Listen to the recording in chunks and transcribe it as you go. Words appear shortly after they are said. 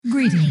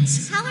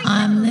Greetings.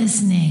 I'm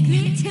listening.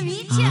 Good to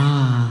meet you.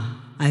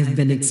 I've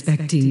been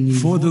expecting you.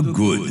 For the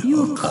good.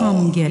 You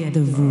come get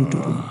the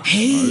voodoo.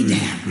 Hey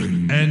there.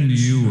 And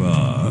you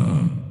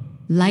are?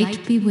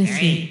 Light be with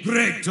you.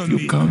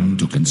 You come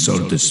to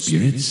consult the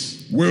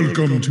spirits?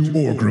 Welcome to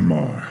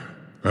Orgrimmar.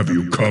 Have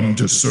you come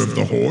to serve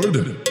the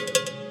Horde?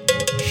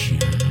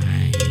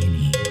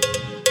 Shiny.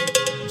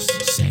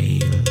 Sail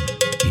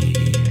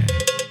here.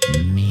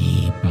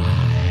 Me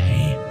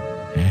buy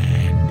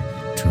and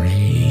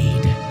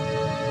trade.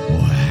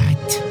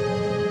 What?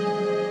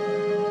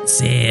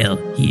 Sail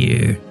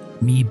here.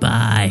 Me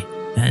buy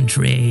and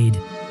trade.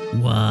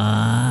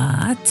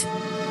 What?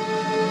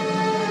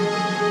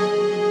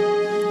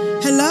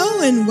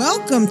 Hello and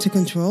welcome to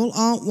Control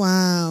Alt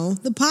WoW,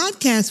 the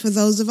podcast for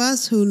those of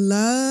us who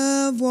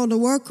love World of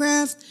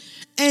Warcraft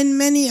and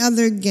many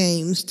other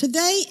games.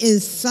 Today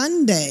is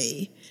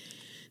Sunday,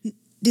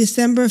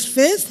 December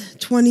 5th,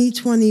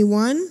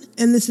 2021,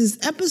 and this is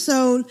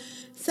episode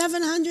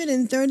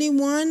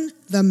 731,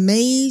 The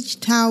Mage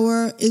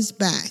Tower is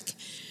Back.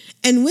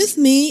 And with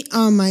me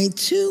are my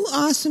two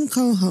awesome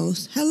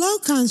co-hosts. Hello,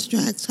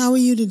 Constrax. How are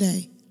you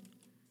today?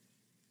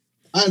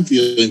 I'm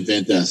feeling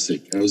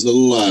fantastic. I was a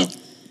little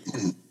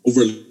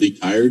overly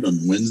tired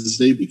on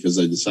Wednesday because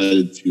I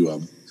decided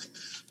to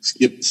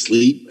skip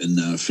sleep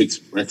and fix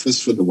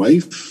breakfast for the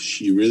wife.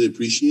 She really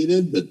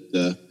appreciated it, but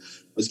I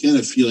was kind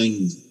of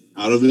feeling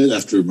out of it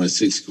after my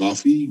 6th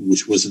coffee,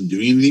 which wasn't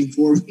doing anything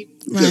for me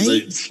because I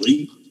didn't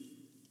sleep.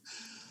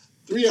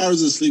 3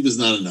 hours of sleep is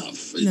not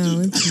enough.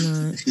 No, it's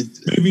not.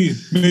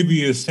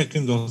 Maybe a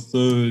second or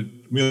third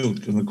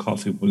milk in the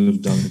coffee would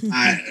have done it.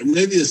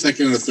 Maybe a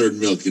second or third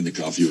milk in the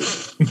coffee would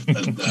have.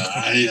 But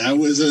I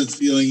wasn't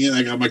feeling it.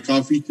 I got my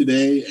coffee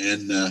today,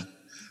 and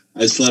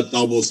I slept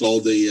almost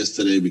all day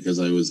yesterday because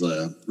I was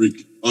on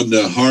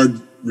the hard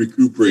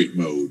recuperate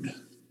mode.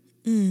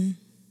 Mm.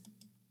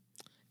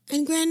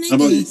 And Grand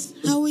Nicholas,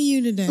 how are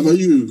you today? How about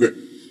you,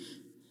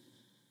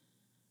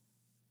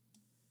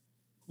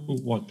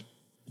 What?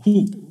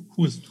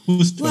 Who's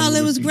Well,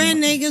 it was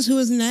Grand Nagus who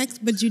was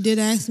next, but you did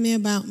ask me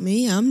about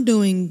me. I'm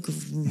doing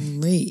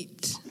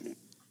great.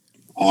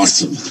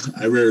 Awesome.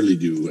 I rarely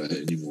do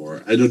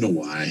anymore. I don't know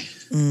why.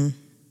 Mm.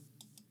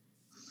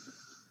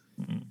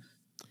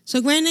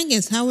 So, Grand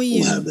Nagus, how are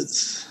you?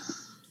 Habits.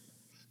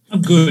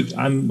 I'm good.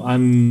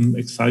 I'm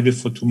excited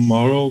for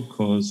tomorrow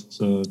because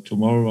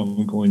tomorrow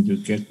I'm going to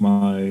get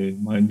my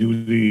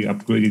newly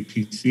upgraded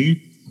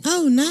PC.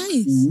 Oh,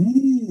 nice.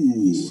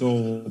 Ooh.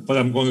 So, but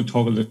I'm going to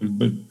talk a little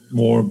bit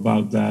more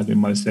about that in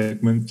my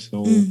segment.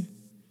 So,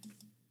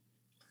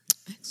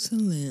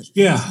 Excellent.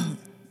 Yeah,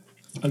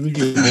 I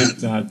really hope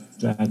that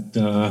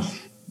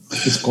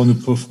it's going to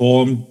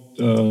perform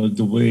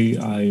the way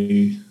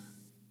I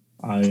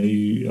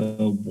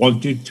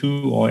want it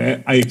to, or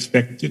I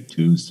expect it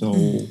to.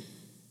 So,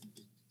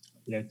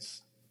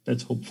 let's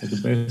hope for the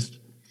best.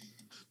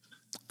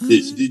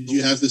 Did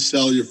you have to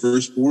sell your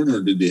firstborn,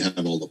 or did they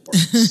have all the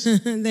parts?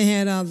 They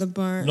had all the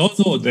parts. No,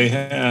 they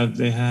had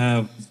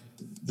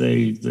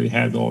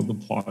all the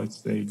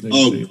parts. They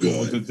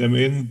ordered them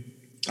in.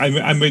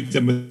 I made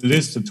them a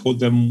list and told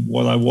them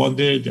what I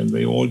wanted, and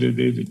they ordered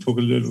it. It took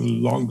a little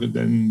longer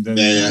than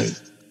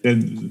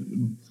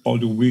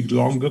about a week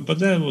longer, but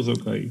that was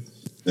okay.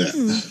 Yeah.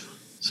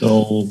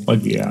 So,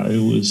 but yeah, it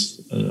was.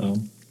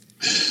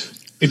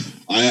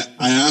 I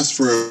asked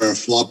for a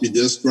floppy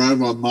disk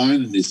drive on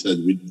mine, and they said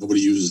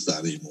nobody uses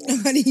that anymore.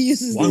 Nobody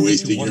uses You're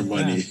wasting your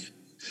money.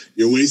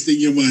 You're wasting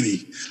your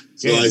money.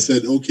 So I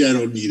said, okay, I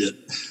don't need it.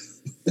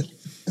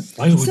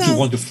 Why would you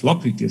want a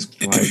floppy disk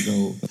drive,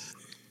 though?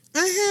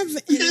 I have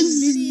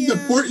because the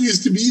port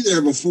used to be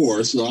there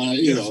before, so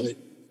right.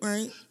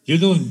 You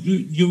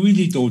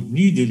really don't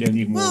need it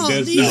anymore.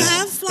 Well, do you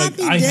have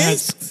floppy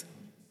disks?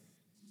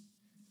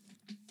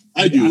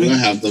 I do. I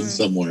have them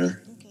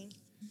somewhere. Okay.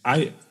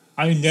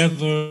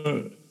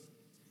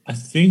 I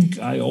think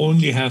I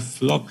only have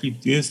floppy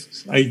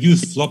disks. I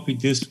used floppy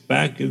disks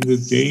back in the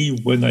day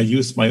when I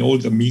used my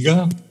old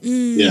Amiga.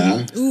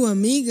 Yeah. Ooh,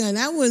 Amiga.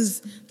 That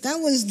was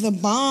the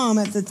bomb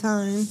at the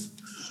time.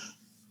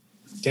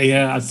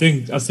 Yeah, I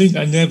think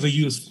I never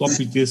used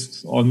floppy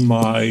disks on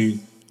my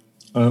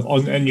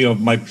on any of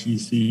my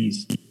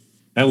PCs.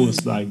 That was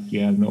that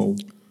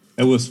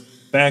was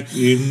back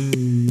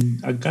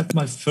in. I got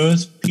my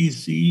first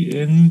PC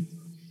in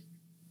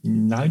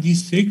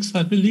 96,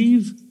 I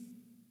believe.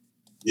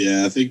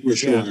 Yeah, I think we're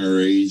showing our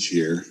age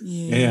here.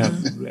 Yeah.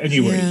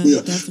 Anyway,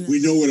 we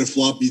know what a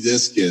floppy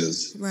disk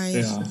is.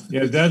 Right.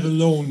 Yeah. That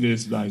alone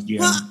is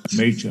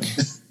major.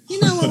 You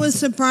know what was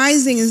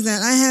surprising is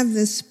that I have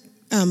this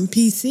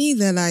PC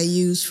that I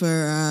use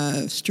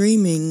for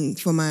streaming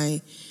for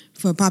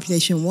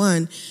Population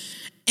One,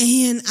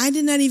 and I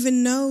did not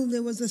even know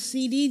there was a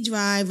CD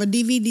drive, a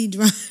DVD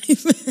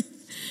drive.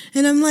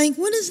 And I'm like,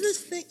 what is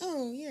this thing?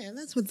 Oh, yeah,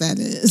 that's what that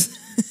is.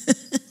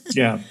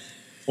 Yeah.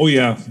 Oh,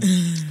 yeah.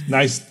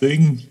 Nice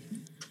thing.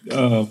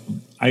 I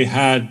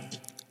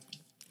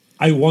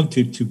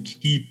wanted to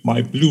keep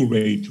my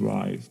Blu-ray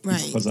drive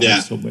because I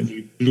have so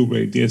many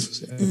Blu-ray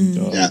discs. And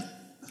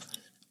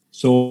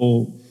So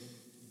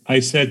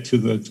I said to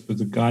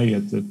the guy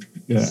at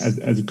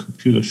the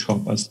computer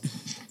shop, I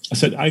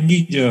said, I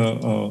need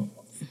a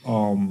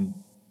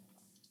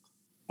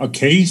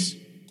case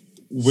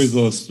with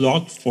a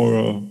slot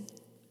for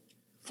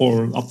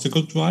an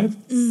optical drive.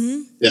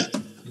 Mm-hmm. Yeah.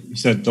 He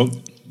said,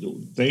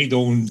 they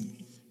don't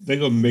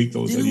make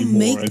those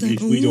anymore. At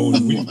least we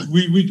don't.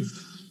 We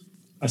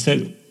I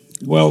said,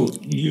 well,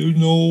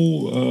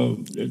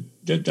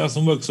 that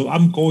doesn't work. So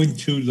I'm going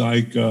to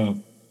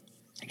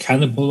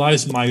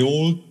cannibalize my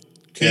old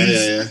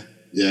case.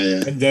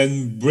 Yeah. And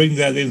then bring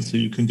that in so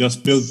you can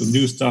just build the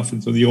new stuff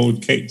into the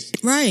old case.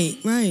 Right.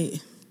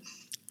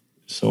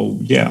 So,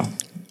 yeah.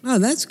 Oh,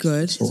 that's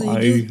good. So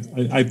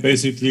I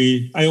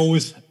basically,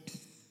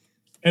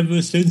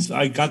 ever since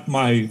I got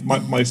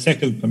my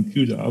second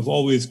computer, I've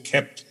always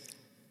kept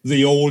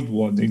the old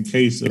one in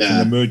case of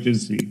an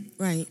emergency.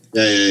 Right.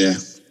 Yeah.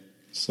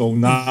 So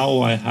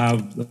now I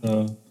have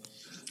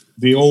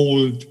the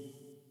old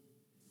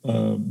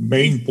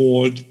main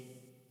board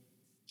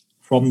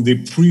from the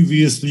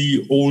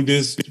previously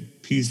oldest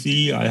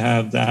PC. I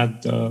have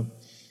that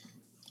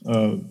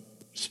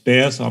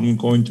spare, so I'm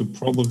going to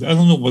probably, I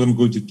don't know what I'm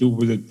going to do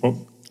with it.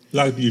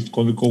 Likely it's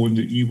going to go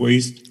into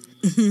e-waste.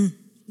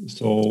 Mm-hmm.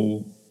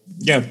 So,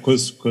 yeah,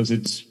 because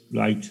it's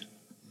like,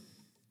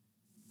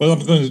 well,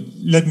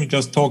 let me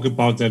just talk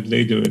about that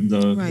later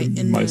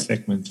in my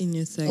segment. In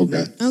your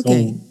segment.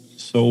 Okay.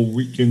 So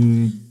we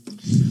can...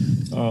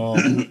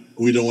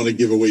 we don't want to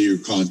give away your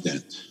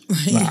content.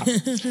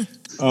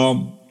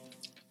 Right.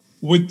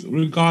 With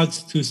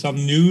regards to some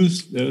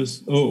news,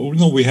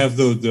 we have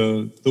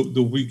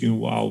the week in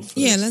WoW first.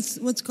 Yeah,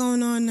 what's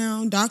going on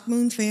now? Dark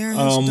Moon Fair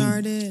has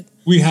started.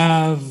 We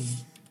have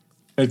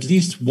at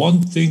least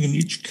one thing in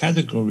each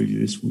category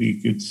this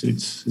week.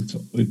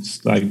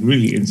 It's like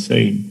really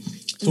insane.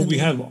 So we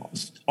have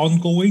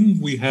ongoing.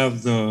 We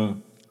have the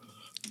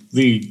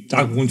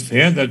Dark Moon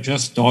Fair that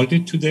just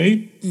started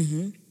today,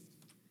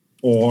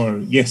 or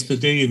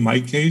yesterday in my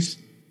case.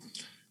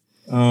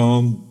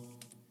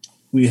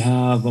 We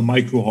have a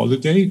micro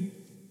holiday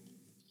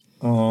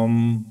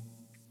on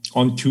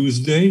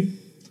Tuesday.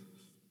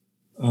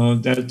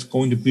 That's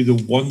going to be the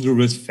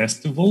Wanderers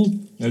Festival.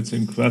 That's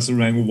in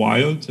Krasarang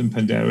Wilds in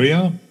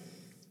Pandaria,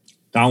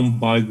 down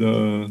by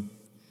the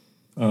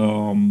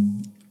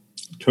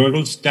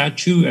turtle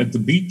statue at the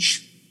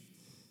beach.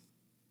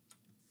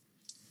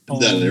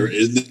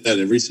 Isn't that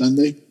every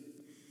Sunday?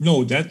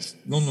 No.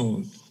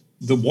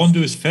 The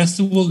Wanderers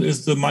Festival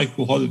is the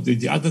micro holiday.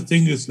 The other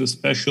thing is the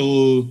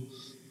special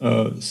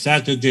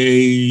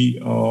Saturday,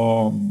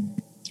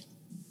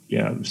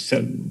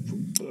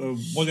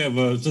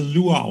 whatever, the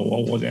luau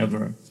or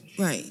whatever.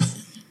 Right.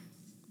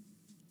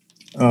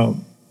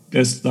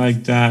 There's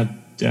like that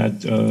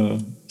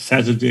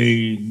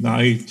Saturday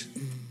night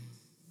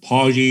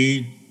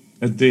party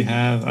that they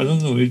have. I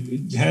don't know.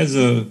 It has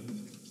a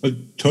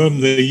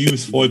term they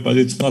use for it, but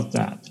it's not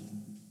that.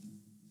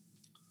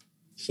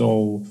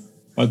 So,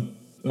 but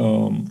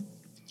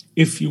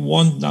if you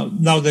want,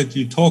 now that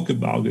you talk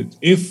about it,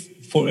 if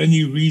for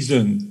any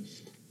reason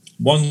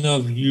one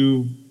of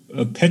you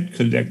pet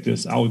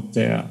collectors out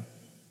there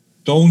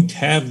don't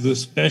have the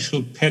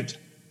special pet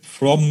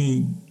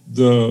from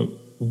the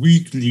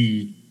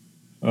weekly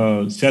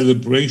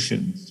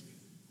celebrations,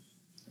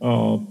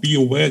 be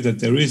aware that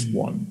there is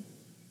one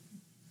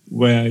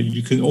where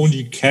you can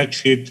only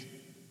catch it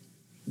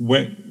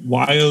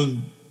while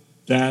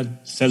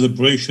that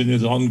celebration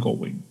is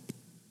ongoing.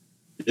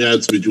 Yeah,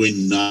 it's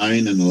between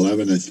 9 and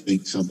 11, I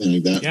think, something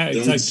like that. Yeah,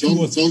 it's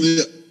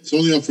it's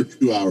only up for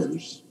 2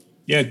 hours.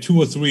 Yeah, 2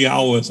 or 3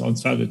 hours on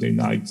Saturday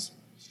nights.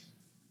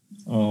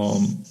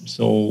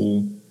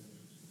 So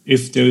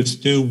if there's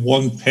still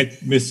one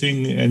pet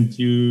missing and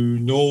you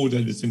know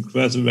that it's in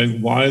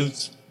Krasarang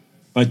Wilds,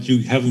 but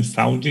you haven't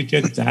found it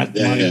yet, that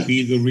might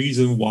be the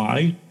reason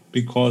why,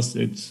 because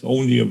it's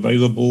only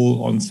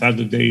available on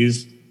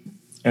Saturdays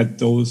at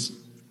those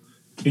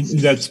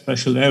in that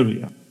special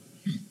area.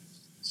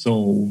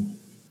 So,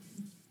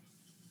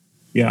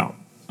 yeah.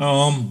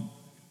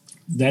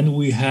 Then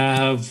we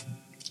have,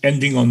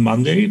 ending on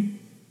Monday,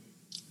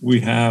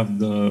 we have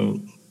the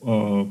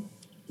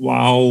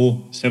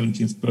WoW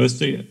 17th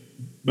birthday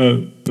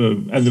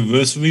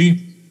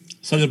anniversary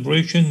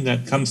celebration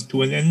that comes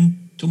to an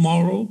end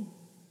tomorrow,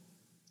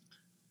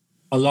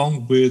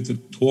 along with the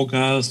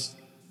Torghast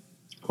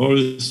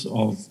Curse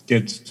of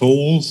Dead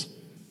Souls,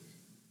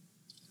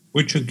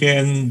 which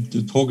again,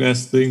 the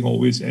Torghast thing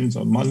always ends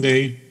on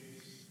Monday.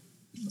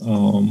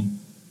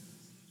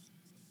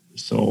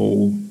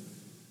 So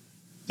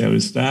there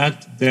is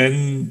that.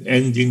 Then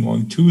ending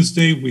on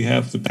Tuesday, we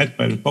have the Pet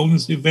Battle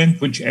bonus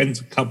event, which ends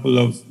a couple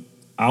of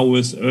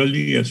hours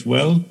early as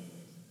well.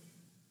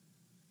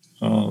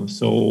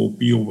 So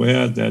be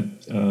aware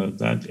that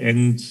that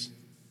ends,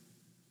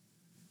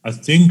 I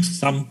think,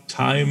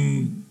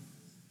 sometime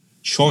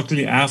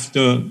shortly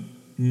after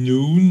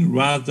noon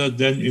rather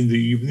than in the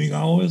evening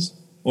hours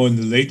or in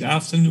the late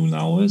afternoon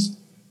hours,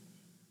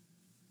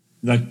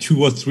 like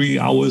 2 or 3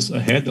 hours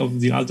ahead of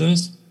the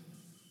others.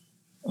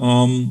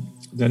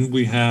 Then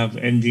we have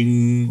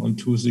ending on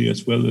Tuesday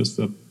as well as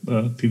the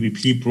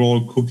PvP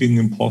brawl Cooking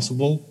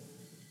Impossible.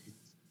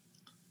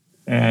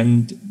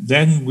 And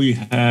then we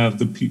have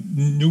the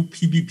new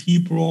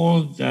PvP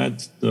brawl,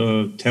 that's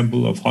the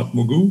Temple of Hot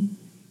Mugu.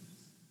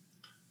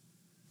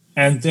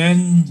 And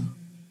then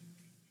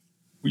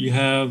we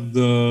have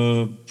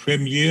the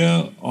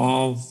premiere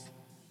of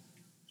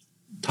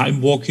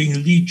Time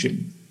Walking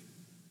Legion,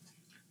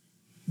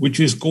 which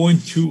is going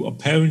to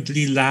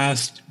apparently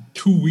last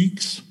 2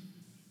 weeks,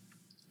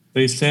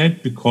 they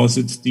said, because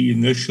it's the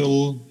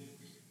initial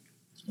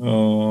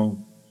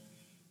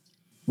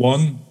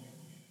one.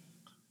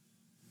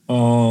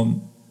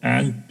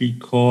 And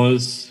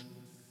because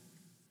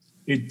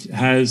it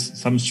has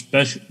some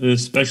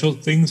special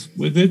things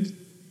with it.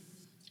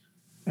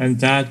 And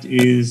that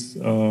is,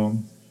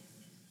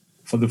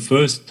 for the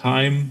first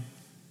time,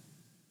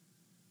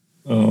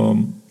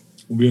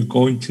 we're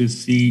going to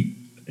see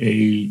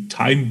a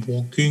time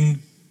walking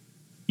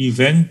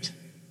event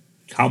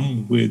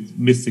come with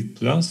Mythic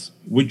Plus,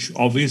 which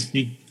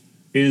obviously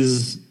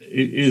is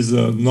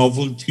a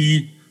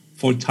novelty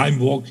for time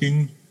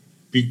walking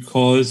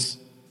because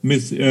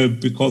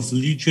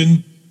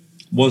Legion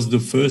was the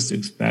first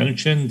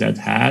expansion that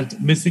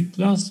had Mythic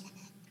Plus.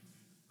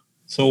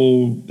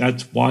 So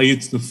that's why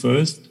it's the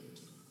first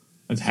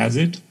that has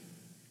it.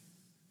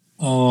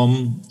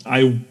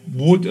 I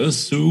would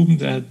assume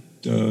that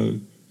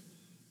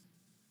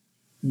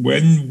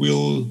when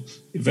we'll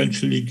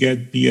eventually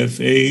get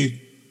BFA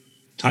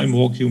Time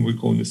Walking, we're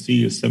going to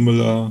see a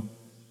similar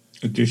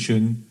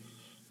addition.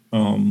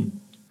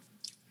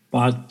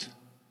 But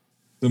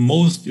the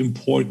most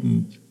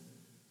important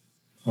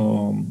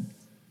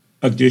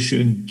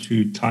addition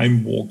to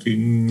Time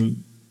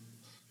Walking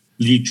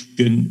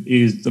Legion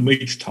is the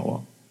Mage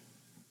Tower.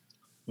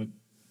 But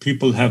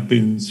people have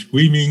been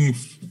screaming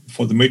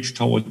for the Mage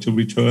Tower to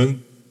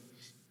return.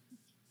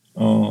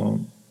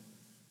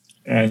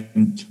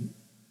 And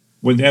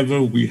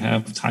whenever we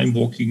have Time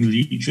Walking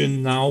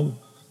Legion now,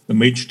 the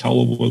Mage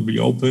Tower will be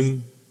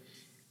open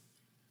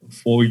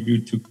for you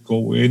to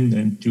go in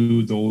and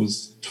do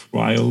those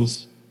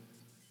trials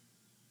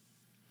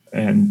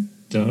and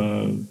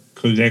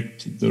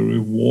collect the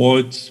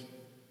rewards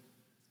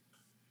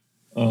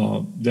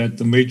that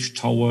the Mage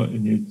Tower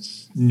in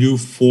its new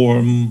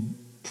form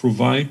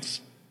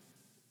provides.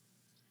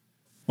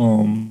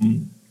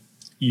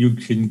 You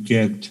can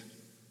get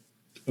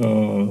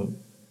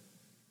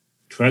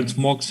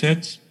transmog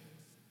sets.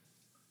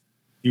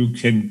 You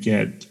can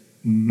get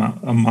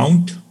a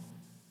mount.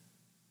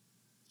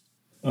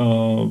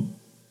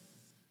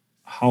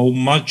 How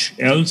much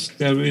else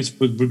there is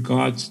with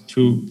regards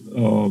to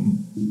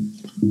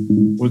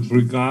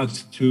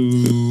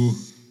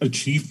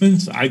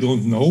achievements, I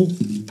don't know,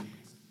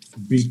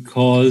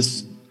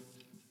 because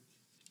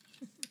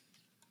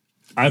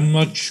I'm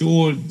not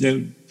sure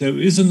there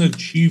is an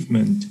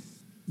achievement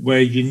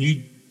where you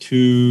need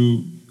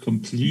to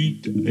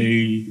complete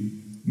a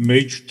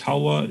Mage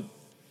Tower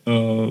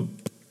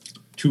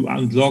to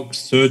unlock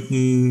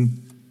certain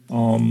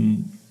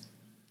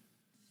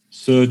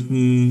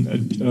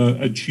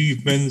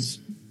achievements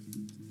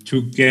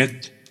to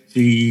get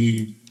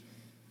the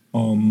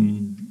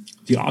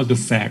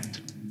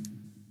artifact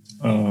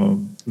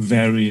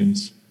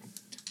variants.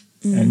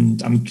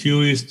 And I'm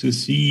curious to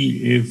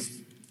see if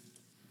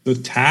the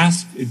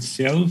task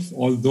itself,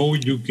 although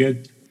you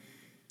get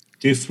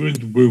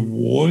different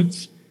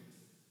rewards,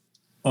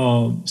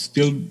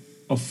 still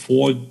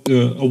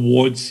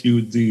awards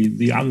you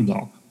the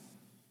unlock.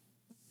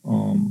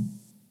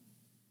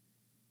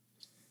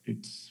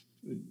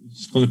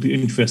 It's going to be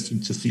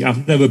interesting to see.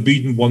 I've never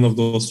beaten one of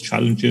those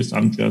challenges.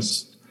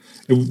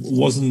 It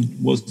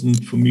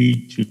wasn't for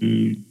me to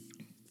do.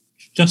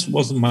 Just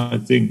wasn't my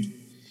thing.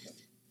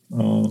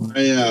 I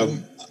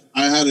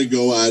had to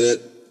go at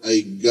it.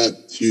 I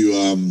got to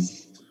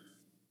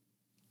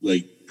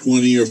like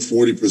 20 or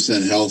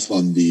 40% health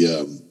on the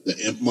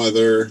Imp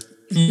Mother,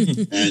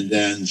 and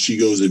then she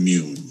goes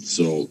immune.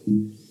 So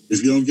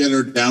if you don't get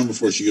her down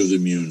before she goes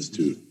immune, it's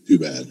too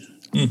bad.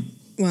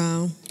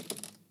 Wow.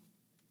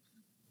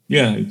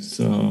 Yeah, it's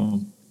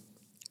the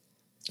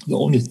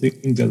only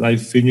thing that I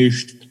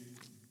finished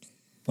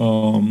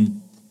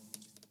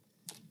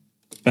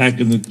back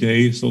in the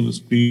day, so to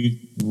speak,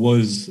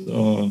 was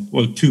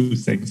two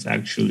things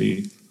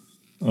actually.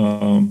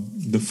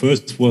 The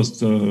first was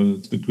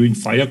the Green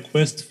Fire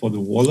quest for the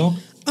Warlock.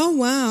 Oh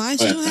wow! I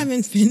still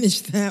haven't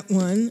finished that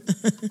one.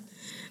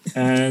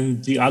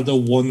 And the other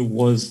one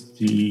was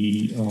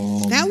the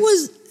that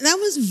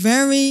was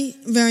very,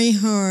 very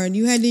hard.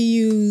 You had to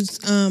use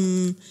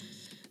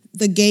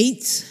the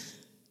gates.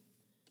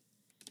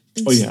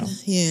 Oh yeah,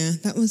 yeah,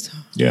 that was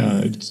hard.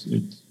 Yeah,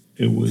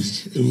 it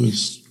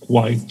was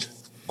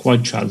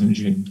quite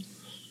challenging.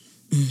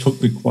 It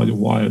took me quite a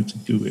while to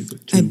do it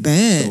too. I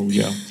bet. So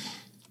yeah,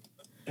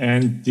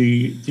 and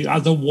the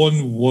other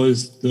one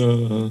was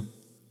the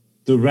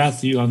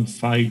Rathian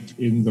fight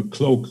in the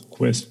Cloak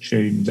quest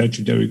chain,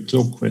 legendary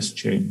Cloak quest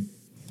chain.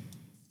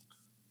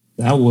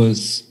 That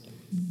was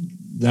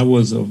that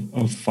was a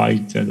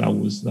fight that I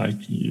was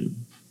like, it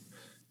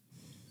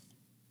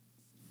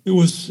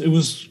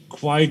was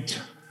quite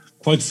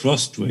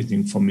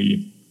frustrating for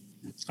me.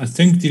 I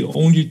think the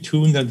only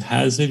tune that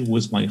has it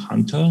was my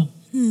Hunter.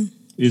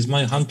 Is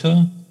my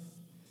Hunter.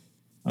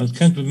 I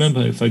can't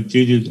remember if I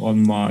did it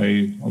on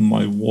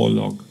my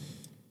Warlock,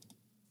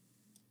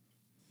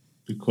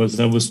 because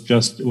it was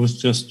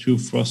just too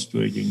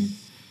frustrating.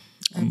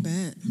 I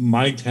bet.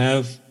 Might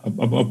have,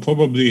 I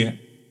probably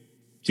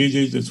did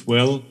it as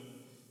well,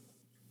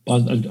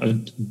 but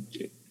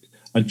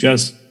I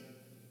just,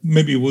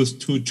 maybe it was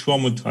too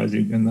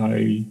traumatizing, and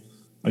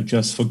I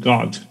just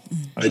forgot.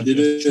 I did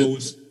it.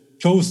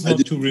 Chose not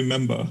to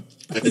remember.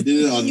 I did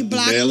it on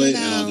Melee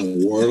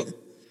and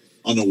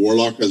on a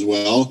Warlock as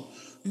well.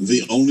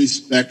 The only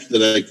spec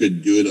that I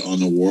could do it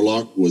on a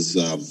Warlock was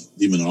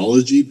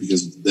Demonology,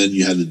 because then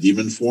you had the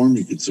demon form,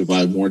 you could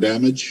survive more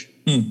damage.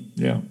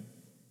 Yeah.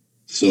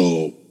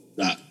 So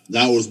that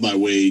was my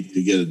way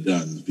to get it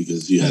done,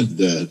 because you had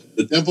the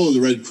Temple of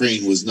the Red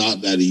Crane was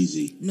not that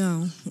easy.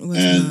 No, it was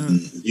and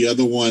not. The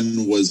other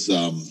one was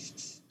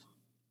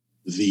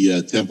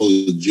the Temple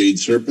of the Jade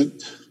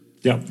Serpent.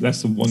 Yeah,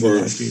 that's the one for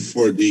that I did.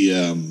 For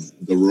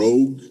the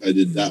Rogue. I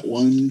did that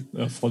one,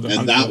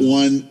 and that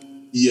one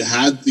you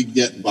had to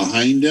get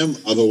behind him,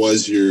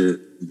 otherwise your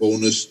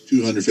bonus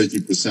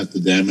 250% the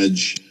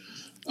damage.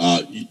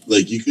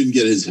 Like you couldn't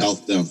get his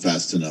health down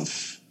fast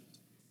enough.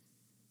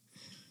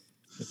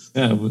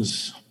 Yeah,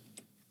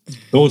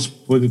 those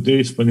were the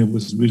days when it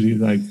was really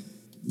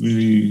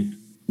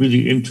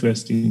really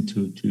interesting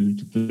to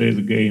play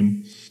the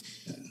game.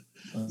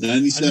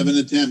 97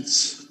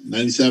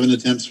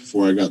 attempts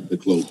before I got the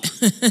cloak.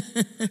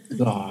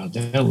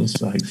 That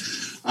was like...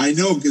 I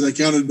know, because I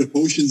counted the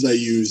potions I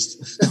used.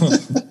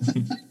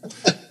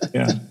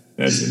 Yeah,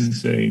 that's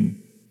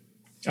insane.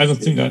 I don't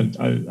think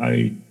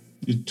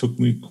it took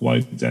me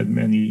quite that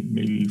many,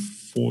 maybe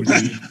 40,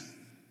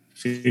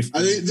 50.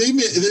 They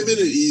made it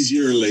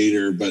easier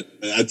later, but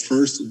at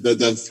first,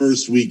 that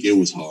first week, it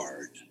was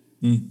hard.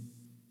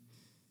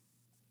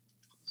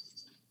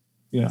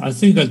 Yeah, I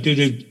think I did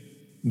it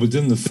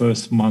within the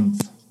first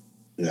month.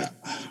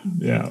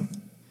 Yeah.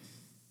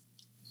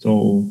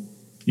 So,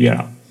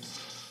 yeah.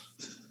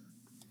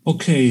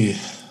 Okay.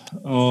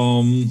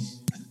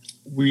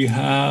 We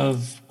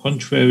have,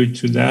 contrary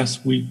to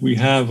last week, we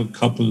have a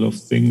couple of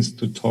things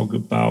to talk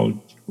about.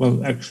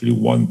 Well, actually,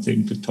 one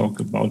thing to talk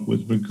about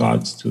with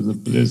regards to the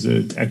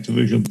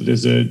Activision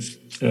Blizzard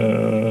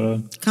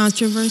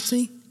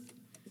controversy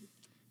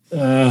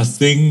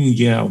thing.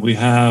 Yeah, we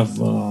have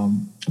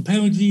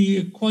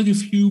apparently quite a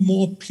few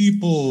more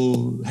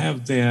people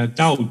have their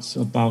doubts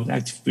about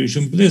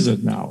Activision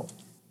Blizzard now.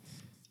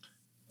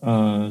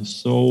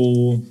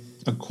 So,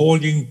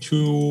 according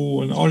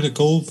to an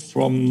article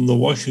from the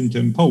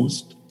Washington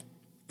Post,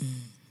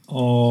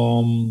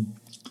 the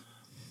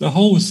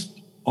host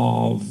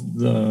of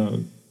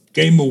the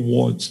Game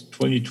Awards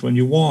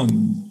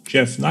 2021,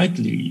 Jeff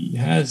Knightley,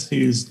 has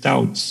his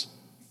doubts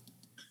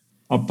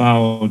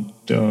about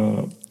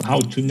how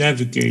to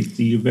navigate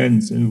the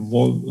events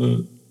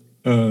involvement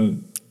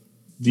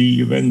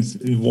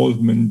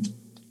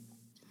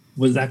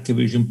with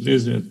Activision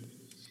Blizzard.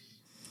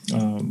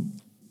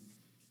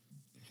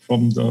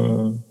 From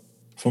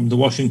the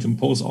Washington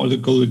Post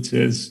article, it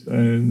says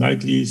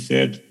Knightley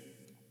said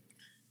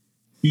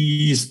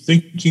he's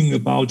thinking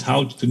about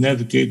how to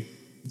navigate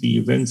the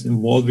events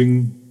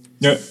involvement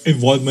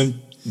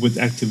with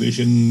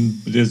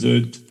Activision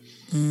Blizzard,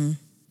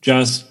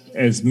 just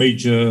as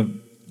major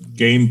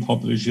game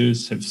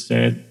publishers have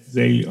said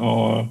they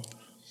are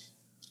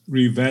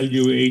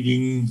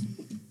reevaluating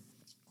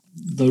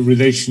the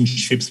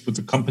relationships with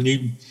the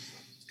company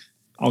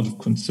out of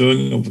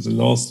concern over the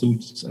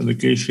lawsuits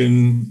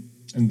allegation,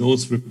 and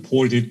those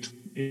reported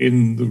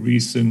in the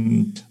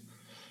recent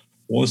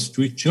Wall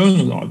Street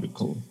Journal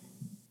article.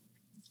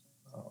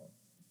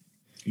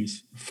 He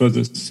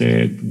further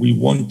said, "We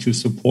want to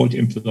support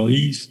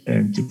employees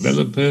and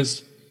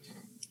developers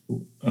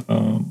who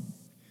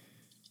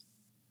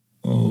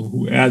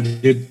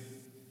added,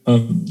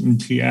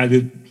 and he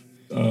added,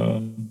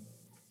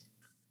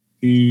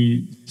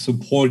 he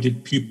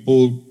supported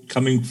people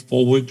coming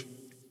forward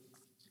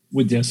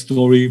with their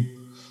story,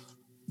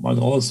 but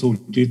also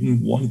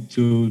didn't want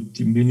to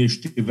diminish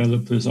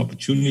developers'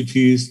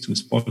 opportunities to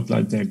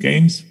spotlight their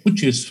games,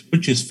 which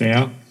is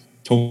fair,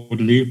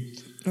 totally.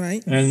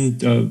 Right.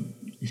 And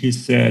he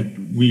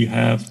said we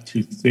have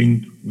to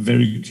think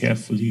very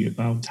carefully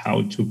about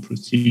how to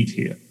proceed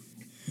here.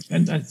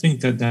 And I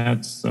think that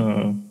that's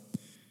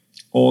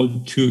all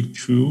too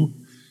true.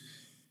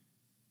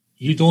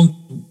 You don't,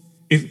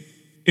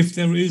 if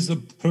there is a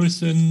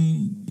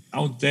person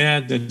out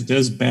there that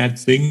does bad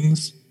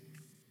things,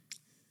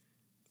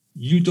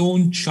 you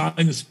don't shine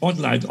a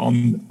spotlight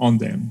on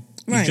them.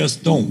 Right. You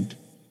just don't.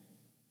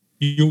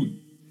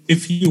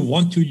 If you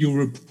want to, you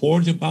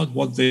report about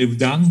what they've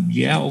done,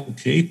 yeah,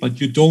 okay, but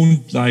you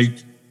don't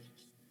like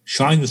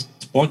shine a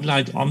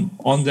spotlight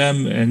on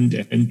them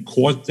and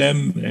court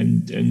them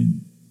and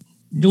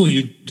No,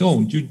 you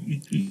don't.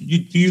 You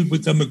deal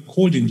with them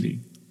accordingly.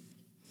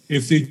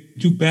 If they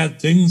do bad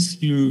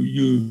things,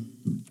 you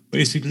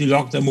basically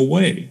lock them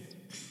away.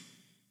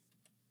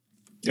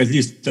 At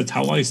least that's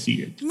how I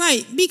see it.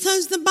 Right,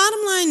 because the bottom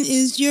line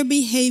is your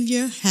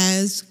behavior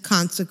has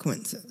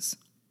consequences.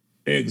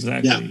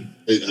 Exactly.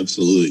 Yeah,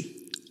 absolutely.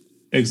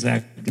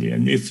 Exactly.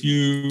 And if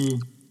you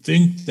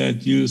think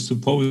that you're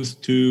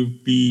supposed to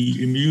be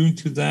immune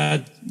to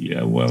that,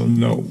 yeah, well,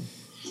 no.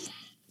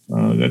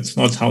 That's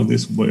not how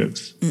this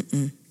works.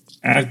 Mm-mm.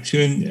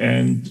 Action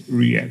and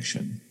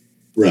reaction.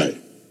 Right.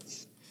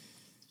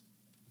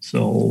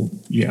 So,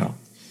 yeah.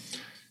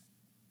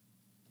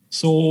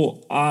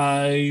 So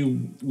I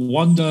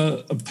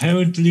wonder,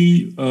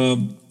 apparently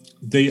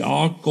they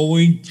are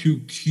going to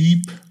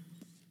keep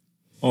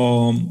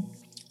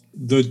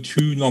the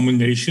 2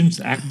 nominations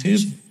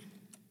active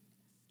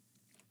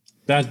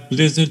that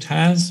Blizzard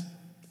has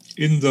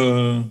in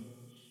the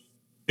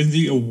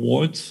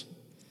awards.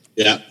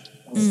 Yeah.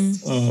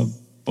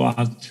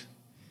 But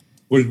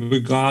with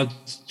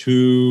regards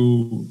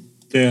to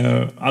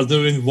their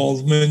other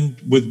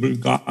involvement, with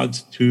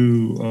regards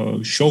to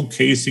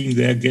showcasing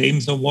their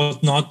games or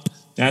whatnot,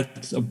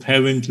 that's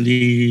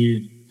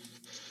apparently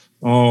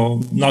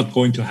not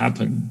going to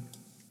happen.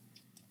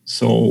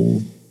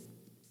 So,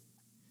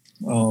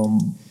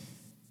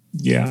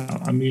 yeah,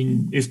 I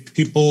mean, if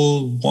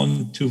people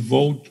want to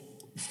vote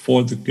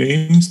for the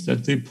games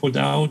that they put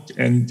out,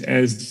 and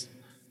as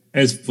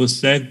was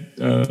said,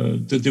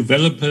 the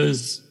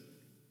developers,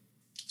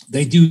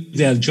 they do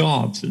their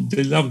jobs.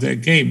 They love their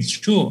games,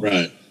 sure.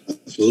 Right,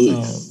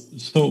 absolutely.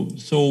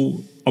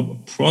 So a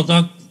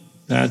product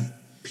that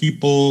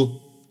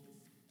people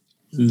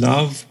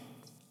love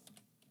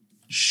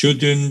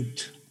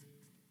shouldn't,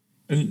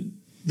 and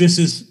this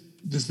is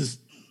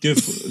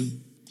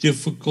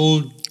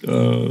difficult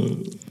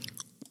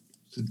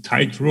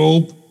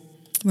tightrope,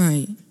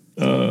 right,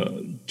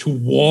 to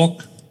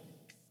walk,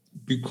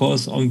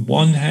 because on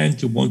one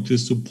hand you want to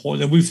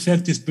support, and we've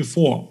said this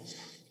before.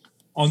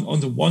 On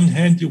the one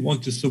hand, you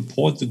want to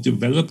support the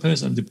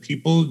developers and the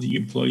people, the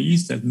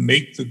employees that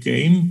make the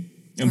game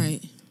and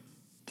right,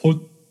 put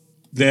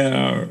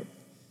their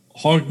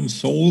heart and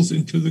souls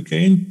into the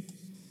game.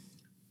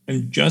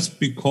 And just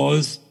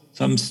because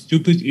some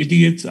stupid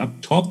idiots up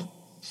top,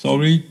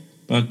 sorry,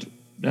 but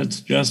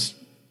that's just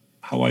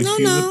how I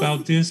feel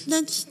about this.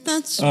 That's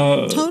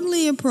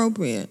totally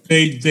appropriate.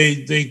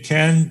 They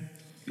can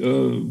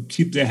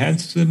keep their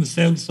hands to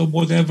themselves or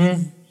whatever.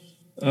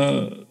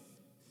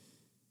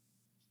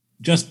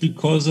 Just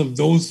because of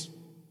those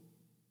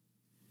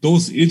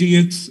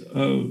idiots,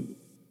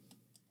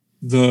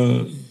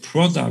 the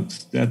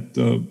products that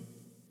the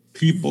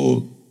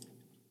people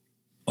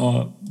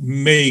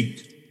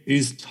make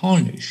is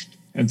tarnished,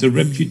 and the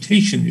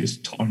reputation is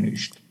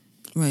tarnished.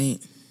 Right.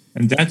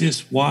 And that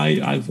is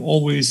why I've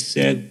always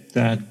said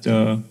that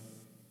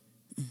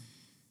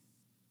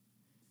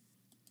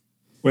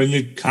when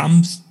it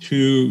comes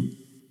to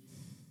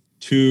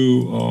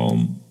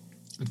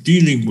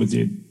dealing with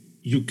it,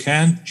 you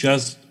can't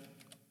just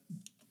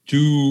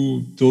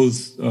do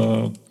those,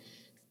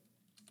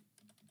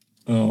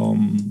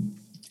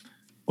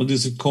 what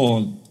is it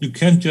called? You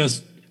can't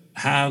just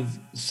have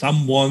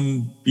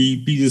someone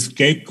be the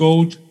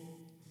scapegoat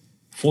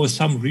for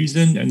some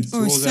reason and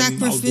throw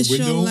them out the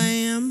window.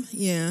 Lamb,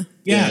 yeah.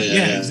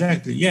 Yeah,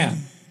 exactly, yeah.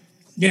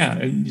 Yeah,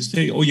 and you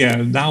say, oh yeah,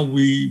 now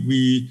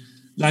we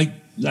like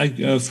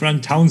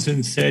Frank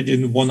Townsend said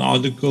in one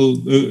article,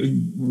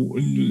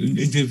 an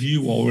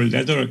interview or a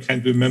letter, I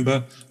can't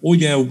remember. Oh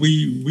yeah,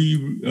 we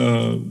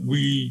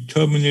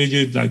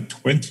terminated like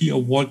 20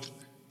 or what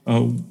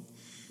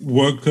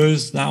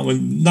workers now,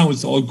 and now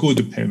it's all good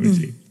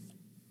apparently.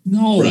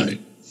 No, right.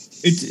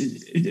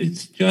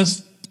 It's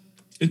just,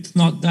 it's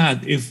not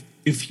that.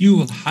 If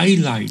you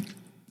highlight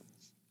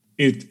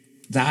it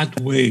that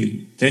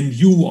way, then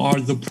you are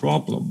the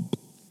problem,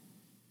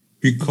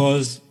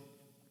 because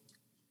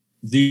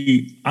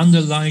the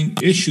underlying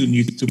issue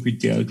needs to be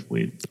dealt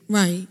with.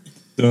 Right.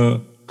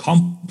 The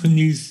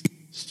company's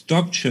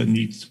structure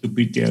needs to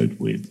be dealt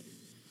with.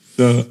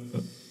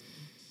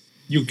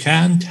 You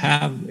can't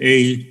have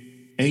a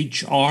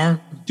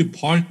HR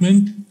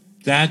department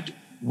that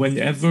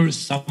whenever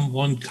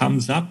someone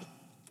comes up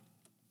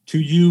to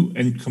you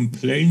and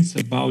complains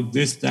about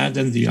this, that,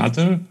 and the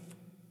other,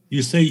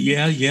 you say,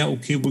 yeah,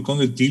 okay, we're going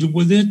to deal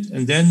with it.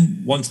 And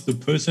then once the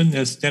person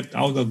has stepped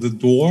out of the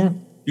door,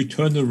 you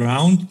turn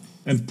around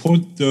and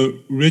put the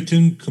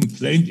written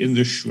complaint in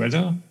the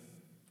shredder.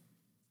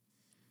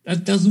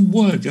 That doesn't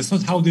work. That's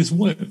not how this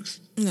works.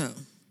 No.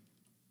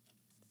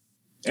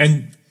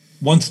 And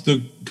once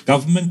the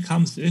government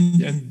comes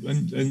in and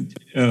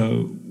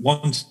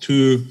wants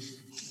to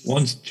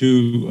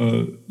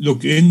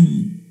look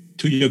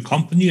into your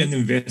company and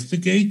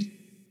investigate,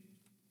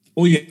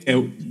 oh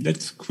yeah,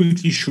 let's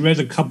quickly shred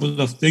a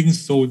couple of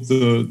things so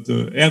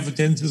the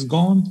evidence is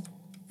gone.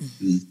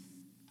 Mm-hmm.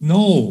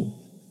 No.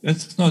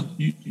 That's not.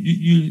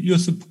 You're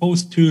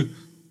supposed to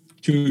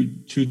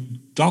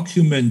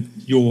document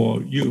your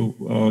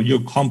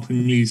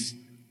company's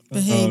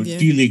Behavior.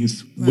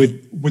 dealings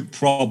with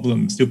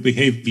problems, your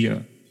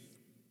behavior.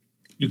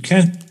 You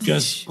can't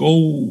just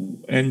go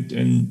and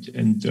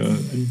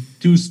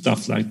do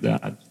stuff like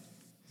that.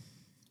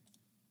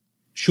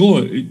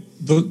 Sure,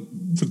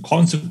 the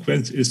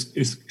consequence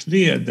is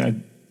clear that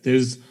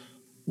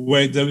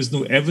where there is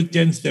no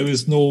evidence, there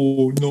is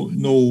no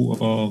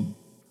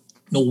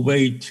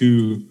way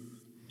to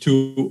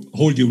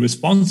hold you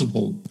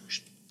responsible.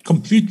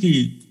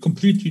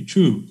 Completely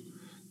true.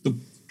 The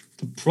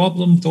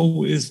problem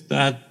though is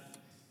that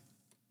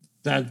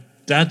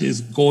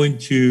is going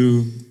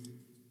to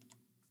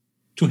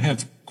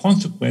have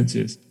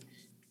consequences,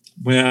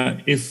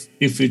 where if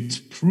it's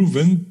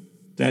proven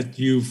that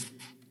you've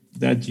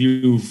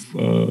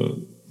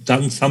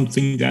done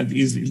something that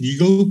is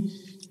illegal,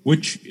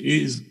 which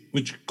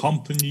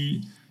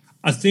company,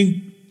 I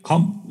think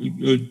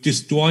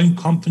destroying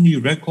company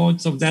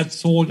records of that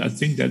sort, I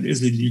think that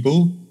is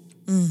illegal.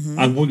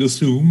 I would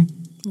assume.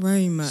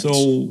 Very much.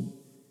 So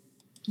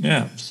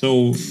that's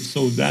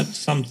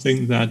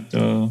something that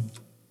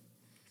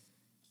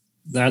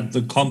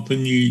the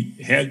company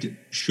head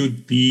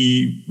should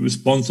be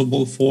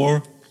responsible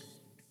for.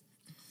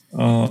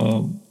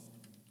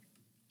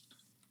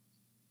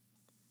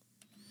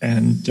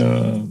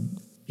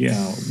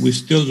 We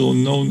still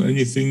don't know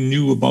anything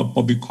new about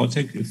Bobby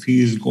Kotick, if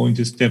he is going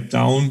to step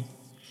down.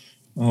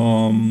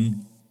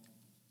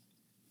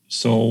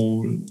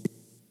 So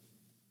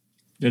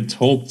let's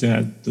hope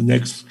that the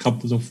next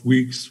couple of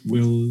weeks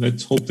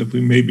let's hope that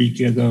we maybe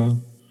get a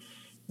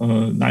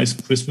nice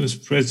Christmas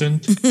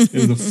present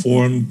in the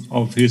form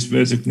of his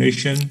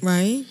resignation.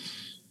 Right.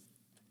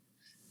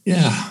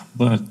 Yeah,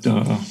 but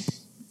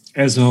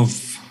as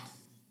of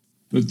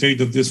the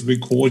date of this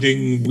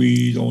recording,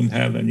 we don't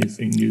have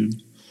anything new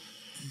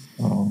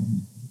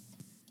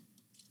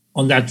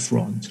on that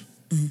front.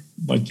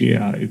 But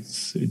yeah,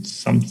 it's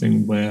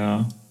something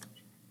where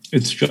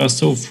it's just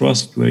so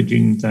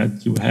frustrating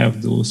that you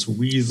have those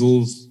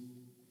weasels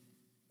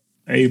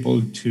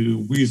able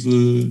to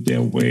weasel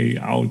their way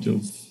out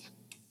of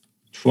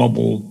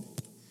trouble.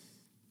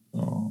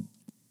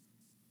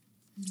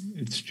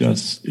 It's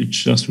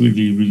just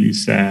really, really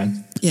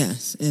sad.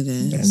 Yes, it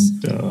is.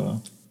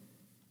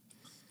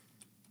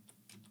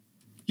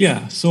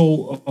 And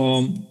so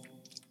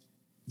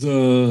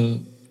the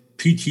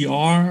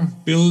PTR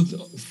build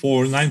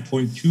for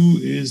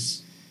 9.2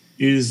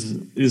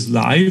 is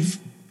live.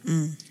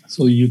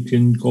 So you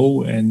can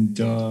go and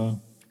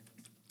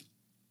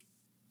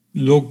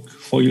look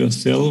for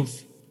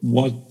yourself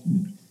what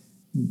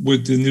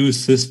with the new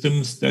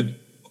systems that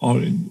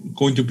are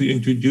going to be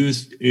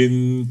introduced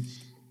in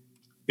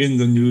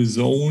the new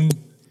zone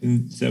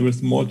in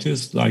Zereth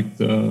Mortis, like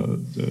the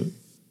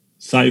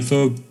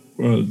cipher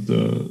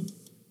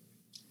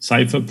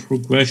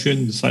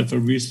progression, the cipher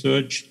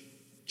research,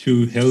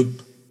 to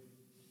help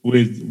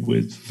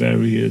with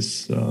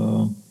various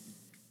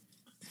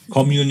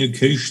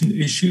communication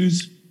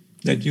issues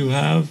that you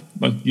have,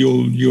 but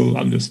you'll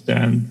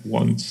understand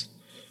once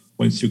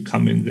you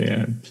come in there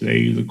and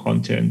play the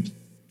content.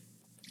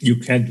 You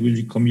can't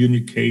really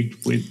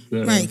communicate with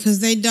right,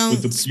 because they don't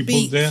with the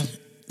people there.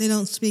 They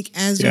don't speak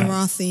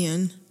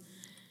Azerothian.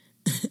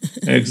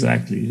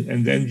 Exactly,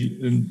 and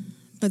then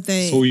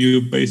so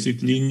you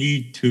basically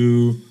need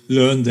to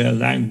learn their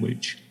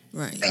language,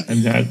 right?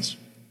 And that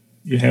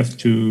you have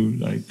to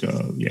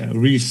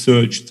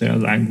research their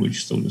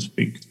language, so to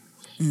speak.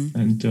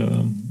 And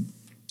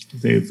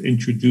they've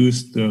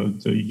introduced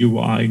the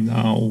UI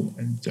now,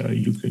 and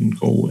you can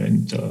go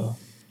and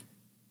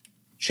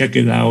check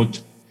it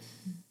out.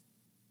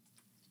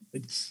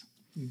 It's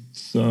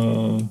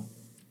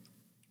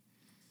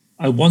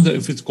I wonder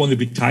if it's going to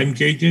be time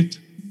gated.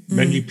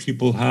 Many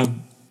people have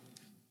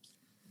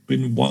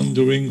been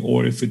wondering,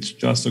 or if it's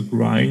just a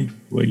grind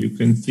where you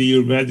can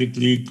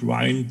theoretically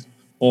grind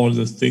all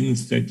the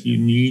things that you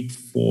need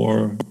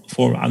for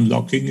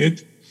unlocking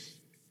it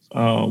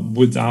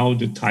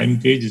without a time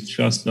gate. It's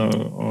just a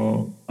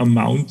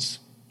amount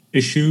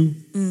issue.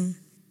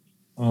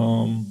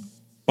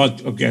 But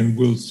again,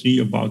 we'll see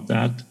about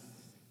that.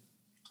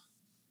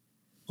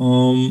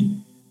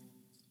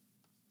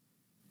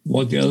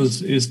 What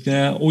else is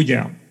there? Oh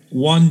yeah,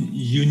 one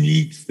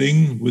unique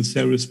thing with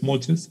Zereth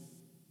Mortis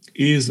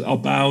is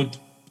about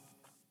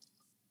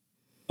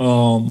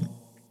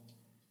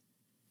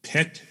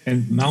pet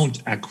and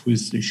mount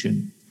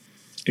acquisition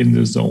in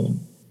the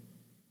zone.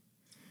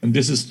 And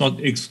this is not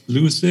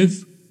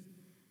exclusively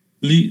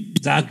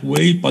that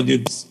way, but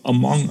it's,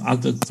 among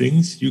other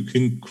things, you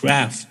can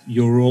craft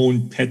your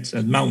own pets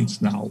and mounts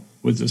now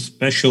with a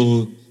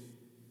special,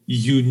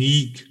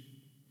 unique,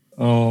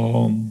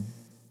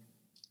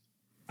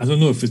 I don't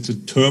know if it's a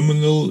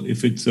terminal,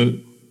 if it's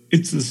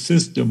a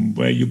system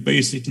where you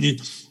basically,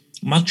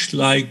 much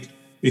like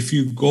if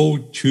you go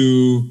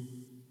to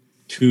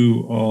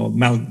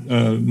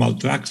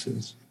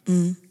Maldraxxus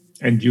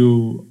and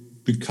you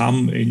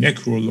become a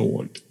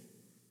Necrolord,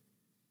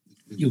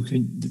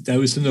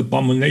 there is an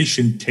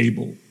abomination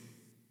table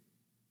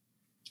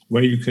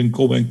where you can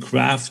go and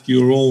craft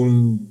your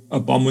own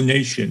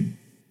abomination.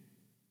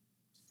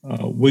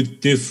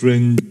 with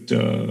different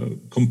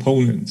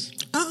components.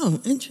 Oh,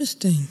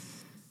 interesting.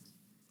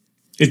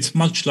 It's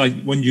much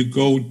like when you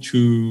go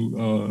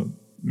to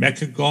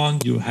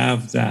Mechagon, you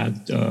have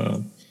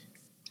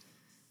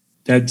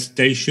that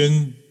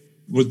station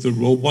with the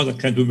robot. I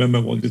can't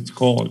remember what it's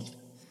called,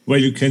 where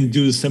you can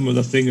do a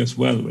similar thing as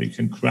well, where you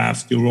can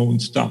craft your own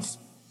stuff.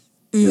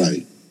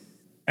 Right.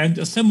 And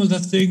a similar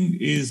thing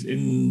is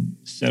in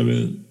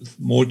Ceres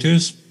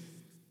Motors,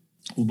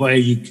 where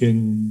you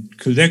can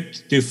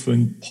collect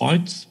different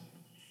parts,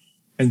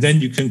 and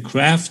then you can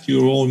craft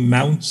your own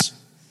mounts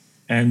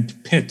and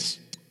pets,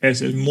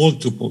 as in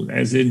multiple,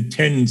 as in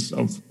tens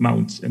of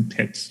mounts and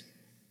pets.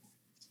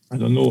 I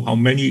don't know how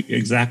many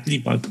exactly,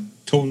 but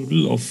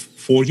total of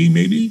 40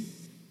 maybe.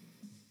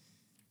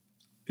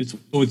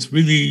 It's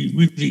really,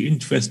 really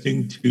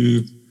interesting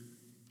to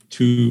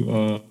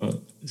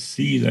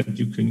see that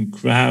you can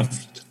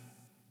craft.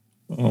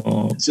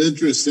 It's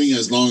interesting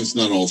as long as it's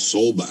not all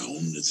soul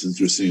bound. It's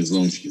interesting as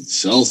long as you can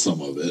sell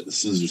some of it.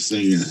 It's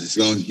interesting as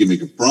long as you can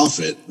make a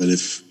profit. But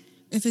if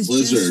it's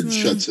Blizzard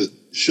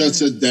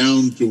shuts it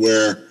down to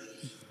where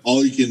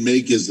all you can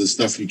make is the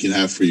stuff you can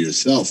have for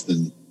yourself,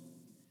 then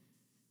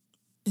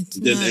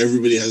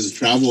everybody has to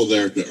travel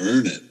there to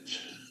earn it.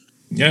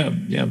 Yeah,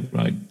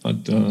 right.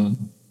 But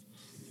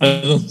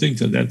I don't think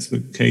that's the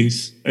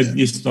case. At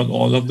least not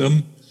all of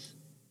them.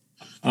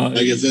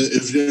 Like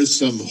if there's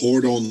some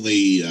horde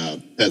only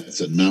pets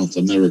and mounts,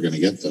 I'm never going to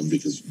get them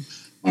because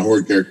my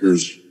horde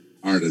characters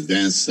aren't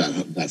advanced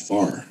that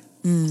far.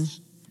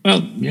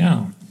 Well,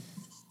 yeah.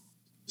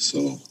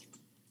 So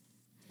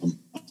I'm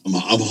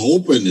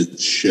hoping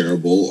it's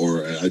shareable,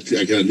 or I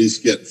can at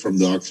least get from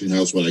the auction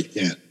house what I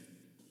can't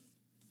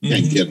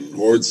get on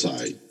horde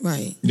side.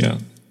 Right. Yeah.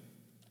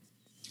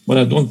 But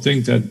I don't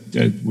think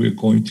that we're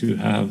going to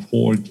have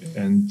horde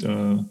and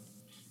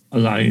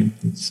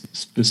alliance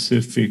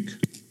specific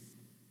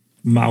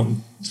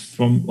mounts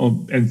from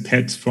and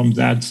pets from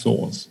that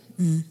source.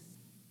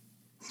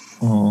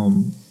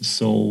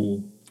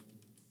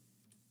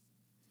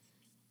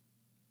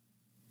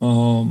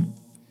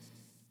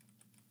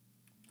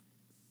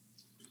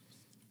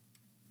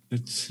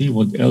 Let's see,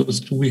 what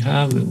else do we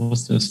have?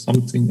 Was there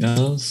something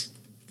else?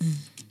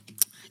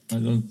 I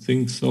don't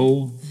think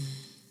so.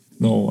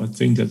 No, I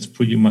think that's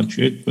pretty much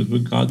it with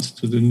regards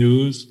to the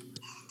news.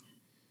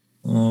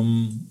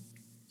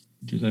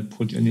 Did I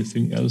put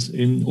anything else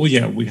in? Oh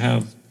yeah, we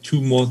have two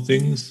more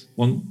things.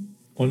 One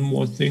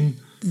more thing.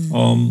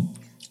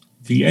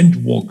 The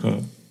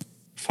Endwalker,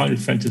 Final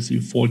Fantasy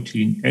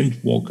XIV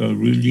Endwalker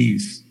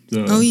release.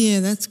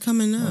 That's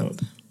coming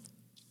up.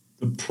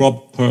 The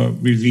proper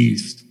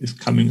release is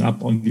coming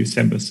up on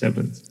December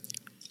 7th.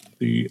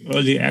 The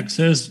early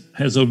access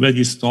has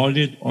already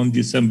started on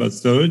December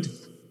 3rd.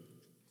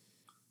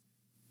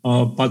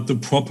 But the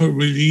proper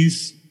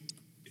release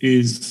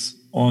is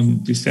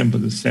on December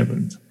the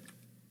 7th.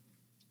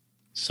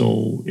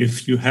 So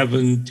if you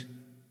haven't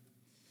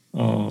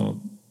bought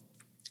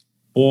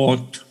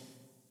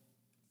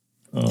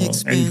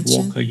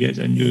Endwalker yet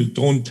and you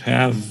don't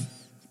have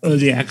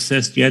early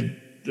access yet,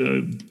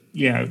 I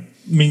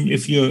mean,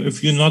 if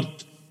you're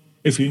not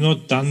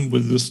done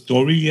with the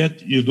story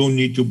yet, you don't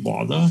need to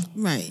bother.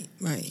 Right.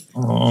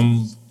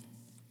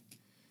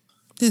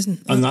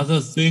 Another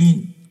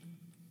thing.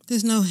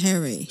 There's no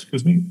Harry.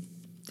 Excuse me?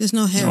 There's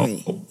no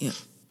Harry. No. Yeah.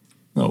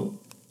 No.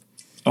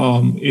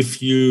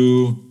 If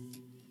you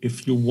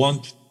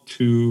want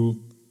to,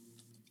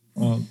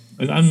 and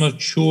I'm not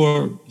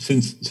sure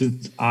since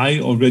I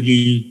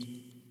already,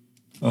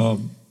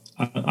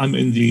 I'm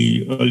in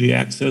the early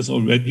access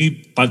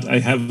already, but I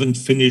haven't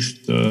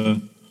finished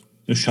the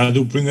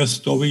Shadowbringer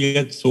story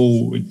yet,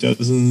 so it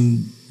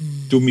doesn't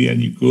do me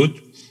any good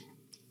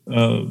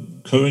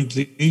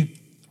currently.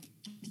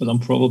 But I'm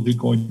probably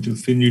going to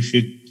finish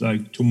it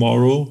like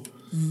tomorrow.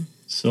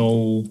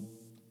 So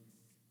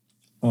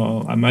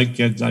I might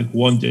get like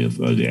 1 day of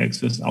early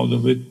access out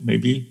of it,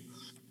 maybe.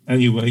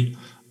 Anyway,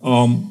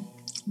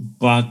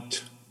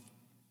 but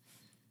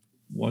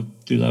what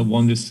did I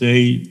want to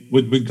say?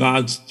 With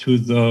regards to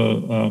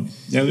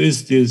there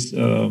is this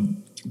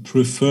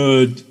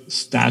preferred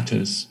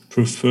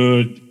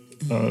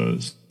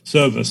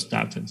server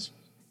status,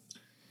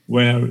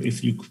 where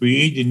if you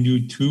create a new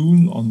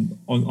tune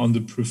on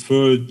the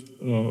preferred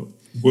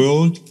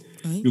world,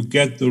 you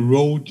get the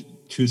road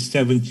to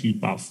 70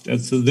 buff.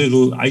 That's a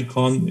little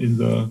icon in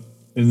the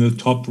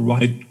top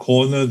right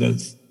corner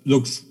that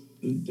looks,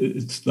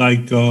 it's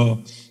like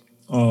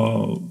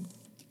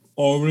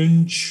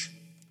orange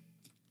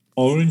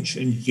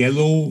and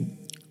yellow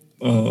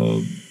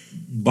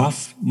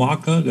buff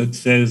marker that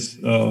says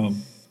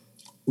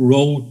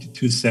road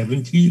to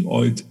 70,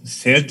 or it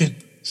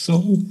said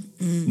so.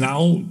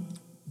 Now,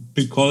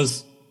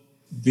 because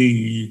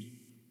the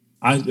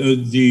max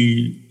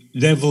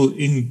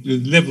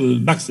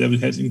level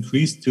has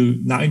increased to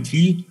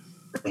 90,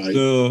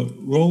 the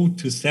road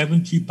to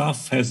 70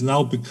 buff has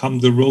now become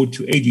the road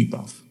to 80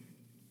 buff.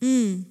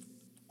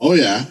 Oh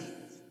yeah.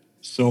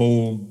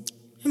 So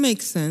it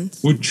makes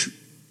sense.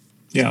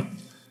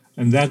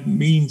 And that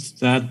means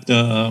that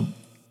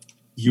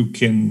you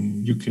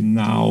can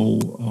now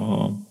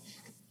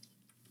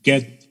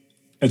get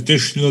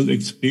additional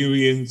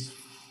experience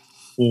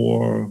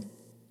for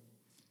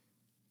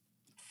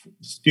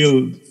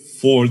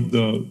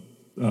the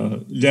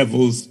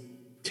levels,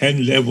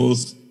 10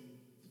 levels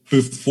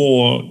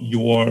before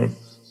the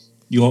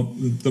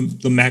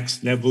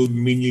max level,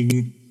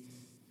 meaning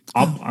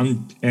up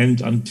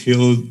and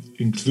until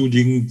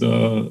including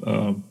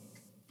the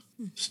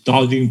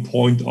starting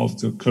point of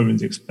the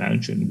current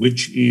expansion,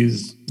 which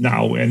is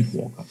now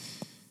Endwalker.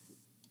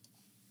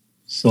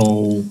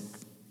 So,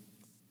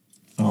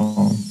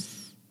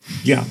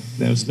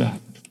 there's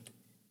that.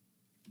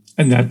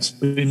 And that's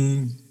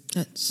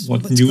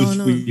what news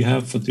we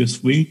have for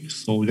this week.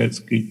 So let's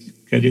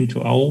get into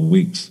our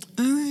weeks.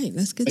 All right,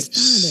 let's get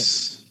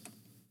started.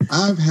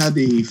 I've had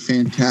a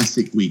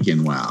fantastic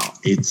weekend. Wow.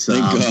 It's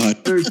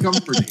very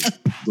comforting.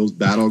 Those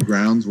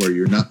battlegrounds where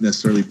you're not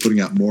necessarily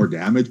putting out more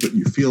damage, but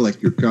you feel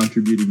like you're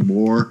contributing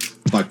more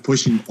by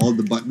pushing all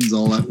the buttons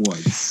all at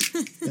once.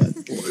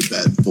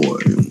 Bad boy.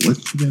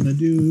 What you gonna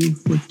do?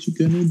 What you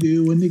gonna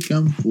do when they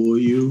come for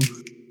you?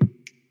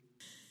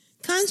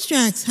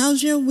 Constructs,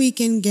 how's your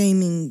weekend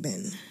gaming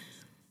been?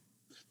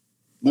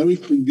 My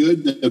week's been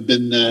good. I've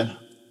been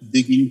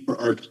digging for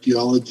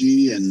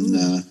archaeology and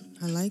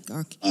I like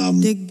dig,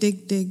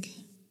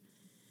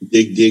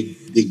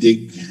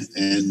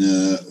 and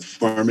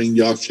farming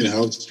the auction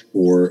house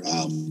for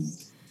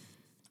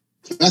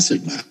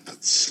classic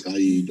mats.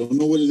 I don't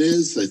know what it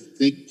is. I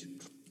think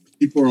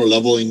people are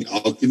leveling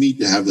alchemy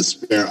to have a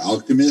spare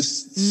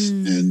alchemists,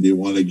 and they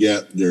want to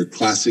get their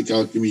classic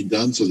alchemy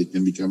done so they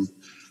can become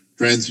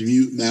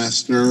transmute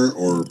master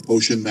or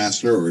potion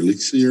master or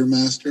elixir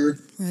master.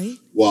 Right.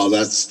 While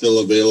that's still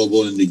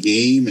available in the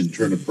game and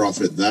turn a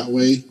profit that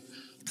way.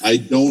 I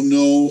don't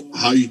know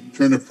how you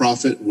turn a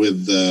profit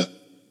with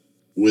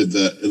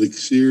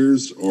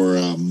elixirs or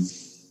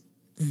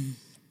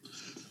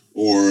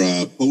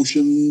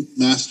potion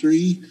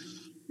mastery,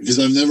 because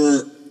I've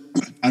never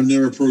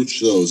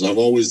approached those. I've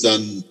always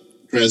done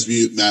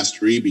transmute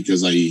mastery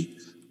because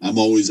I'm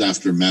always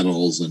after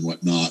metals and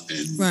whatnot,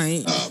 and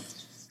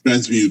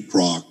transmute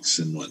procs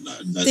and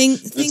whatnot.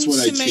 That's what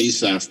I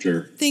chase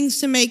after.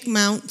 Things to make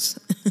mounts.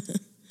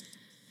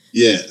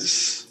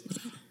 Yes.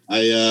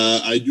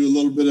 I do a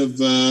little bit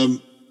of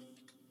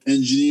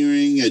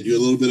engineering. I do a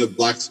little bit of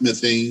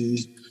blacksmithing.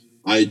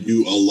 I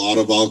do a lot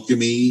of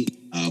alchemy.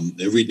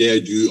 Every day I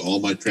do all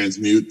my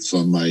transmutes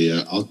on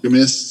my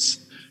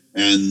alchemists.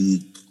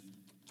 And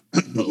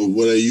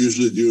what I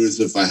usually do is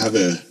if I have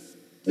a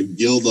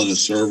guild on a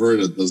server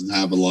that doesn't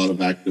have a lot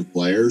of active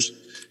players,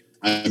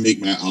 I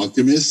make my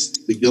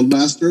alchemist the guild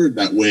master.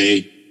 That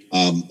way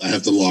I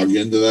have to log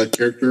into that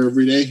character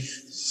every day.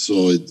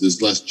 So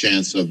there's less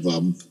chance of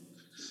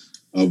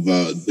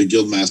the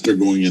guild master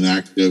going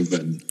inactive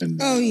and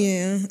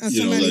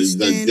somebody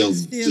stealing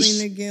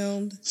the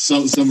guild.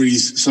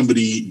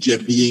 Somebody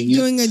jeppying it.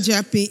 Doing a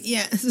jeppy,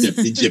 yes.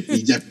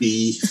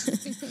 Jeppy.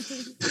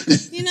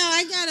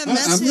 I got a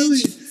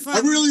message.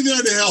 I'm really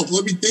there to help.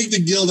 Let me take the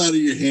guild out of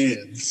your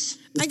hands.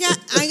 I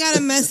got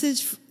a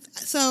message.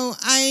 So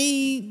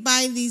I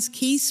buy these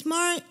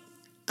KeySmart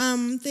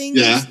things.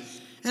 Yeah.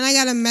 And I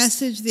got a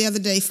message the other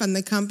day from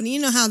the company.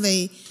 You know how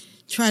they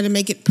try to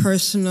make it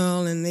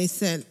personal, and they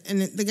said,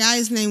 and the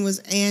guy's name was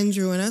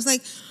Andrew, and I was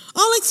like,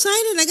 all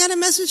excited. I got a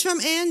message from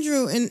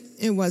Andrew, and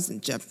it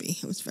wasn't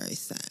Jeppy. It was very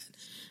sad.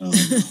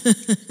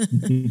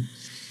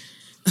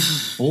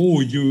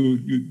 What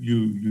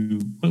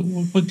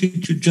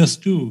did you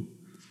just do?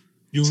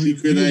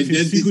 Secret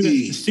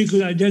identity.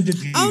 Secret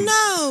identity. Oh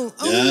no!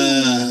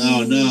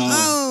 Oh no!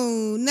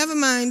 Oh, never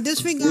mind.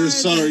 Disregard. We're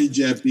sorry,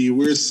 Jeppy.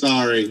 We're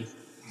sorry.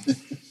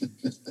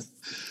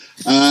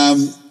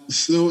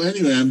 So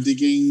anyway, I'm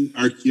digging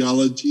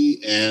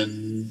archaeology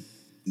and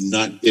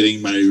not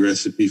getting my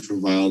recipe for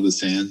Vial de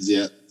Sands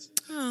yet.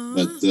 Aww.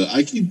 But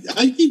I keep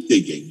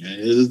digging.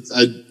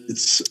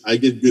 I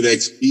get good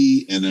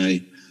XP, and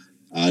I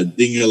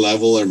ding a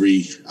level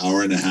every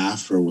hour and a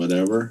half or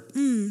whatever.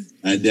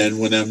 And then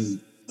when I'm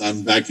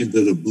back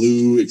into the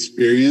blue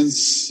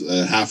experience,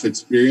 half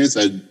experience,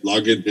 I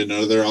log into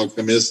another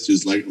alchemist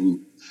who's like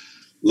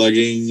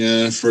lugging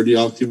for the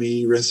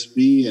alchemy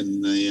recipe,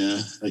 and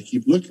I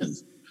keep looking.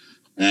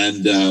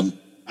 And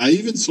I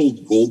even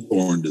sold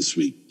Goldthorn this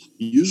week.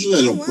 Usually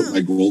I don't put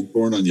my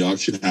Goldthorn on the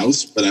auction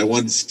house, but I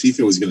wanted to see if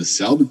it was going to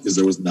sell because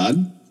there was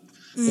none.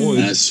 And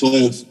I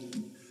sold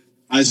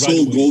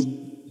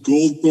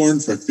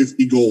Goldthorn for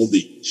 50 gold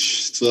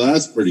each. So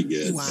that's pretty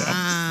good.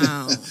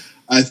 Wow.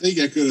 I think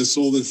I could have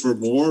sold it for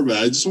more, but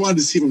I just wanted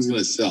to see if it was going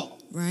to sell.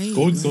 Right.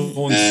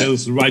 Goldthorn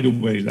sells right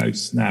away, like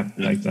snap,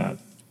 like that.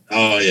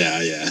 Oh,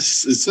 yeah.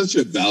 It's such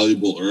a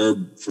valuable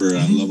herb for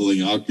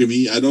leveling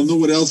alchemy. I don't know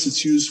what else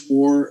it's used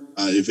for,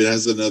 if it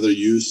has another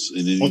use.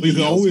 In you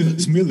can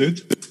always mill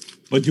it,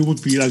 but you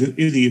would be like an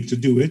idiot to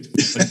do it.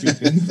 But you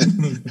can.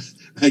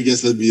 I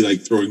guess that'd be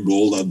like throwing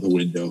gold out the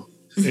window.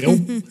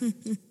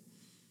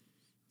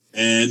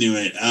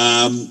 Anyway,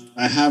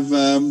 I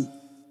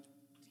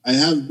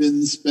have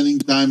been spending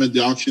time at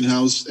the auction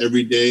house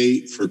every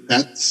day for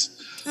pets.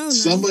 Oh,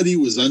 Somebody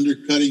was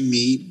undercutting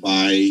me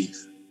by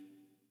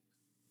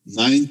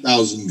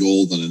 9,000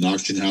 gold on an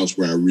auction house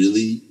where I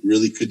really,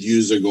 really could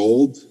use a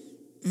gold.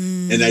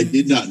 And I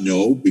did not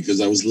know because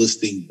I was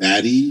listing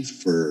Batty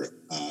for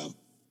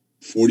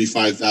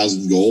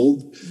 45,000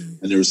 gold.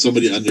 And there was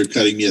somebody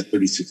undercutting me at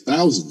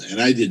 36,000.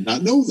 And I did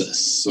not know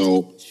this.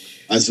 So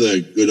as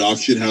a good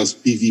auction house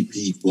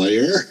PvP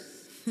player,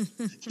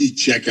 you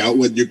check out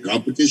what your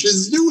competition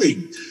is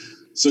doing.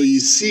 So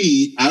you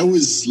see, I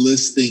was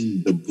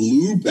listing the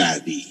blue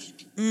Batty.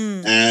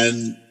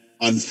 And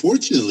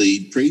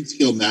unfortunately, Trade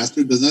Skill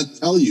Master does not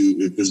tell you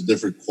if there's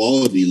different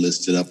quality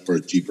listed up for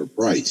a cheaper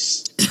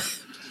price.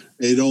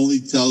 It only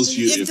tells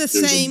you if there's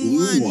a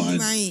blue one.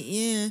 Right,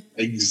 yeah.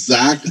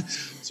 Exactly.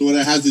 So what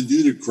I had to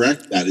do to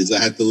correct that is I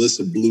had to list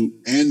a blue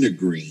and a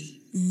green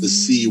to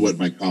see what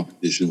my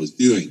competition was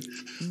doing.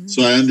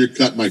 So I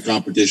undercut my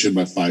competition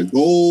by 5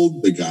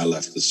 gold. The guy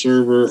left the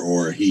server,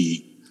 or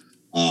he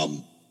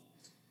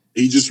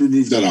just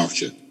removed that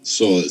auction.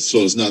 So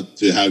as not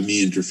to have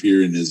me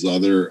interfere in his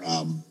other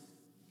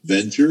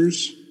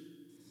ventures.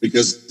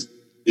 Because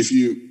if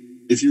you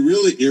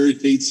really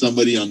irritate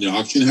somebody on the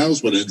auction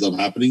house, what ends up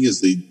happening is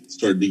they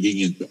start digging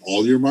into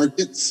all your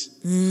markets.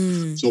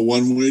 So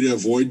one way to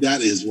avoid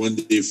that is when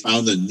they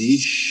found a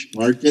niche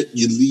market,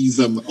 you leave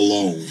them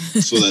alone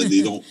so that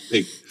they don't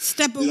pick.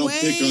 Step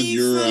away from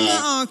the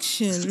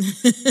auction.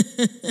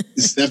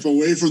 Step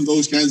away from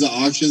those kinds of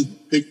auctions.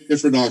 Pick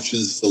different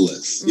auctions to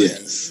list. Right,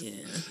 yes. Yeah.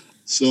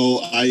 So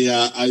I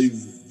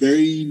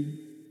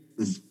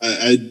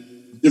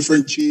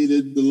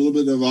differentiated a little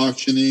bit of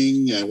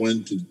auctioning. I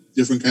went to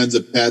different kinds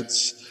of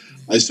pets.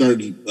 I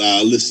started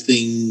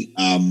listing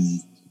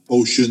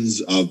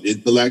potions of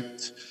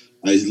intellect.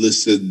 I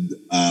listed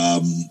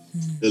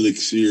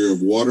elixir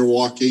of water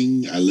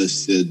walking. I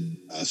listed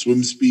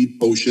swim speed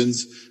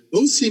potions.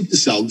 Those seem to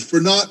sell for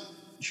not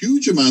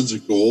huge amounts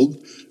of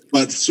gold,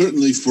 but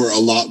certainly for a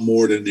lot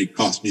more than it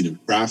cost me to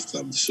craft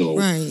them. So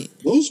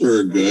those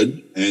were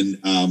good. And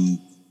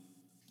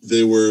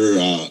they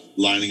were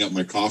lining up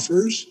my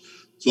coffers.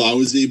 So I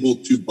was able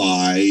to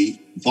buy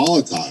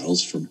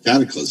volatiles from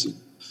Cataclysm.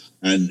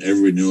 And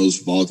everybody knows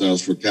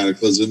volatiles for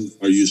Cataclysm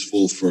are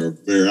useful for a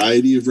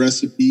variety of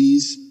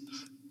recipes.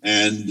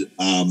 And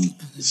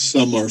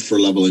some are for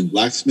leveling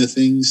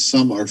blacksmithing.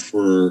 Some are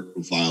for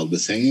vial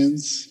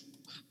sands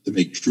to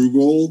make true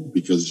gold,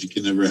 because you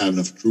can never have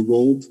enough true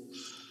gold.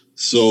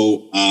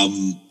 So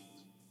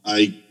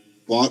I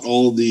bought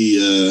all the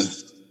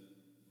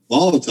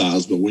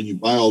volatiles, but when you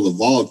buy all the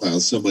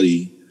volatiles,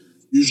 somebody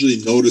usually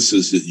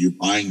notices that you're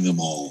buying them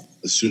all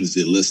as soon as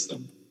they list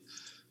them.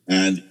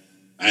 And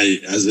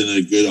as in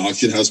a good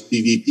auction house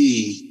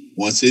PvP,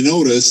 once they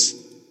notice,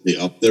 they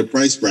up their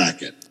price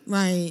bracket.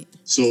 Right.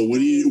 So what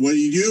do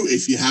you do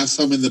if you have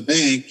some in the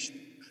bank?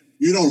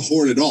 You don't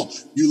hoard it all.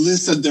 You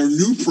list at their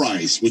new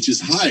price, which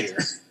is higher.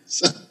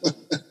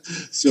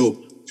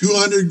 So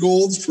 200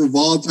 golds for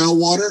volatile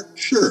water?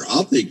 Sure,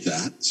 I'll take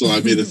that. So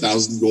I made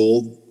 1,000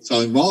 gold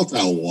selling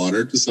volatile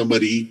water to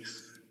somebody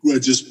who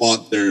had just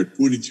bought their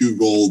 22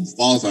 gold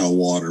volatile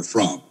water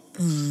from.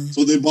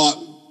 So they bought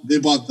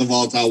the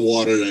volatile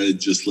water that I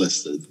just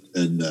listed,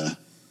 and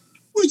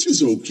which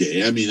is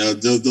okay. I mean,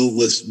 they'll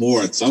list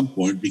more at some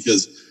point,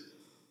 because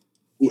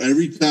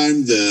every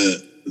time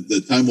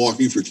the time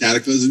walking for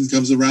Cataclysm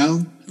comes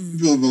around,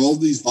 people have all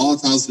these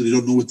volatiles that they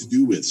don't know what to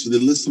do with. So they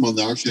list them on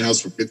the auction house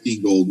for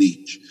 15 gold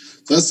each.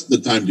 So that's the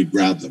time to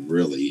grab them,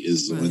 really,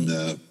 is when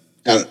the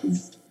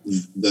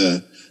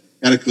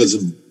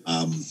Cataclysm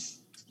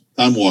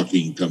time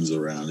walking comes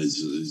around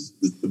is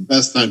the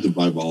best time to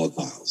buy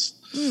volatiles.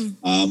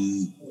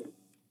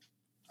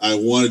 I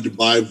wanted to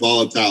buy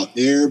volatile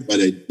air, but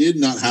I did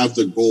not have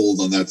the gold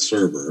on that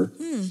server.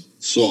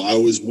 So I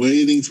was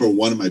waiting for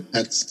one of my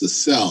pets to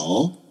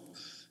sell,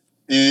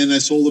 and I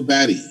sold a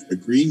Batty, a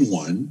green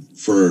one,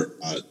 for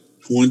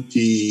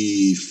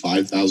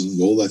 25,000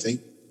 gold, I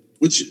think,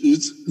 which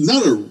is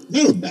not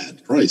a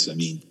bad price. I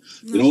mean,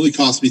 it only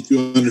cost me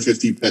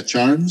 250 pet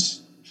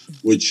charms,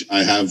 which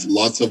I have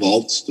lots of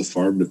alts to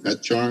farm the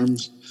pet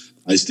charms.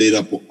 I stayed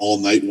up all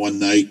night one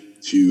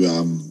night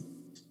to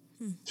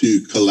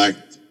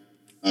collect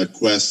a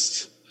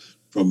quest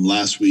from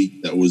last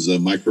week that was a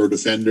micro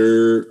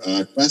defender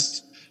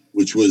quest,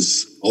 which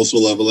was also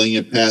leveling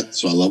a pet.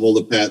 So I leveled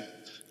a pet,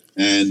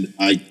 and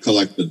I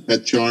collected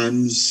pet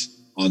charms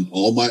on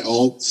all my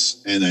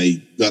alts, and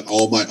I got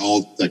all my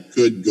alts that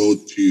could go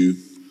to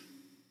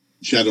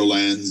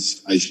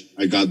Shadowlands.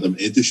 I got them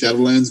into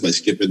Shadowlands by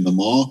skipping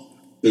them all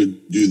to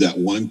do that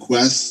one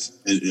quest,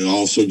 and it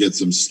also gets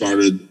them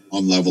started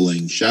on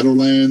leveling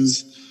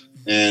Shadowlands.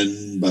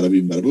 And bada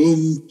bing, bada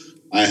boom,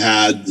 I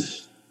had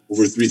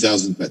over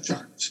 3,000 pet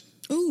charms.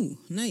 Ooh,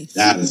 nice.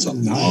 That is a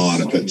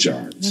lot of pet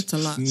charms. That's a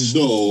lot.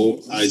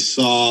 So I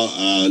saw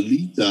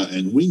Lita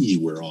and Wingy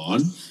were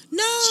on.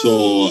 No.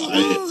 So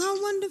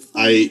how wonderful.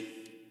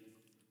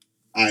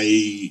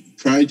 I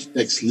tried to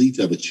text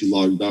Lita, but she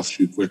logged off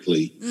too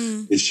quickly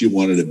if she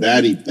wanted a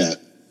Batty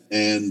pet.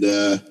 And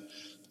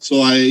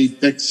so I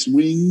text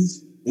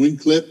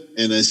Wingclip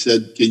And I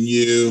said, can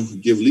you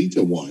give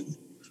Lita one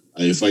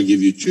if I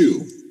give you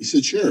two? He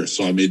said, sure.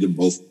 So I made them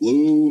both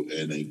blue,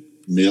 and I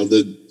mailed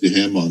it to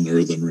him on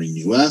Earthen Ring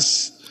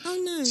US. Oh,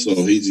 nice.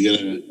 So he's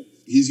gonna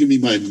be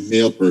my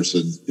mail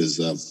person, because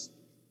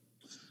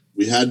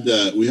we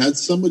had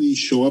somebody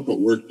show up at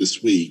work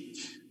this week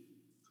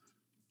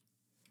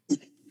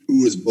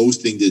who was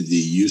boasting that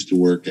he used to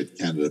work at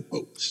Canada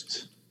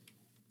Post.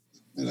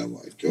 And I'm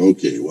like,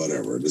 okay,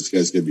 whatever. This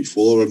guy's going to be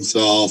full of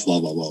himself, blah,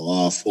 blah, blah,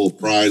 blah, full of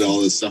pride, all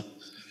this stuff.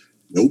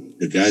 Nope,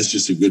 the guy's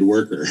just a good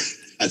worker.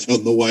 I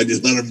don't know why they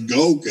let him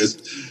go, because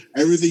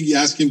everything you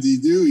ask him to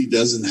do, he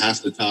does in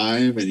half the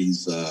time, and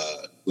he's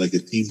like a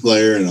team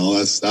player and all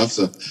that stuff.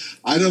 So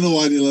I don't know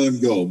why they let him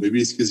go.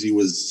 Maybe it's because he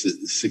was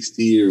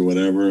 60 or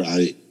whatever.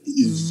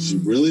 He's a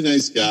really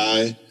nice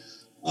guy.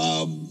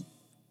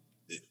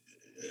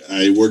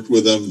 I worked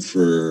with him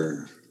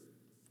for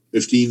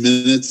 15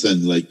 minutes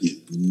and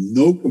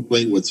no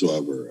complaint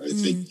whatsoever. I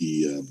think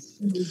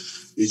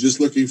he's just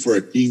looking for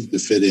a team to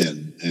fit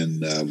in.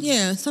 And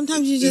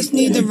sometimes you just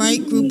need the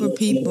right group of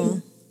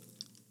people.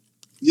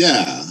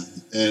 Yeah,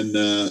 and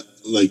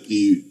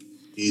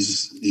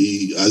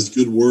he has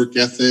good work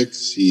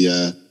ethics. He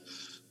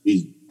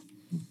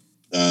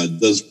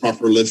does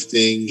proper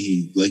lifting.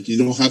 You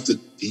don't have to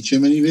teach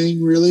him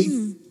anything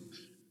really,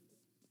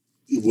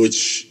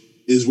 which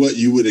is what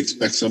you would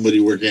expect somebody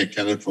working at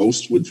Canada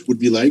Post would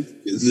be like,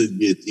 is to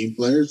be a team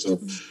player. So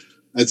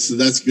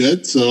that's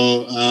good.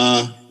 So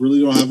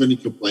really don't have any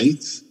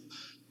complaints.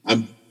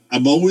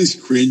 I'm always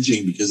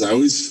cringing because I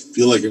always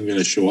feel like I'm going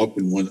to show up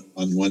on one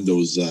of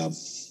those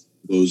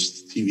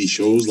TV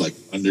shows like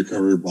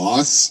Undercover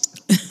Boss.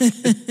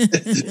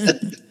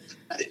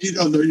 You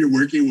don't know you're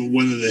working with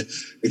one of the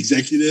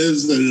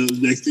executives, and the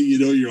next thing you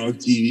know, you're on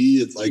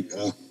TV. It's like.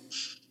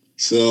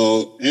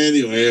 So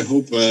anyway, I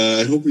hope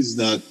he's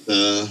not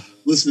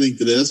listening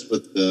to this,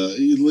 but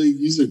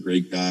he's a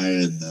great guy,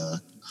 and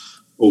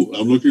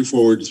I'm looking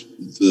forward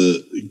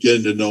to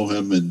getting to know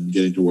him and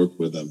getting to work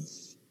with him.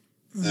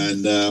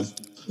 And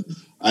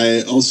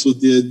I also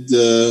did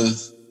a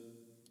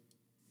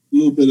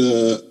little bit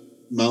of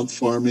mount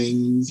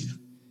farming,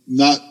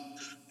 not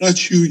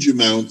huge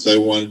amounts. I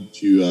wanted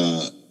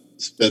to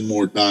spend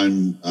more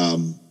time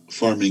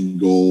farming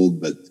gold,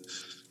 but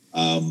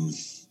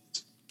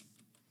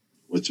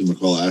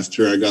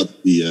after I got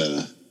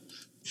the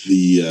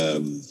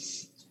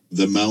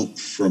mount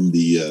from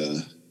the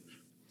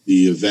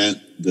event,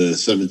 the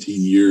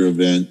 17-year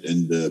event,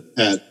 and the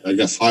pet, I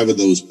got 5 of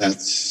those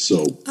pets.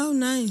 So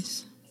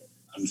nice.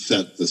 I'm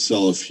set to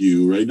sell a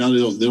few. Right now they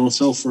don't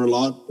sell for a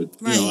lot, but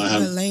I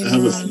have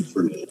a few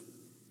for later.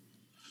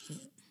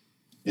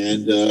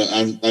 And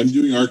I'm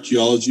doing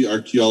archaeology.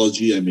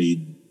 I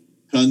made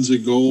tons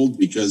of gold,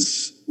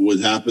 because what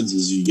happens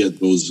is you get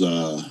those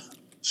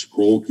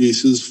scroll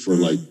cases for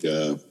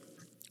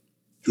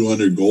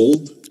 200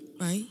 gold.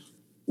 Right.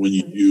 When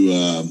you do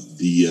I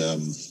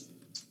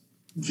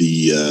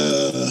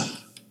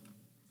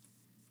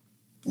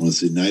want to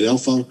say Night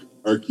Elf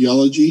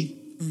archaeology.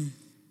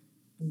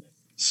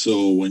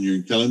 So when you're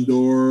in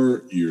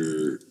Kalimdor,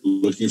 you're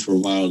looking for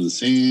Wild of the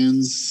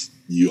Sands.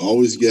 You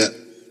always get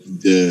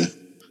the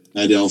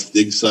Night Elf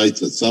dig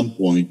sites at some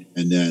point,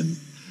 and then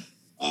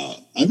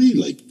I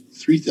made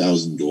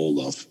 3,000 gold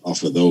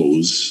off of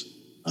those.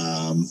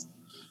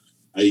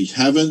 I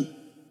haven't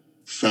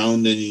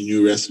found any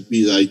new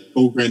recipes. I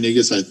told Grand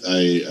Negus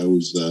I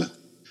was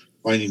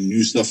finding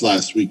new stuff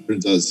last week.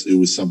 Turns out it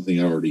was something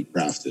I already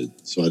crafted,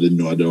 so I didn't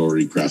know I'd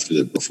already crafted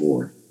it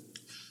before.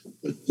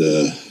 But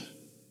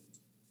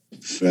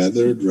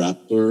feathered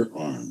raptor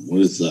arm,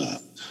 what is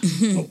that?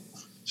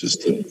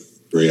 Just a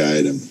gray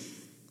item.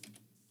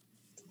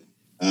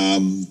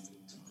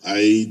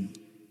 I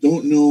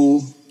don't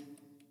know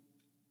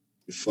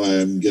if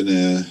I'm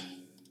gonna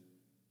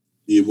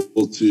be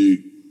able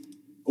to.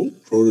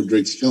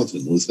 Proto-Drake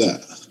skeleton. What's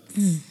that?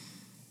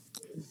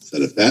 Is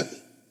that a pet?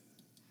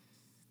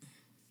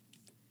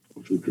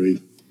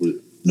 Proto-Drake?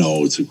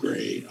 No, it's a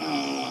gray.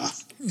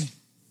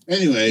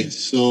 Anyway,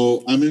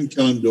 so I'm in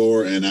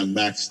Kalimdor, and I'm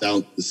maxed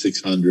out the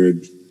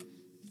 600,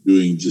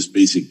 doing just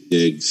basic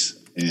digs,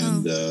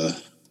 and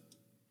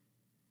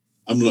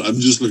I'm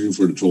just looking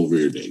for the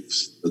 12-year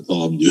digs. That's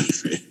all I'm doing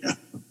right now.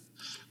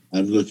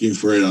 I'm looking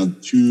for it on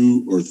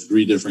 2 or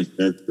 3 different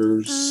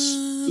characters.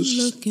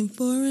 Looking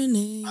for an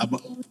egg.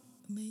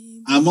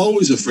 I'm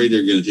always afraid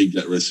they're going to take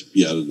that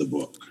recipe out of the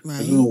book. Right.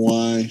 I don't know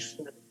why.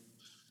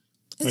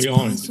 It's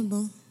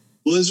possible.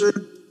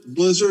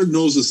 Blizzard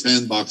knows the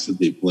sandbox that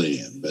they play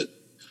in, but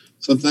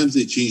sometimes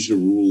they change the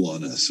rule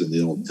on us and they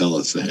don't tell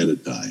us ahead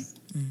of time.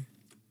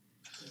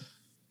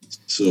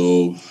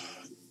 So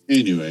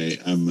anyway,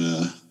 I'm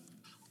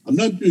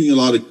not doing a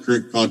lot of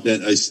current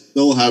content. I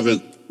still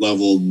haven't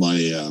leveled my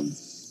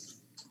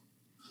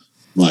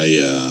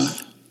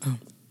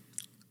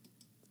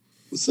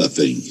what's that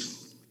thing?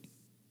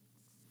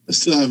 I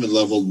still haven't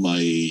leveled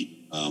my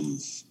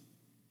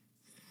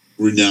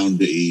renown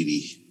to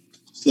 80.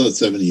 Still at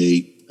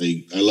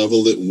 78. I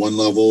leveled it 1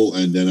 level,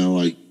 and then I'm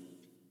like,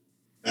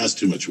 That's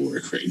too much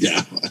work right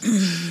now.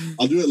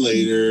 I'll do it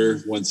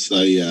later once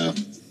I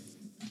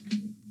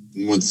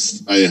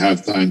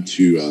have time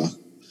to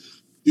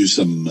do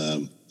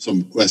some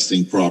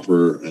questing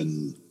proper,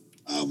 and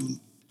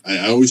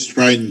I always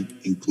try and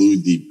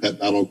include the pet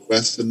battle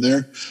quest in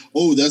there.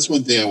 Oh, that's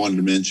one thing I wanted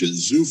to mention.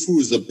 Zufu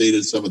has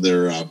updated some of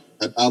their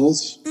pet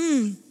battles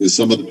because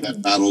some of the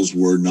pet battles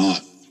were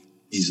not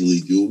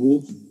easily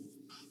doable.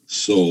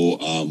 So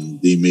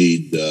they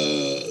made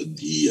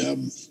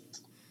the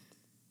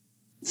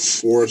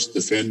Forest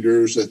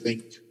Defenders, I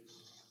think,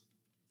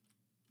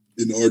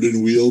 in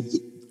Ardenweald,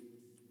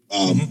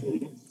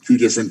 2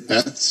 different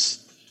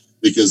pets,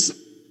 because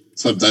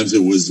sometimes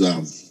it was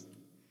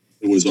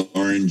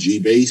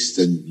RNG based,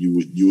 and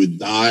you would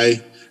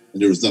die,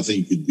 and there was nothing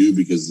you could do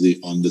because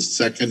on the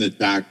second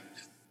attack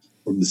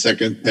from the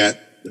second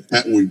pet, the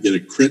pet would get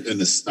a crit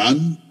and a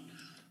stun.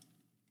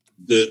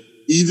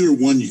 Either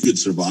one you could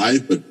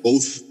survive, but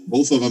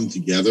both of them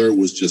together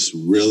was just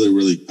really,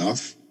 really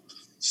tough.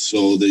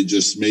 So they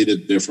just made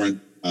it different,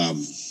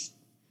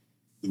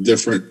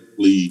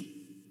 differently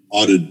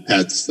audit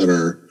pets that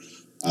are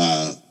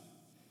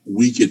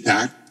weak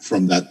attack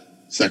from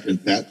that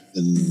second pet,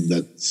 and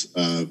that's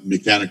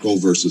mechanical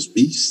versus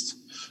beast.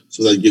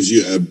 So that gives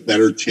you a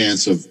better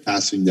chance of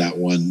passing that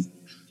one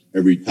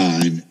every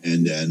time.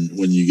 And then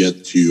when you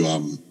get to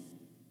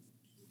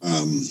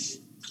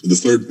the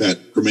third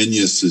pet,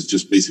 Cremenius is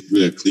just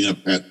basically a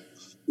cleanup pet,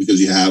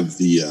 because you have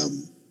the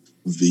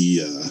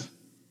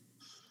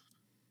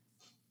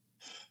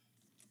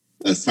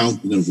that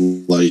fountain of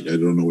light. I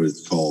don't know what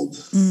it's called.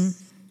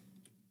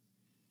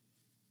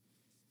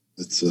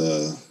 It's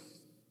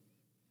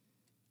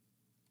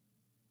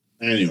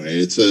anyway,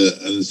 it's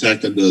an attack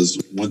that does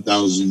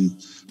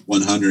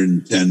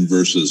 1,110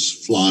 versus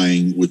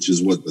flying, which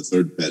is what the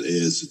third pet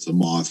is. It's a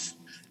moth,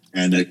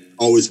 and it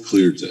always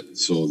clears it.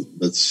 So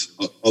that's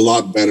a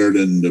lot better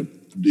than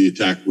the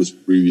attack was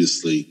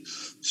previously.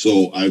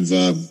 So I've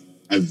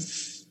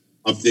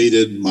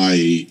updated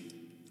my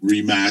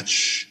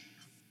rematch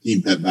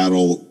team pet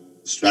battle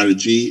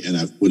strategy, and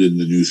I've put in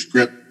the new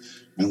script.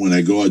 And when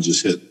I go, I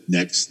just hit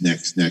next.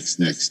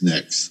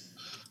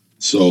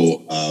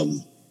 So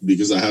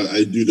because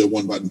I do the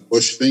 1-button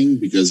push thing,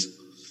 because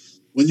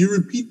when you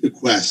repeat the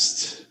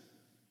quest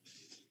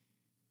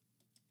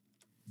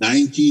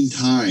 19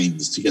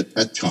 times to get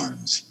pet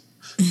charms,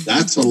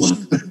 that's a lot.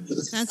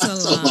 That's a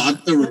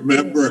lot to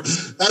remember.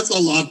 That's a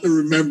lot to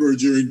remember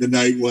during the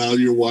night while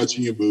you're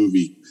watching a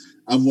movie.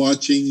 I'm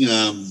watching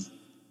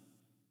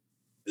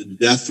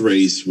Death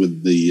Race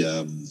with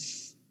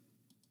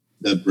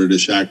that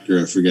British actor,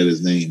 I forget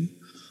his name,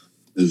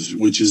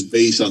 which is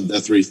based on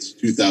Death Race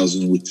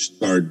 2000, which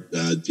starred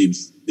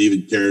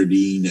David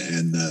Carradine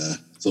and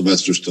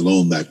Sylvester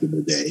Stallone back in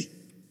the day.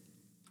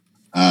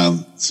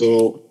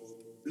 So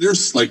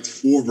there's like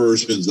 4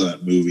 versions of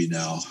that movie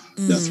now,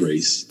 Death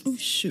Race. Oh,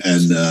 shoot.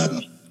 And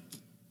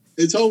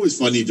it's always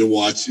funny to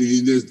watch.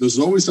 There's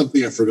always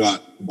something I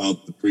forgot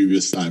about the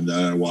previous time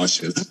that I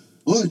watched it.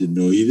 Oh, I didn't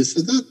know you just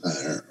said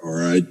that,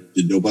 or I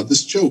didn't know about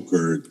this joke,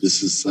 or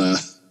this is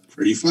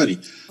pretty funny.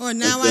 Or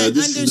now I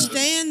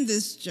understand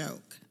this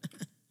joke.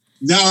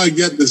 Now I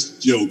get this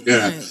joke,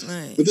 yeah.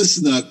 Right. But this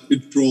is not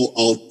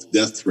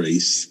Control-Alt-Death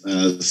Race.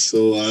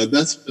 So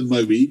that's been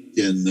my week,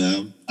 and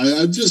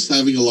I'm just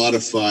having a lot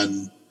of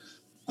fun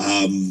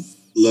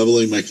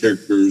leveling my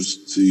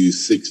characters to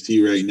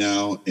 60 right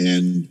now,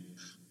 and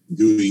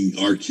doing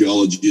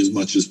archaeology as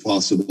much as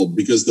possible,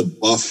 because the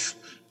buff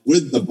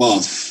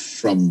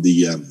from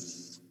the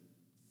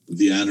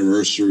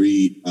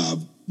anniversary,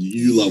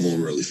 you level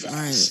really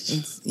fast.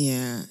 Right.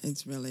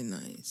 It's really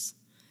nice.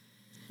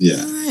 Yeah.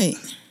 All right.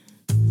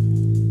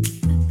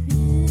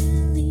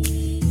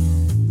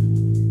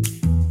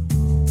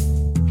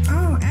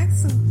 Oh,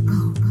 excellent.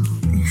 Oh.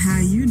 How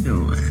you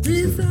doing?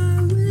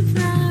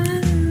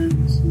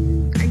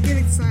 I get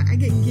excited. I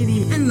get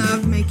giddy and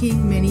love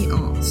making mini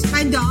alts.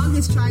 My dog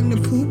is trying to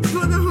poop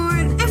for the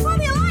Horde and for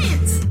the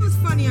Alliance. It was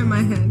funny in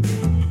my head.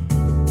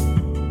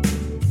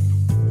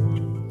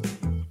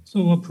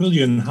 So,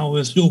 Aprillian, how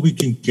has your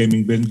weekend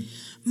gaming been?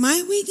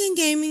 My weekend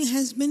gaming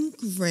has been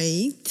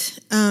great.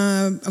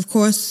 Of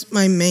course,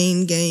 my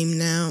main game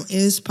now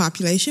is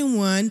Population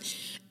 1.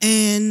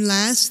 And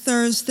last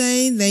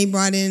Thursday, they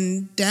brought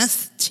in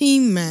Death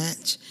Team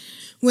Match,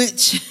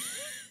 which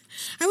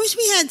I wish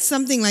we had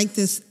something like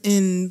this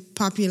in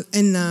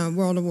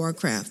World of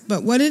Warcraft.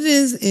 But what it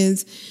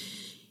is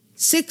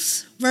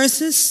 6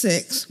 versus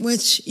 6,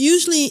 which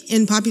usually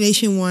in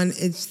Population 1,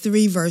 it's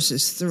 3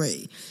 versus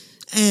 3.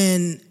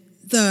 And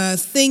the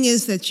thing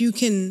is that you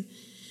can,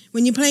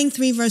 when you're playing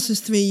 3 versus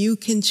 3, you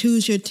can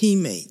choose your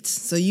teammates.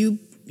 So you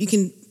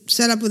can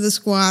set up with a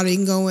squad, or you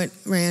can go with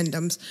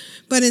randoms.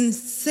 But in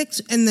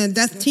the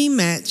Death Team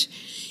Match,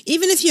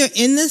 even if you're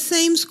in the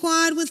same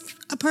squad with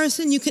a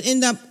person, you can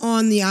end up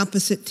on the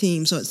opposite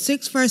team. So it's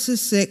 6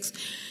 versus 6.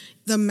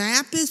 The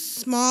map is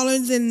smaller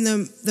than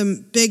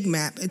the big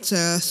map. It's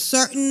a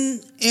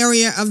certain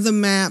area of the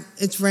map.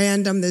 It's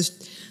random.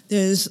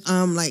 There's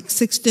like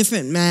 6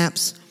 different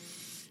maps.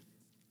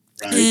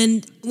 Right.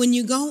 And when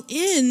you go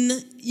in,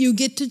 you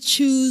get to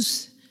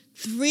choose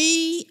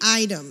 3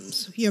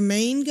 items: your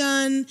main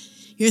gun,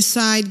 your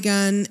side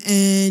gun,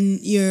 and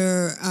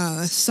your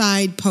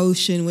side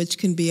potion, which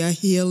can be a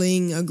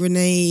healing, a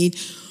grenade,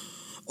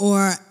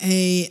 or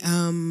a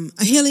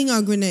healing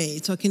or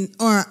grenade,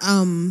 or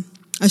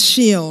a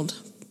shield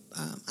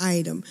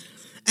item.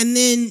 And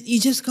then you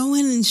just go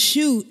in and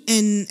shoot,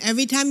 and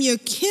every time you're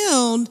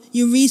killed,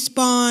 you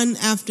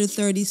respawn after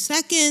 30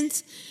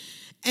 seconds,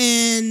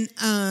 and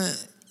the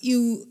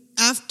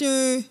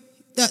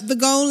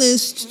goal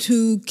is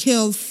to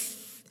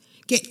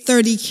get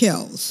 30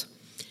 kills.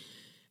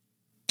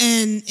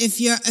 And if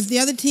the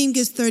other team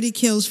gets 30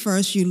 kills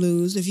first, you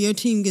lose. If your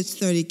team gets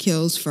 30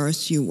 kills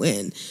first, you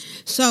win.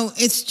 So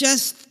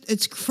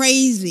it's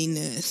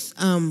craziness.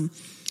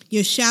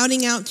 You're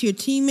shouting out to your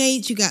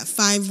teammates. You got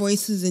 5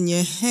 voices in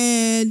your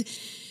head.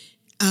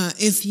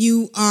 If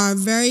you are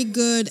very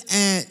good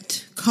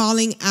at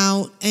calling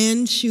out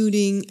and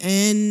shooting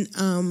and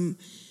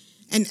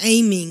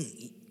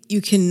aiming,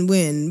 you can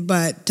win.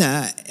 But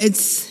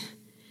it's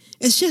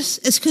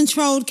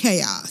controlled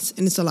chaos,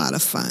 and it's a lot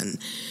of fun.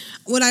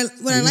 Are you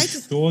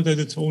sure that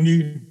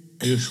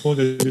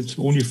it's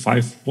only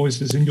 5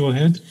 voices in your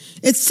head?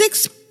 It's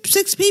six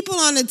people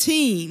on a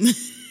team.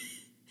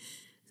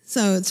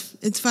 So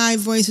it's 5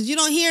 voices. You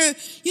don't hear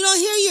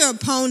your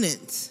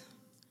opponents.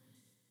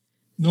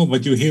 No,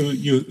 but you hear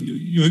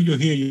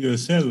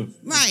yourself.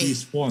 Right. At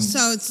least one.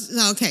 So it's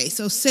okay.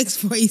 So 6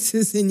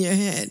 voices in your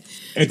head.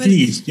 At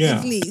least,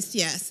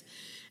 yes.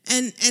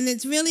 And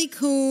it's really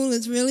cool.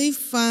 It's really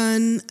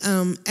fun.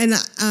 And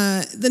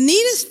the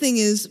neatest thing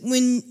is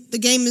when the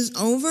game is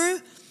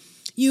over,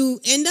 you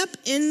end up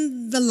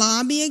in the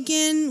lobby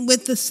again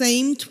with the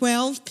same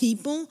 12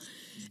 people,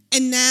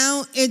 and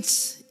now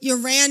you're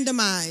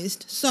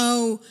randomized.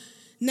 So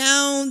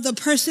now the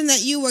person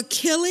that you were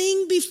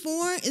killing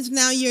before is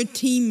now your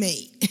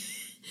teammate.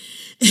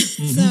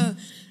 Mm-hmm. So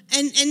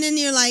and then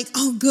you're like,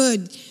 oh,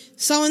 good,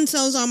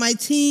 so-and-so's on my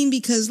team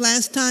because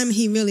last time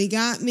he really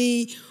got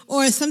me.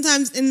 Or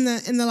sometimes in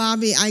the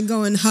lobby, I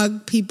go and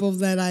hug people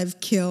that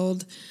I've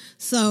killed.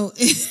 So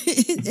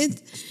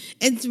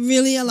it's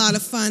really a lot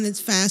of fun. It's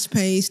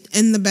fast-paced.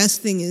 And the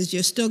best thing is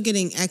you're still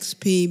getting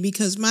XP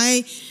because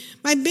my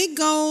big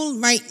goal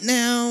right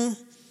now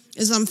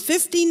is I'm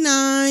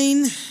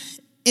 59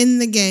 in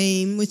the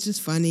game, which is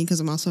funny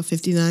because I'm also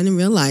 59 in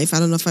real life. I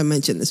don't know if I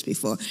mentioned this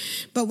before.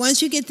 But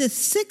once you get to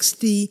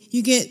 60,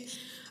 you get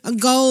a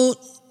gold.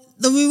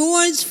 The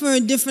rewards for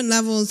different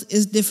levels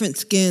is different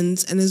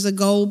skins, and there's a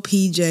gold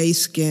PJ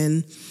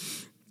skin,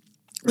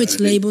 which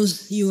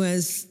labels you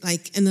as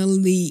like an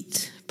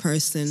elite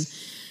person.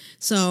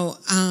 So,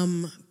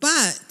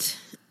 but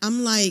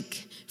I'm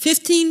like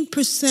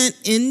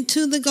 15%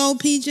 into the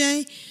gold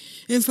PJ,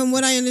 and from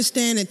what I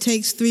understand, it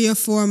takes 3 or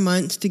 4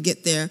 months to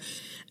get there.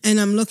 And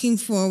I'm looking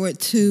forward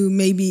to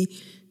maybe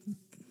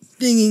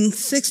dinging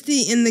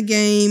 60 in the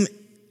game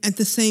at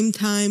the same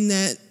time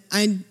that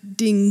I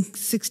ding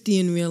 60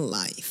 in real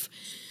life.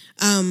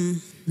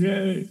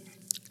 Yay.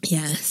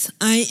 Yes,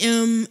 I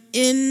am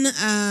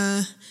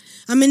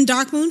I'm in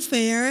Darkmoon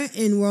Faire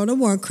in World of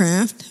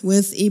Warcraft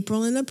with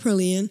April and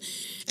Aprillian.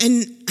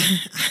 And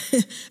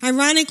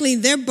ironically,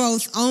 they're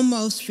both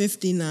almost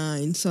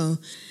 59, so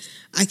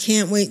I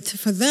can't wait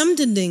for them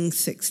to ding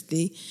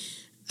 60.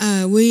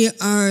 We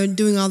are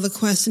doing all the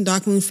quests in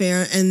Darkmoon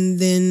Faire, and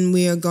then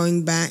we are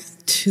going back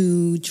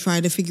to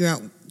try to figure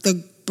out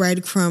the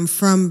breadcrumb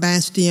from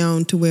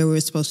Bastion to where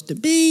we're supposed to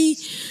be.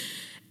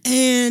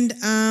 And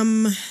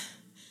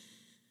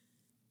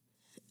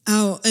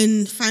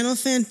in Final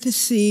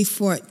Fantasy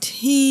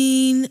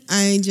 14,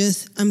 I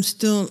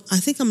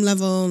think I'm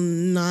level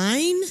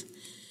 9,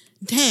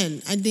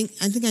 10. I think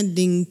I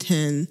dinged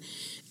 10.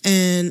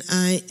 And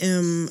I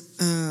am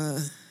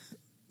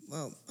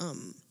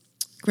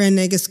Grand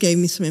Nagus gave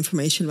me some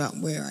information about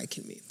where I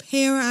can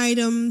repair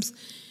items,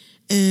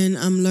 and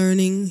I'm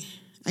learning.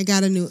 I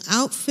got a new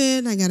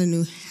outfit. I got a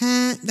new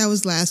hat. That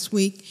was last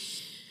week.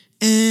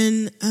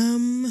 And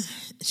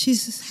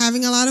she's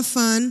having a lot of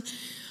fun.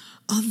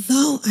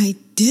 Although I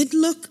did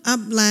look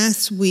up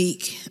last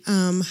week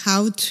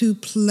how to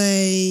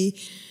play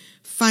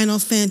Final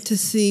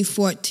Fantasy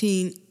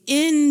 14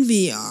 in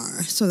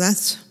VR. So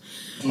that's...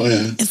 Oh,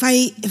 yeah. If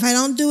I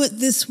don't do it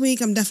this week,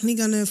 I'm definitely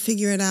going to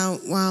figure it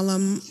out while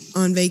I'm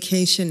on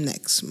vacation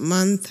next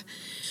month.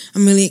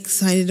 I'm really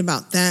excited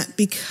about that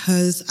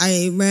because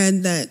I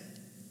read that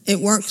it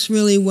works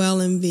really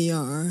well in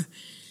VR.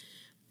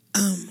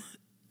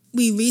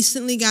 We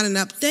recently got an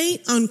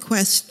update on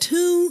Quest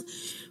 2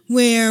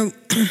 where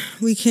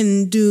we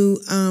can do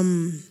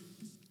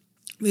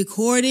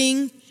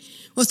recording.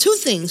 Well, 2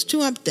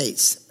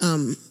 updates.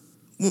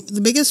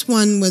 The biggest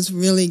one was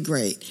really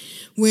great,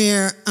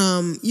 where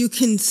you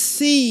can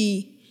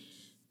see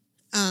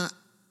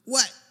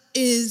what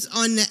is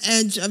on the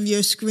edge of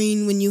your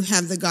screen when you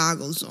have the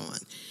goggles on.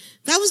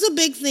 That was a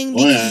big thing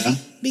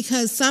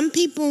because some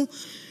people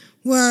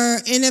were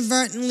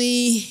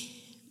inadvertently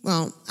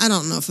well, I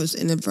don't know if it was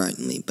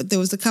inadvertently, but there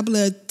was a couple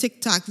of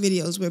TikTok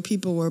videos where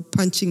people were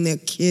punching their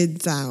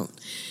kids out.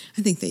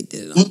 I think they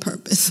did it on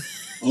purpose.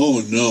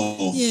 Oh,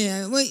 no.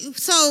 Yeah. Well,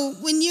 so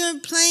when you're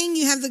playing,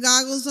 you have the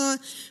goggles on.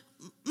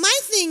 My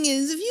thing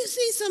is, if you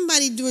see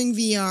somebody doing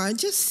VR,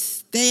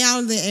 just stay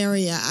out of the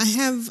area. I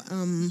have...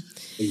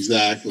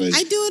 Exactly.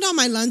 I do it on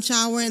my lunch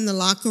hour in the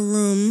locker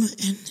room,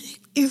 and it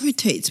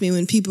irritates me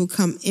when people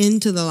come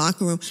into the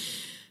locker room.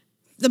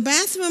 The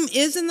bathroom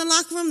is in the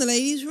locker room, the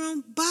ladies'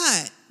 room,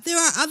 but there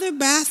are other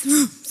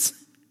bathrooms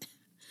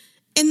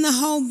in the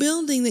whole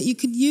building that you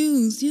could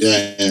use.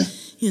 Yeah.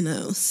 You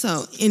know,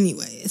 so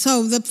anyway.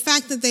 So the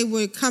fact that they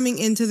were coming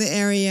into the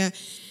area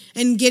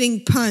and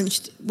getting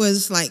punched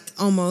was like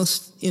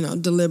almost,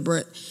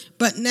 deliberate.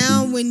 But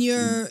now when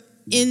you're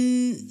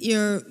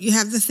you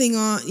have the thing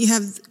on, you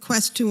have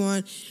Quest 2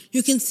 on,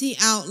 you can see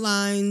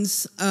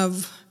outlines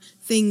of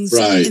things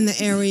in the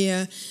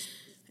area.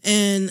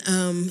 And,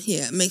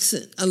 it makes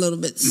it a little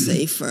bit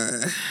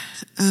safer.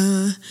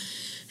 And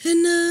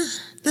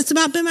that's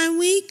about been my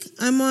week.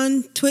 I'm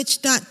on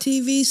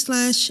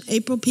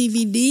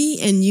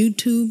twitch.tv/AprilPVD and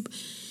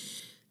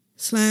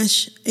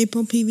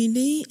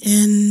YouTube/AprilPVD.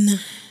 And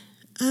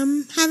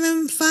I'm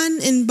having fun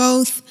in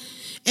both,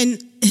 in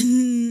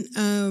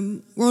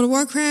World of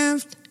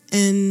Warcraft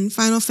and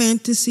Final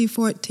Fantasy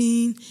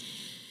XIV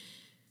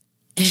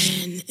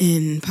and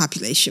in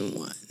Population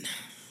 1.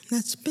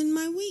 That's been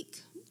my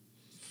week.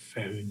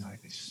 Very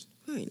nice.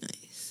 Very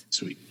nice.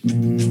 Sweet.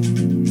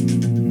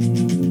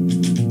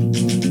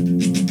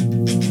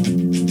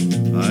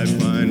 I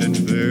find it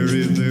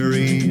very,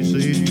 very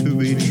easy to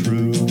be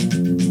true.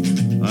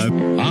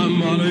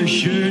 Am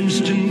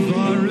allerschönsten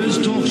war es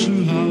doch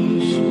zu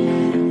Haus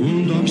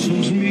und auch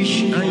sonst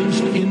mich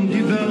einst in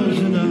die Welt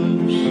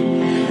hinaus.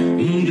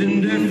 Und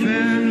in der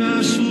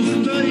Ferne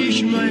suchte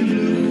ich mein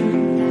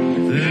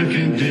Glück. Wer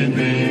kennt den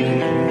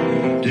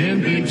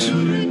Weg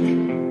zurück?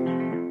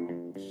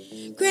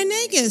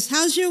 Granegas,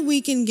 how's your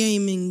week in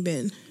gaming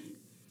been?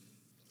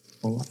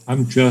 Well,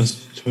 I'm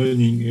just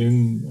turning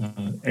in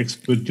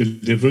expert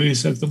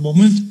deliveries at the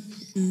moment,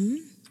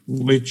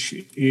 which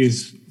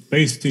is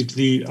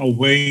basically a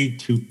way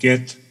to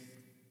get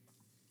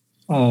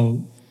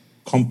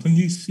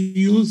company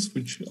seals,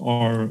 which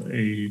are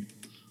a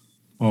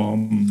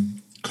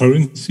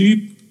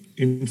currency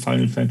in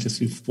Final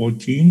Fantasy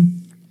XIV,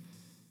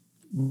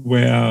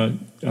 where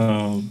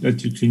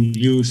that you can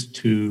use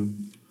to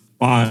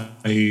buy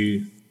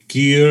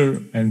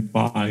gear and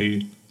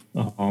buy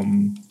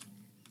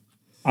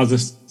other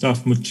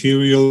stuff,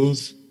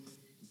 materials.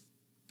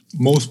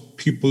 Most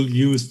people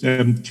use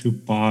them to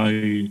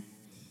buy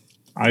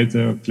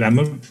either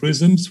glamour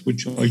prisms,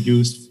 which are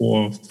used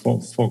for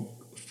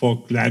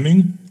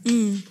glamming,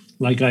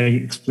 like I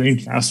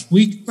explained last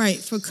week. Right,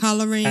 for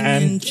coloring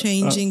and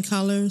changing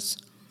colors.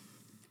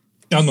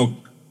 Yeah, no,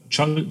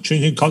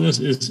 changing colors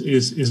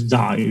is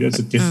dye. That's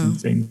a different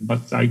thing,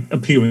 but like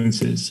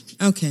appearances.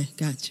 Okay,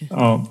 gotcha.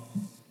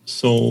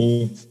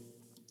 So,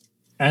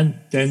 and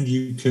then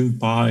you can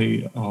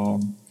buy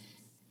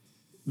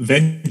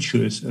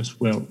ventures as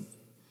well,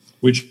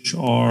 which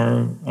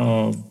are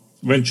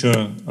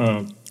venture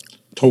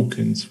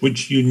tokens,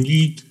 which you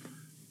need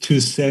to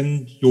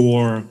send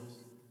your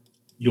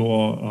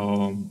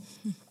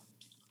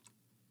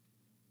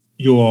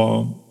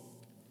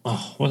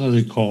what are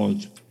they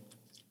called?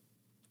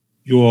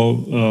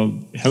 Your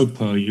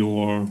helper,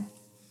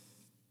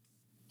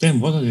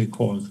 what are they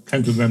called?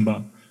 Can't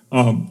remember.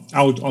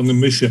 Out on a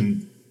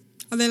mission.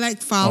 Are they like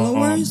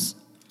followers?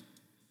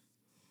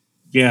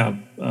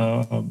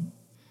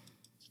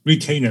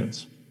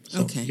 Retainers.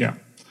 So, okay. Yeah.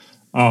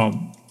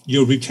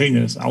 Your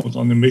retainers out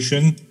on a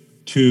mission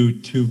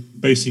to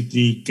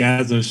basically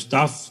gather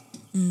stuff,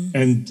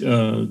 and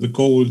the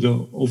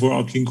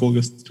overarching goal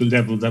is to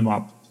level them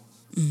up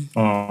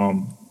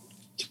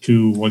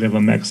to whatever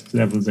max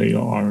level they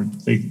are.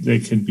 They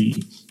can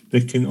be.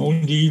 They can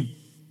only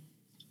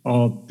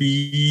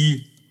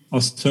be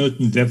a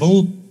certain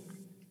level.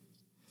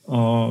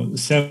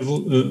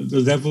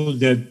 The level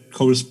that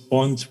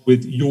corresponds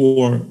with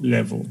your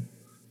level.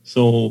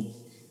 So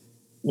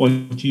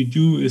what you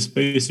do is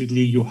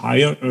basically you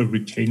hire a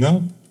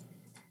retainer,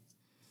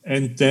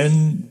 and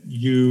then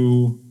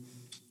you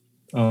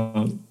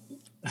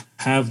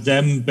have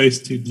them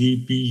basically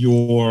be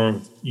your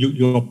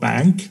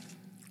bank.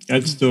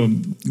 That's the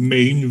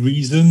main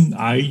reason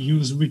I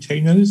use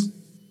retainers,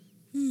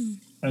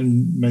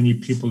 and many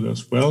people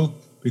as well,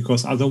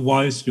 because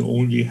otherwise you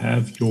only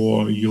have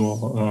your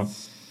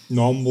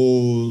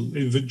normal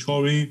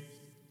inventory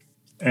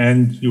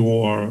and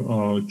your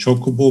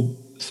chocobo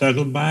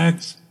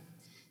saddlebags,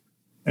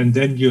 and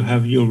then you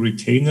have your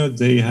retainer.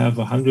 They have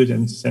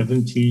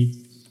 170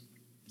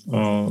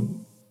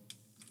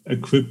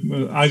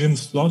 equipment item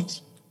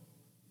slots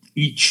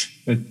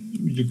each that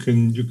you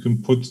can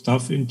put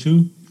stuff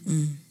into.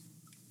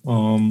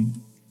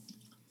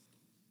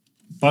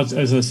 But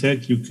as I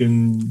said, you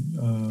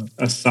can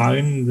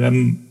assign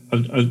them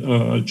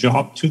a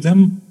job to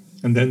them,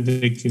 and then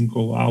they can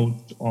go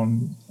out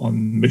on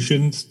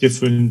missions,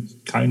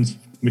 different kinds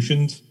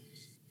missions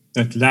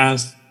that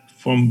last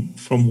from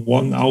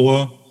 1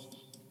 hour.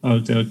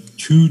 There are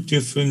 2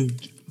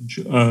 different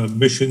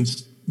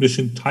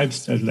mission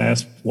types that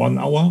last 1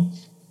 hour,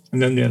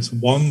 and then there's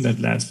one that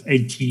lasts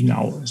 18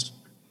 hours,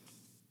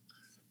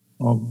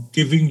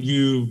 giving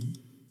you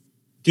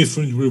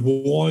different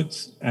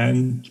rewards,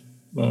 and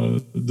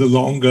the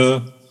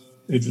longer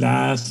it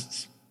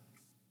lasts,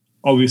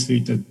 obviously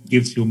that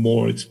gives you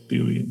more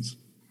experience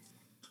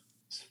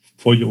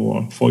for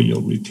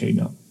your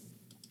retainer.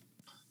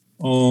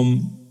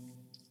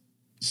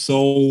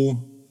 So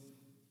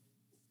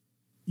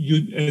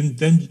you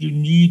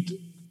need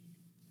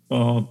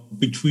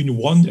between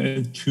 1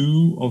 and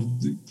 2 of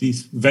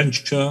these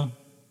venture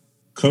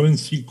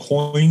currency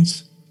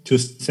coins to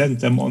send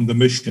them on the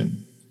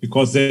mission,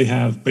 because they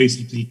have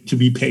basically to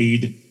be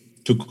paid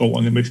to go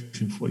on a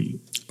mission for you.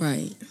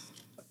 Right.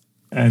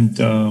 And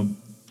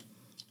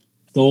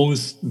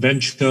those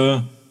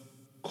venture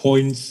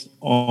coins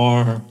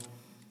are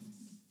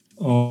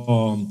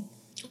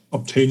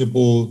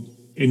obtainable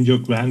in your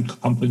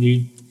grant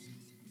company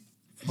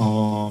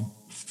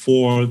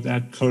for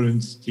that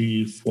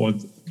currency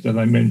that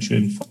I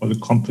mentioned, for the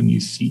company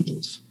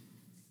seals.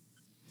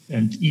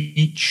 And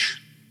each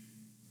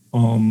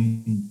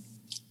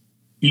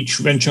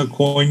venture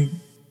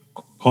coin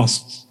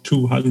costs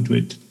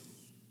 200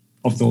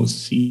 of those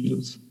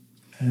seals.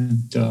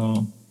 And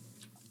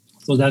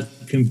so that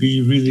can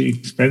be really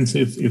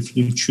expensive if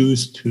you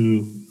choose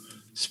to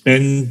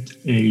spend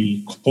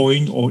a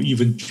coin or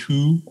even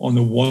 2 on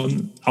a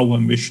 1 hour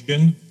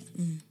mission,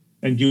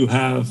 and you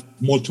have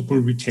multiple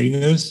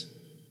retainers.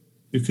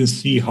 You can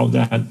see how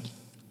that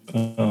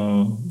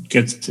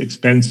gets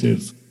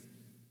expensive.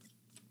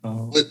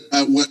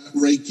 At what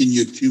rate can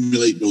you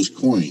accumulate those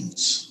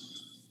coins?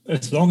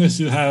 As long as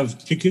you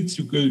have tickets,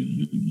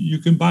 you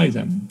can buy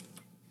them.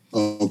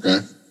 Oh, okay.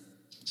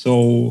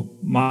 So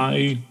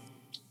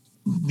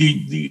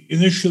the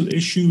initial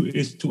issue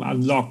is to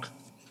unlock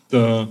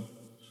the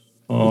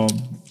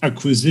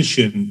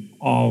acquisition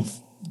of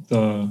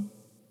the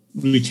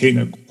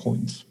retainer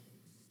coins.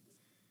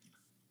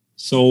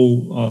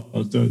 So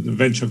the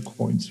venture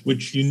coins,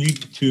 which you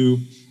need to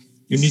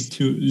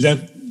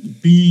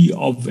be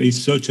of a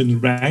certain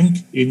rank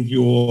in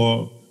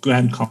your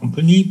grant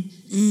company,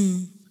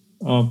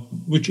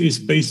 which is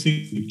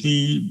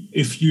basically,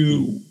 if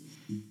you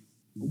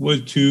were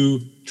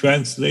to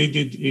translate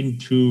it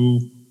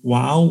into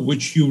WoW,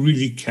 which you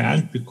really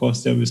can't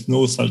because there is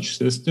no such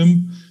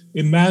system.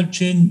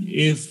 Imagine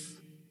if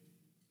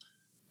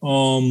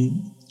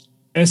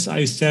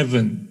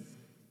SI7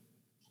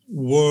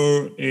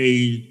 were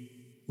a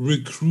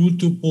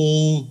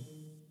recruitable,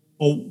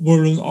 or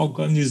were an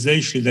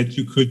organization that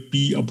you could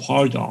be a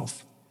part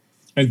of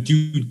and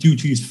do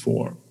duties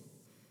for,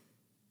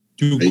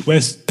 do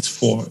quests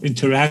for,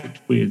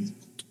 interact with,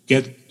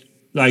 get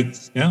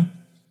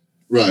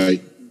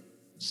Right.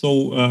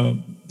 So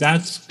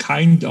that's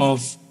kind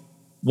of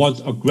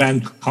what a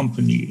grant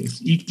company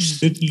is. Each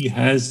city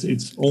has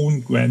its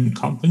own grant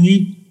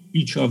company,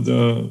 each of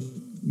the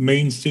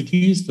main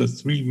cities, the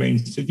 3 main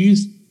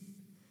cities.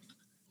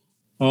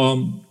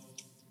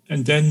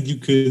 And then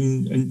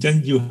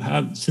you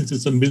have, since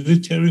it's a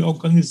military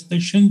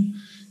organization,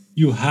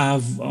 you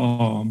have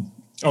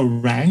a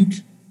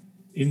rank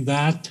in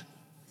that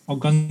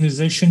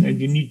organization,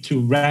 and you need to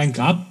rank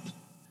up.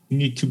 You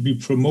need to be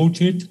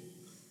promoted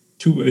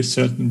to a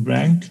certain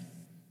rank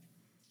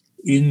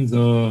in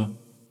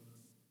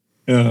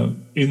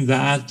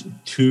that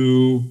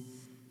to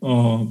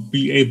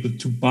be able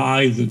to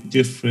buy the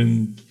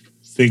different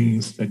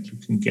things that you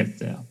can get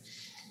there.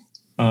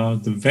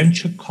 The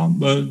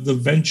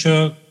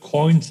venture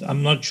coins,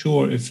 I'm not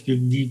sure if you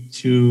need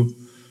to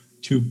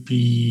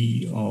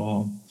be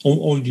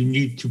only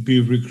need to be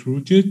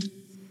recruited.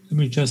 Let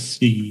me just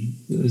see.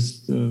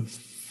 There's the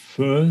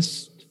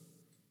first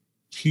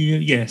tier.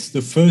 Yes,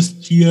 the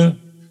first tier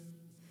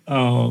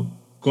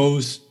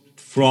goes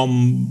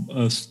from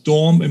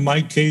Storm, in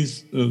my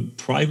case,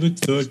 private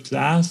 3rd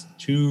class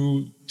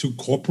to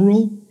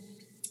corporal,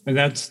 and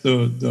that's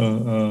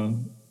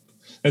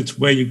that's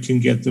where you can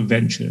get the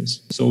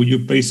ventures. So you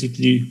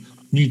basically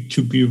need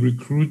to be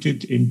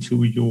recruited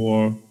into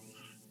your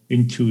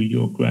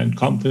grant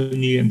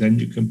company, and then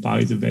you can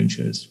buy the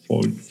ventures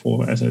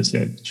for as I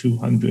said,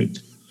 200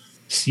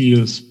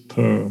 seals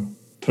per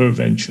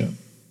venture.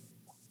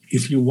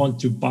 If you want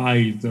to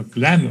buy the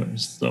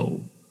glamours,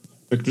 though,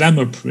 the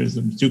glamour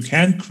prisms, you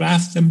can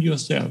craft them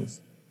yourself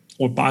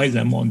or buy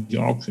them on the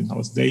auction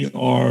house. They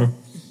are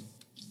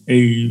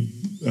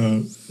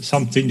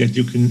something that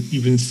you can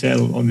even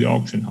sell on the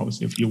auction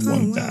house if you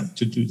want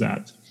to do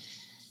that.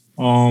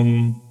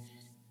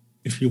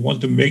 If you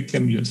want to make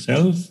them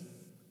yourself,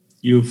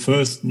 you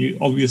first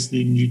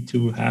obviously need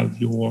to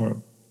have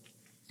your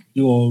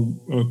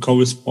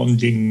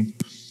corresponding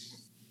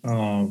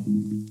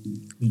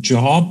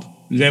job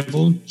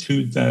level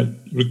to that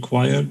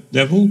required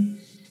level.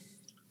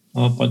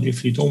 But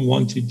if you don't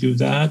want to do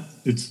that,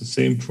 it's the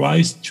same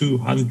price,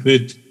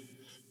 200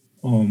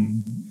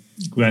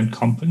 grant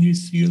company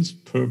seals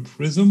per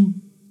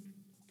prism.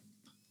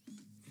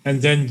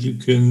 and then you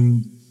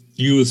can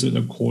use it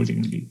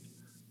accordingly.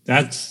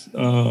 That's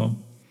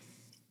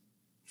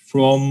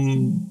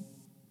from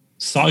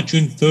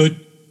Sergeant Third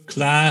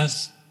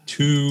Class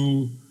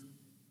to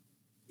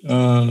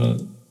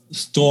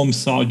Storm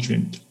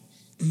Sergeant,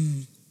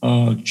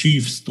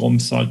 Chief Storm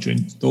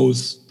Sergeant.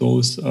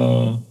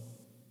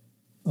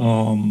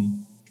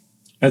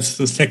 That's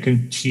the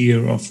second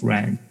tier of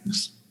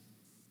ranks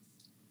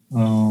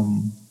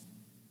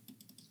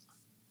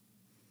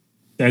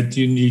that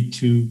you need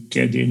to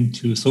get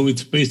into. So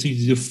it's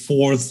basically the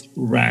fourth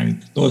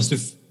rank.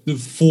 It's the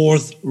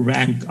fourth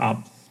rank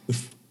up, the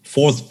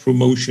fourth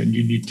promotion.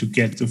 You need to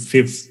get the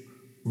fifth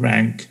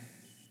rank.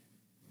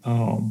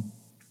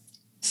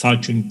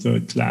 Sergeant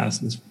Third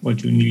Class is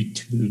what you need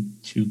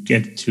to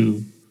get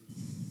to.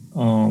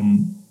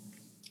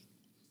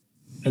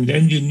 And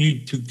then you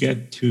need to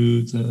get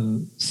to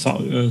the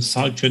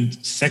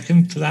Sergeant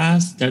Second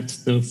Class.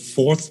 That's the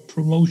fourth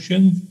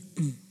promotion.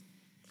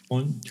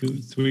 1,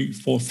 2, 3,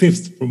 4,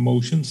 fifth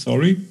promotion,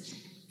 sorry.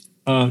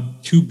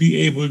 To be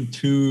able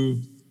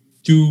to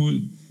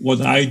do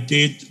what I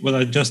did, what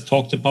I just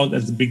talked about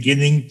at the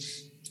beginning,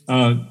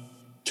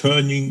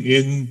 turning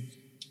in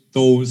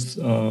those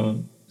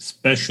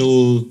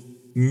special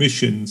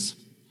missions,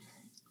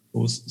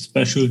 those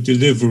special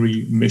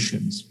delivery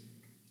missions,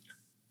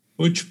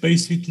 which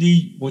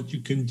basically what you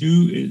can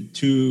do is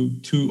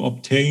to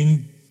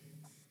obtain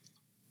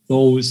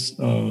those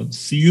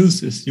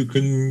seals is you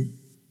can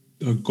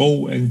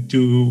go and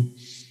do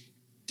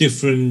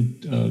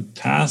different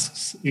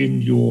tasks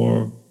in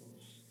your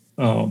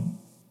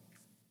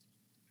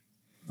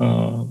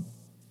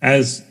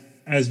as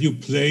you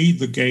play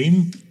the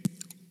game.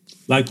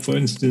 Like, for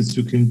instance,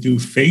 you can do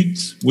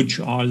fates, which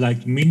are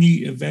like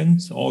mini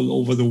events all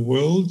over the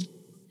world.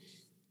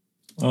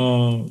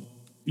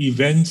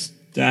 Events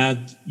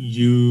that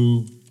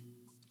you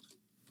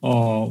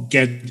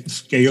get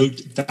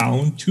scaled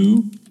down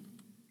to.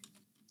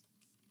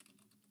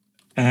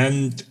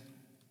 And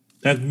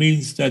that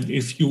means that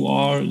if you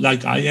are,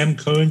 like I am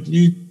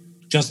currently,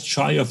 just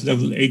shy of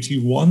level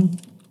 81,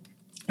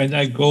 and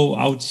I go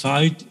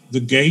outside the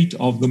gate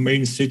of the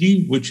main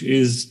city, which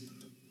is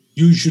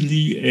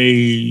usually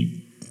a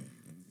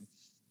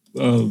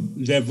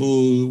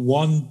level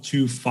 1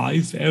 to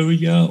 5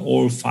 area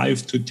or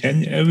 5 to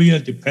 10 area,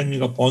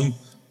 depending upon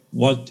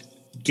what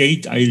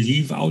gate I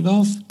leave out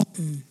of.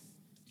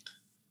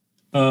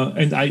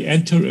 And I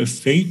enter a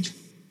fate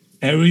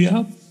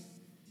area,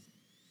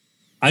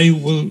 I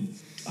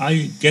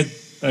get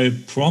a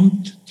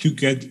prompt to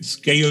get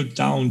scaled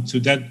down to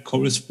that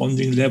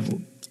corresponding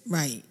level.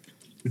 Right.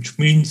 Which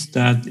means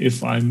that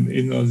if I'm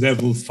in a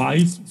level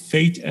 5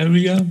 fate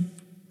area,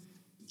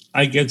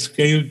 I get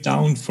scaled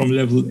down from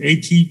level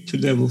 80 to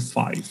level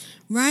 5.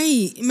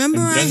 Right. Remember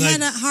I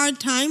had a hard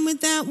time with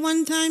that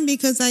one time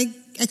because I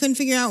couldn't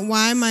figure out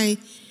why my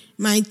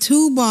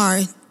 2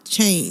 bar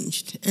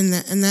changed, and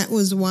that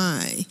was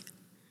why.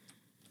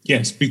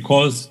 Yes,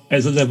 because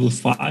as a level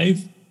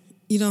 5,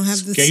 you don't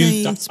have the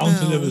same down spells.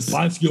 to level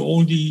 5, you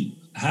only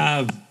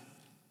have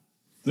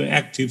the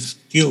active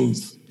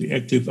skills, the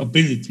active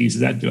abilities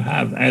that you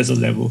have as a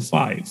level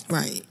 5.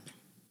 Right.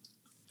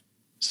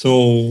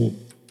 So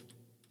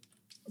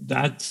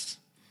that's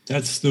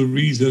the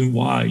reason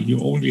why you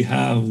only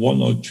have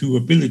 1 or 2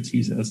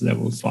 abilities as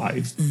level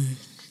 5.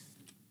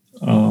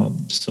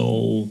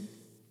 So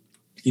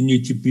you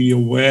need to be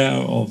aware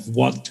of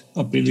what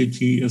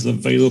ability is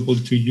available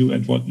to you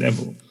at what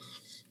level.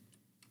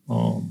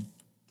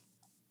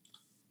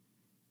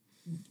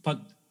 But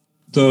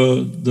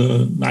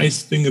the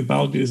nice thing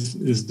about this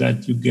is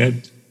that you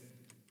get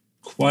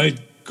quite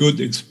good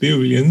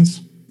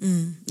experience.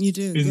 You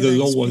do. In the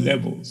lower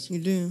levels. You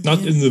do.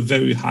 Not in the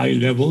very high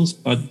levels,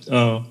 but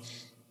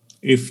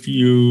if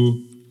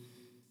you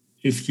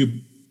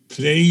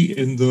play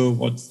in the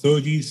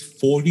 30s,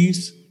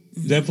 40s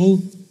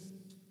level,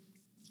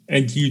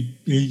 and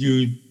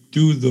you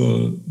do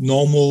the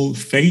normal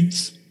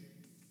fates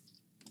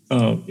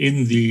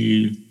in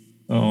the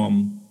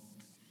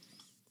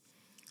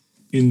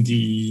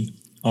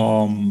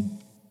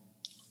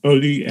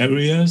early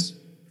areas,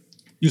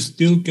 you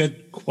still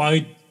get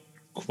quite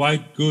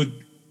good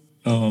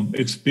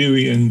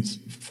experience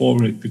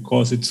for it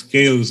because it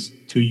scales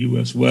to you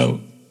as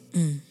well.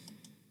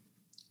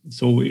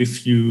 So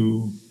if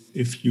you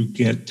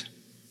get,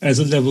 as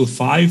a level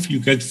 5, you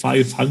get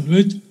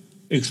 500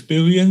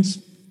 experience.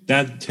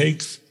 That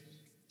takes,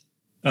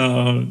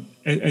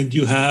 and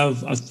you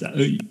have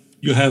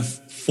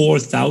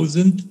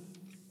 4,000.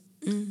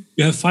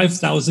 You have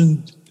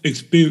 5,000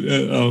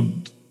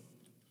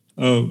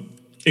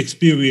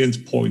 experience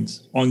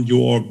points on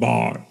your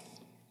bar.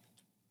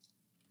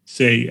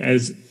 Say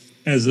as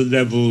a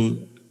level,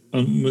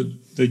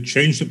 they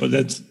changed it, but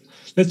let's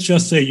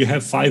just say you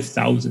have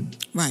 5,000.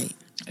 Right.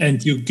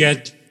 And you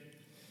get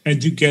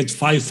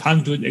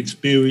 500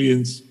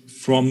 experience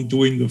from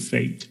doing the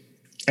fate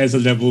as a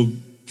level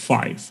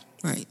 5.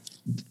 Right.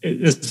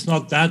 It's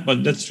not that, but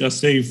let's just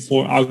say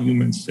for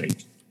argument's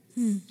sake.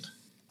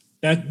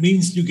 That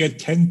means you get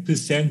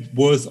 10%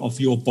 worth of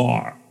your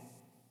bar.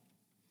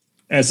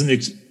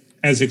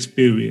 as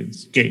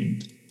experience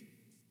gained.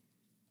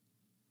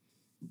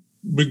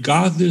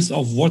 Regardless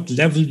of what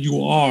level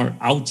you are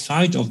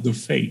outside of the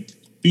fate,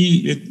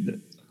 be it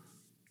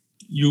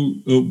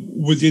you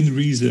within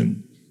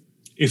reason,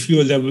 if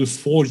you're level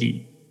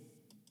 40,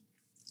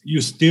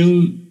 you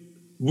still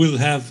will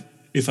have,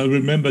 if I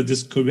remember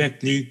this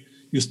correctly,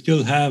 you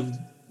still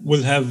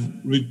will have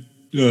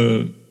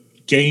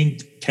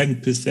gained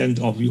 10%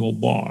 of your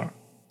bar,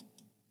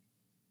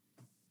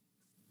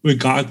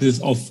 regardless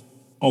of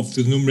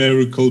the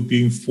numerical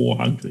being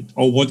 400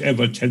 or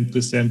whatever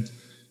 10%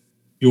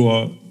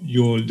 your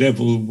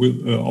level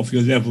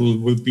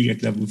will be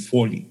at level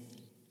 40.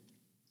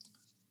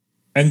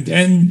 And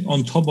then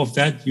on top of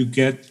that, you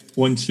get,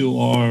 once you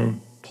are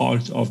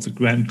part of the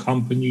grand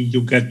company,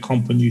 you get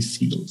company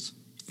seals.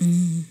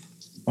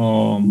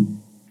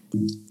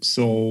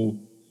 So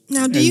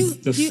now,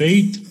 fate.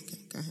 Okay,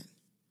 go ahead.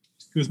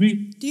 Excuse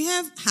me. Do you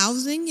have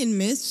housing in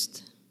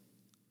Myst?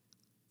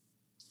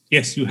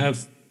 Yes, you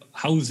have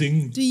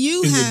housing. Do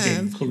you in have? The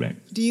game,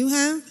 correct. Do you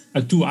have?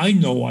 Do I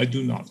know? I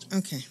do not.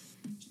 Okay.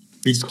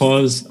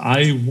 Because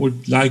I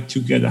would like to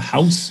get a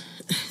house,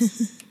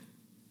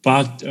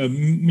 but I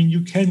mean,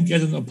 you can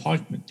get an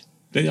apartment.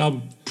 They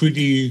are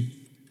pretty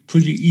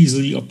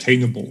easily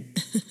obtainable.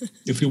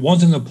 If you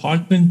want an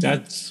apartment,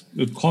 it's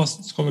going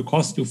to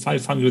cost you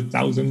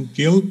 500,000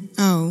 gil.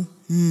 Oh.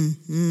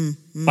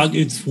 But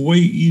it's way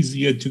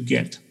easier to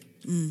get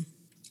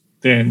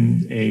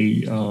than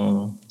a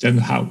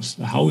house.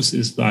 A house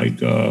is like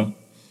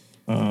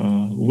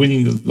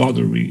winning the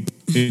lottery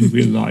in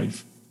real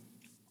life.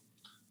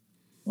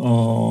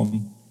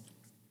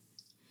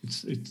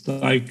 It's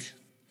like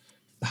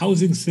the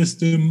housing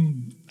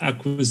system,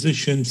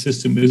 acquisition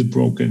system is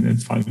broken in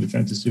Final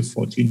Fantasy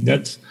XIV.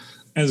 That's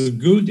as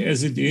good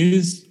as it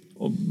is.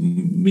 I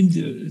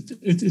mean,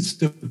 it's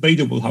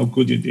debatable how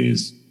good it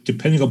is,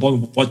 depending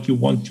upon what you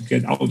want to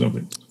get out of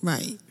it.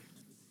 Right.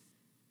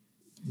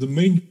 The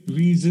main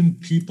reason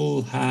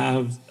people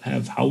have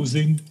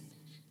housing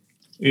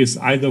is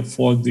either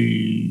for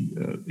the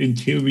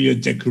interior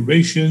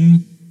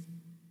decoration,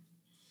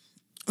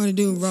 or to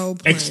do role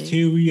playing.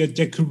 Exterior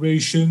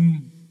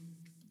decoration,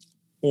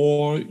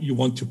 or you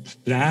want to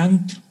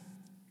plant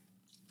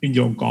in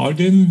your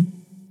garden.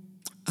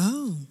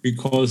 Oh.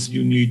 Because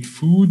you need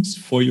foods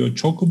for your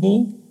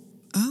chocobo.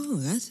 Oh,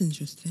 that's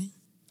interesting.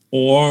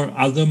 Or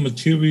other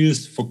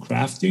materials for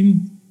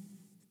crafting.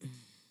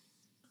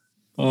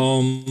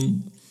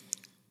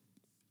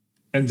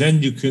 And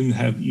then you can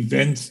have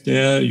events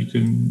there. You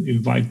can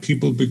invite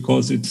people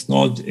because it's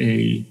not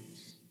a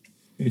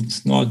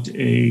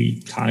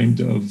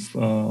kind of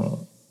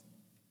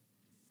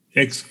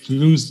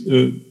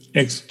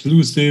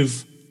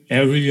exclusive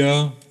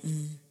area.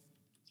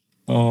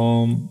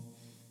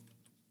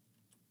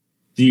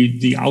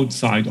 The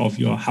outside of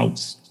your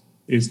house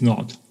is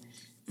not.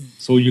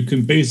 So you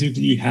can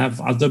basically have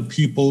other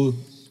people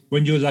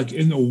when you're like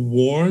in a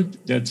ward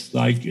that's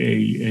like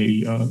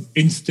a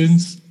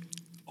instance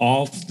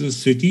of the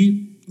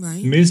city,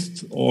 right.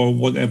 Myst or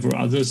whatever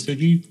other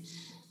city.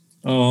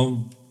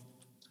 You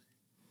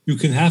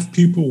can have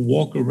people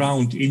walk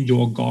around in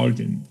your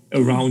garden,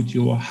 around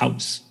your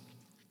house,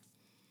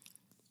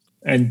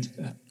 and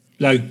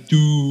have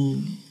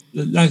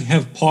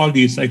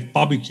parties, like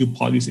barbecue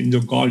parties in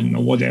your garden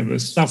or whatever,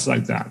 stuff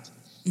like that.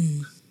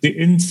 The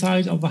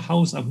inside of a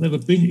house, I've never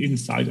been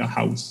inside a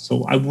house,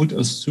 so I would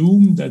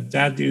assume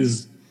that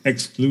is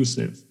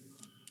exclusive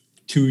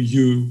to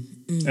you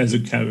as a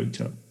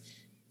character.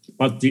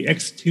 But the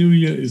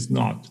exterior is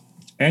not.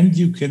 And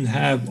you can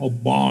have a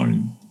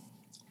barn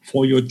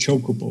for your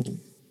chocobo,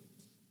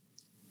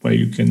 where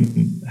you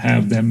can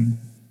have them,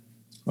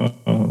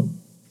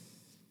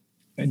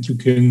 and you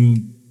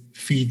can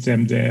feed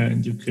them there,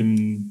 and you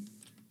can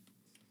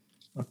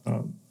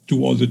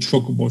do all the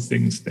chocobo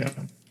things there.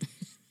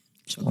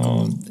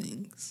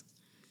 Things.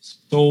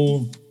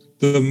 So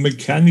the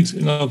mechanics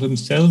in of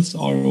themselves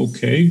are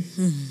okay.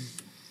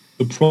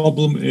 The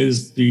problem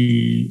is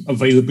the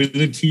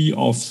availability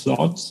of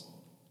slots.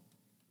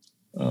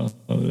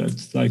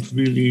 That's like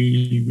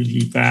really,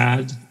 really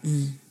bad.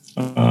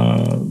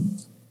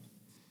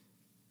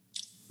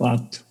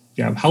 But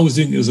yeah,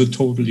 housing is a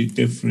totally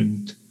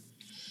different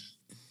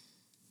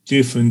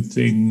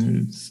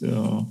thing. It's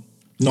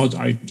not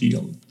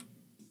ideal.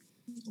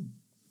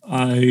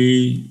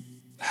 I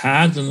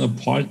had an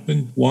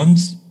apartment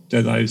once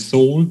that I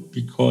sold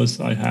because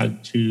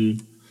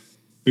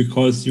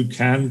you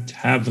can't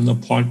have an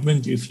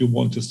apartment if you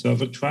want a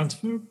server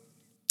transfer.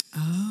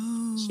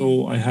 Oh.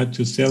 So I had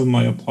to sell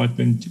my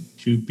apartment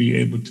to be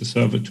able to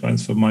server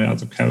transfer my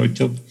other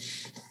character.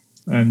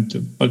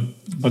 But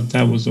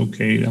that was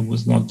okay. That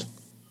was not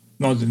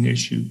an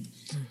issue.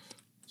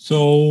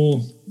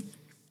 So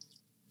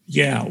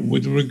yeah,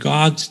 with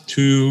regards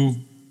to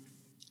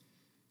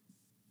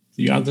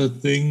the other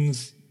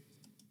things,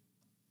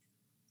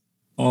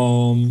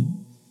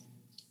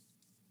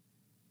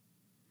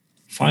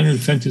 Final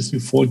Fantasy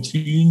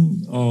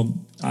XIV,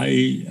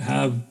 I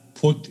have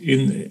put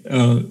in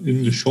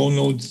the show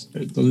notes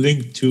the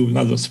link to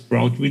another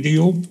Sprout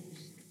video,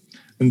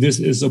 and this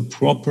is a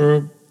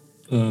proper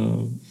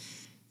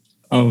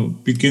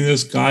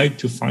beginner's guide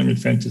to Final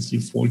Fantasy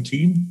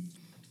XIV,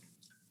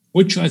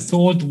 which I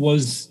thought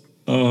was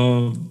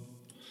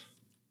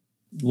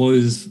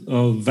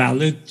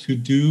valid to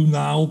do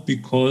now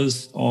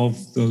because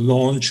of the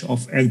launch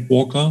of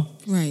Endwalker.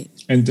 Right.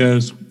 And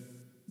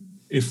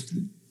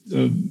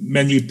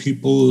many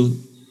people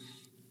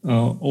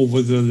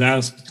over the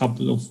last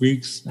couple of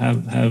weeks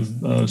have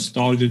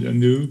started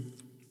anew,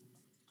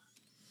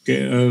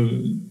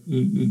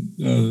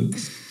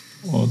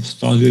 or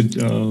started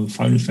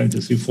Final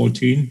Fantasy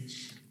XIV,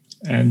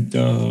 and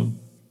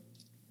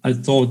I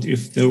thought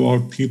if there are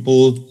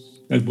people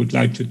that would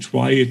like to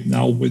try it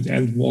now with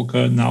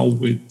Endwalker, now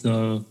with,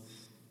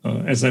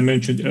 as I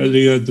mentioned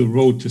earlier, the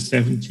road to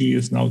 70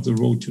 is now the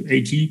road to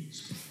 80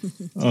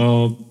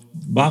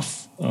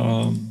 buff.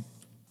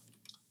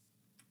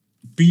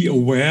 Be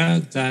aware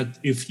that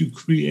if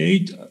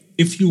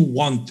you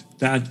want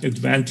that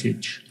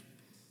advantage,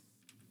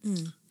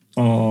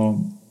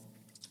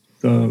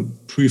 the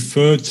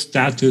preferred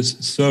status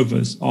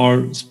servers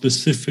are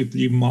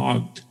specifically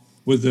marked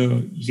with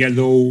a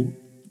yellow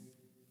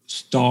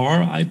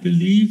star, I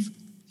believe,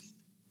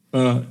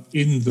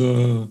 in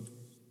the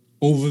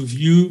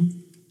overview,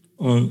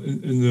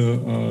 in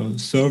the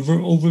server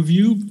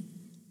overview.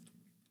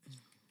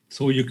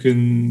 So you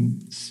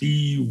can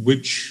see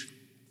which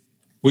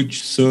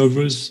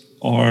servers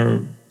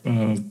are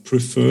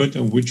preferred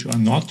and which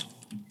are not.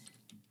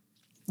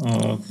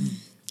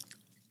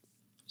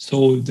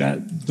 So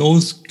that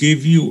those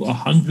give you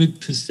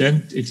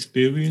 100%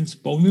 experience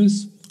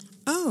bonus.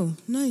 Oh,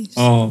 nice.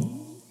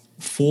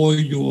 For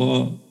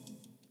your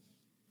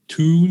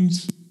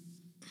tunes,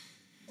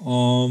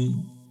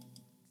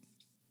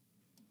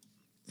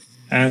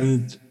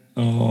 and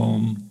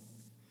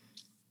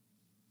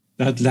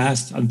that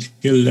lasts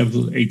until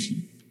level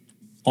 80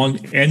 on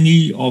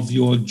any of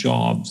your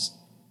jobs.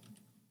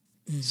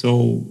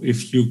 So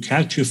if you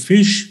catch a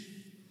fish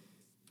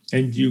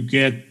and you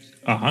get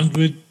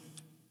 100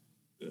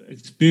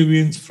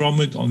 experience from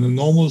it on a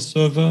normal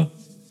server,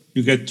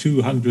 you get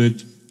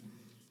 200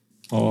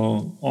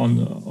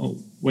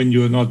 when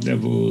you're not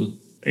level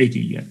 80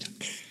 yet.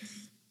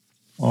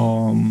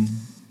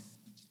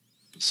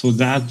 So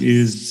that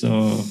is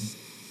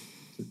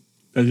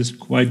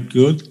quite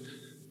good.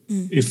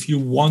 If you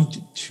want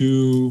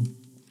to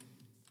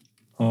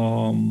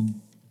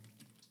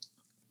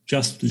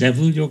just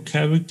level your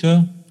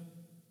character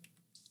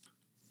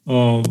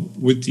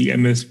with the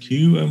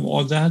MSQ and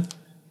all that,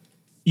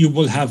 you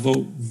will have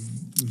a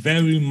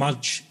very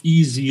much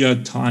easier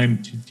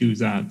time to do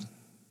that.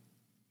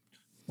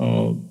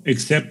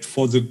 Except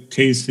for the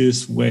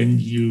cases when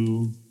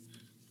you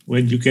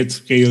get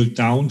scaled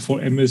down for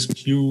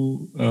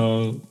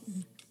MSQ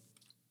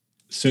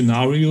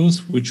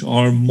scenarios, which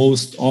are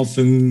most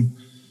often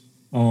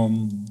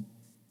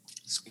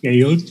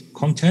scaled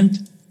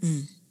content.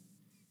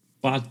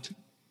 But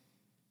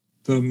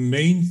the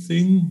main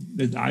thing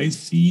that I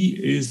see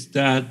is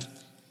that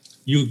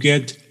you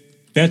get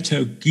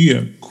better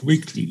gear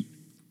quickly,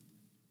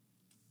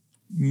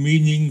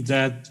 meaning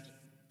that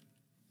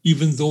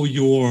even though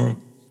your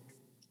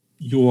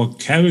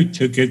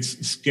character gets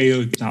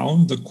scaled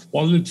down, the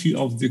quality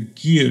of the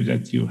gear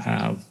that you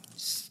have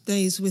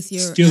stays with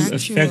your still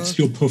affects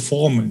your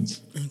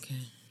performance. Okay.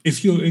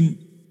 If you're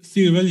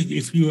theoretically,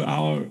 if you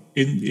are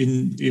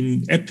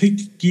in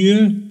epic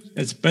gear,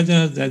 that's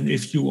better than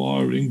if you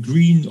are in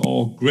green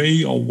or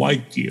gray or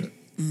white gear.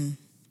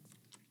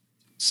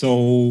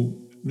 So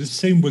the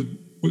same with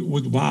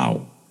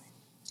WoW.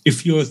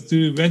 If you're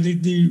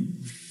theoretically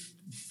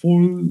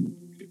full,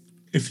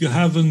 if you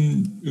have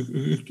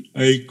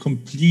a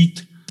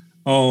complete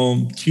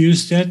tier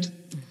set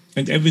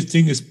and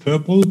everything is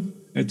purple,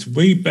 it's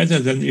way better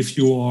than if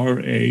you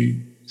are a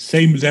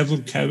same level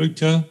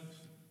character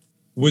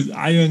with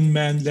Iron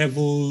Man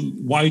level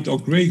white or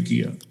gray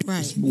gear. Right.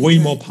 It's way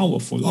more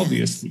powerful,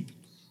 obviously.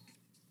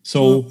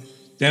 So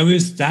there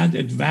is that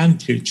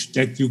advantage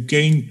that you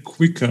gain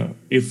quicker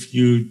if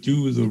you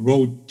do the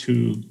road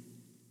to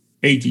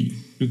 80.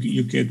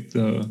 You get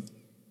the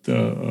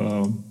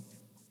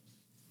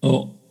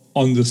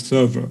on the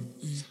server.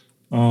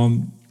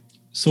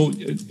 So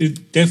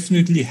it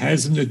definitely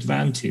has an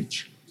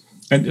advantage,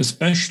 and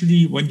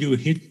especially when you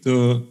hit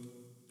the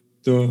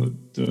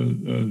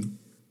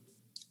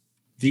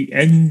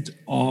end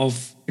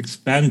of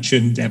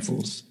expansion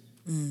levels,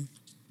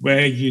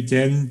 where you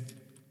then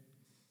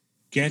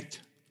get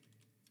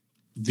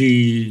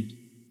the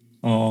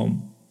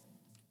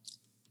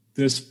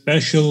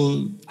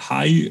special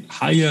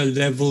higher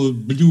level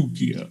blue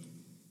gear.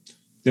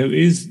 There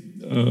is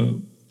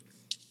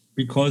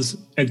because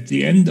at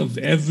the end of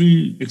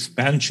every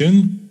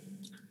expansion,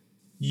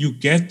 you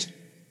get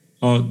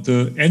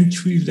the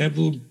entry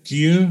level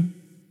gear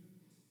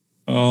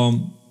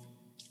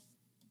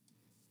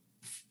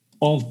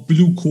of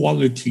blue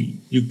quality.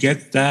 You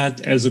get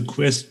that as a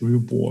quest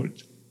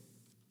reward.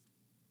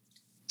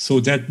 So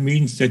that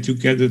means that you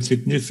get a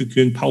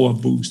significant power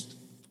boost,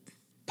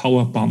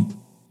 power bump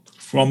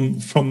from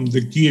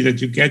the gear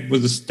that you get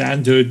with a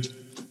standard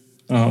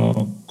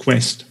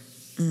quest.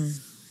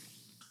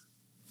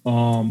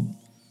 And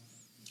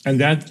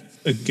that,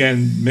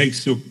 again,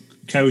 makes your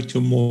character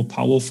more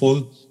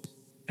powerful.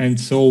 And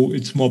so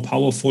it's more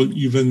powerful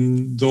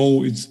even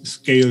though it's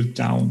scaled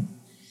down.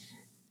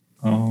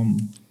 I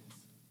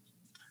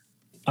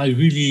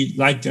really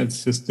like that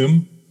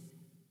system.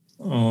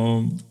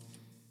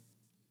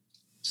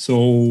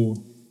 So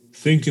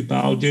think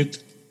about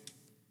it.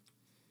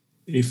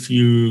 If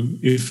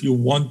you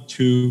want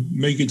to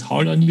make it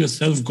hard on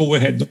yourself, go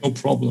ahead, no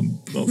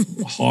problem.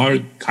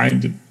 Hard,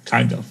 kind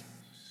of.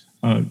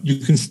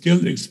 You can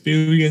still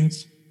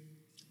experience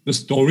the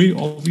story,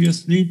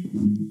 obviously.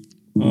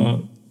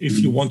 If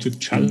you want to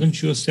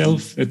challenge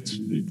yourself,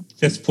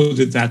 let's put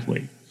it that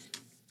way.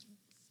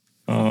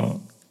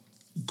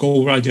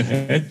 Go right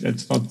ahead.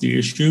 That's not the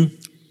issue.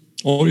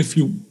 Or if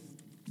you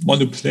want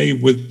to play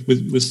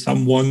with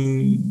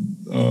someone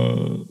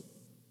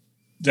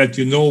that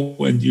you know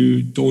and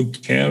you don't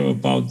care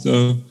about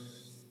the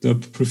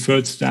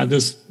preferred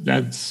status,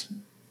 that's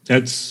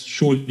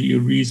surely a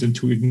reason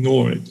to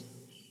ignore it.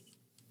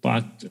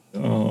 But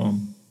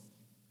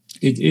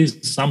it is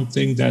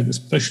something that,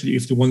 especially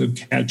if you want to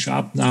catch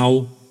up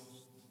now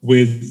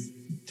with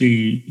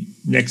the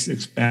next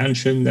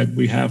expansion that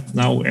we have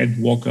now,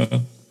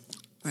 Endwalker,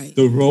 right.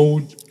 The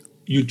road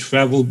you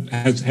travel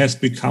has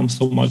become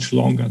so much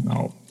longer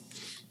now.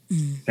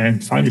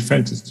 And Final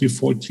Fantasy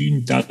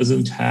XIV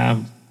doesn't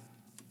have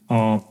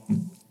a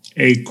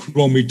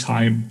Chromie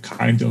time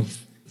kind of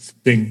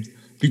thing.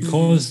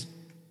 Because,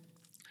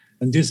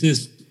 and this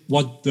is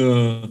what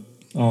the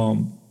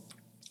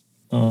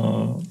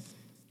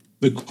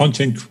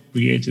content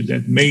creator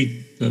that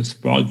made the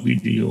Sprout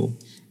video,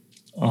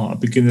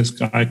 Beginner's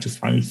Guide to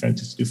Final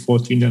Fantasy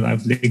XIV, that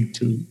I've linked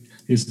to.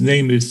 His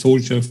name is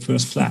Soldier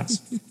First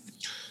Class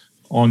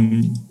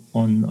on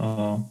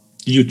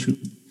YouTube.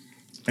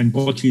 And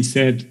what he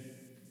said,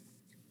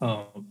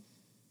 so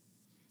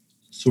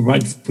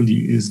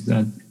rightfully, is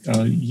that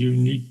you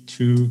need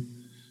to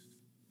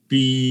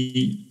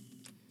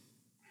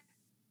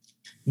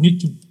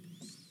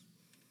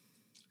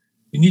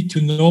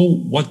know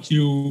what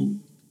you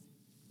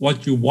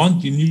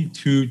want. You need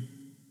to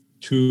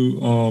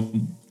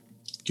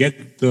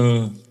get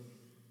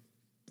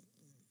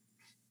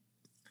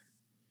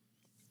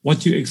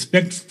what you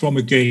expect from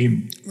a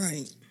game.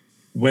 Right.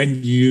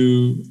 When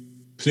you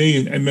play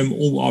an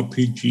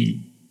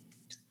MMORPG.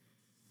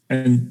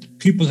 And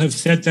people have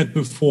said that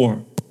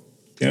before.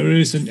 There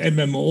is an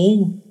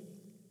MMO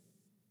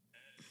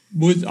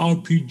with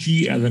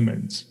RPG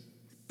elements.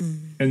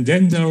 And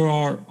then there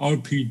are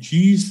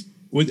RPGs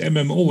with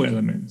MMO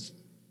elements.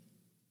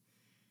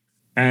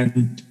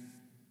 And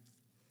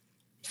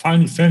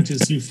Final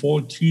Fantasy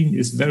XIV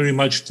is very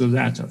much the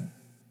latter.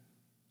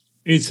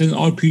 It's an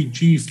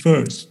RPG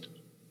first.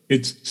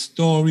 It's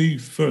story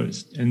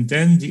first. And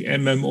then the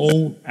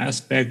MMO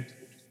aspect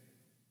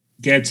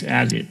gets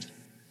added.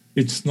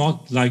 It's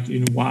not like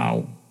in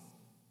WoW,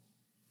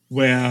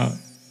 where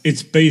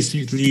it's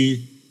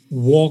basically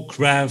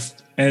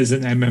Warcraft as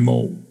an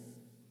MMO.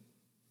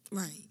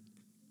 Right.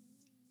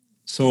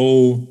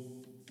 So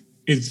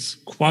it's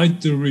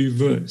quite the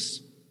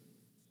reverse.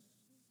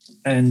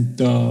 And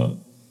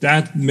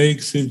that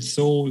makes it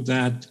so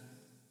that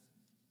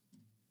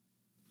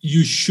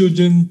you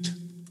shouldn't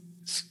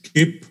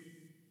skip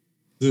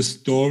the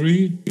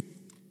story. I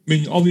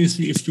mean,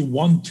 obviously, if you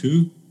want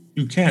to,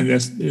 you can.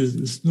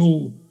 There's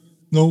no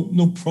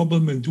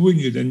problem in doing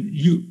it, and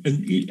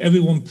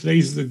everyone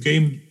plays the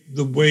game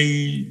the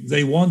way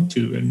they want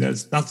to, and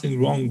there's nothing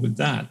wrong with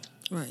that.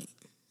 Right.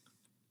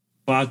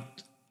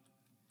 But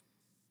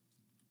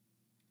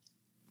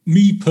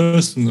me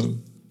personally,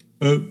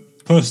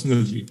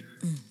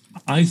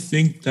 I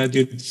think that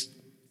it's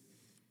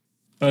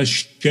a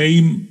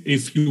shame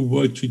if you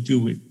were to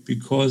do it,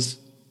 because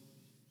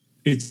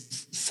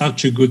it's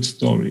such a good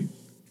story.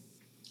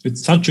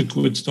 It's such a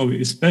good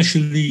story,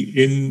 especially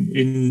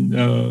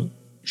in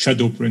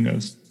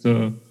Shadowbringers,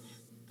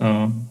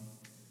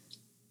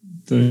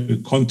 the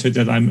content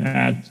that I'm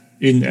at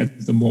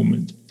the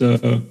moment,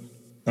 the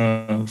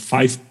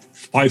 5.x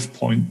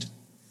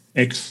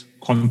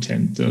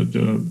content,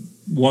 the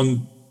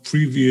one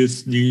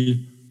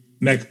previously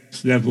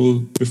max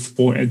level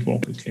before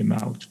Endwalker came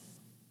out.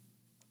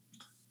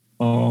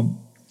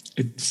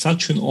 It's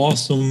such an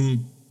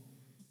awesome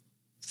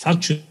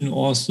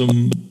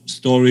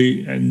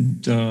story,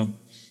 and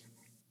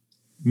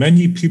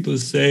many people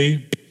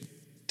say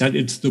that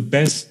it's the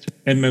best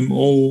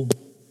MMO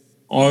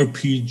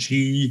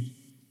RPG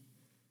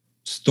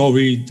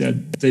story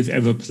that they've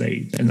ever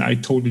played, and I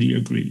totally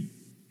agree.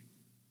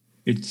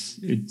 It's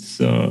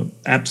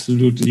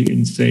absolutely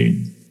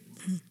insane.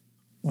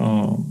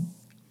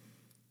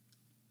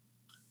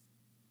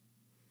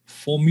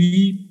 For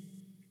me,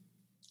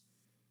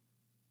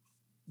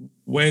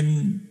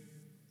 when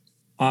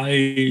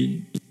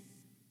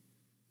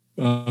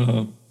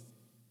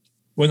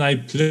when I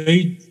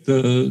played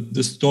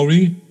the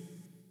story,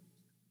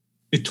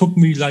 it took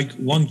me like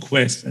one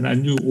quest, and I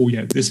knew, oh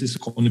yeah, this is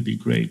going to be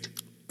great.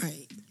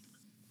 Right.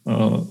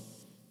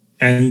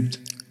 And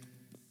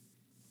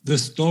the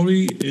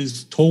story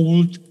is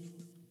told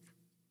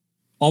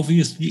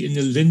obviously in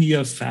a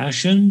linear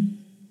fashion.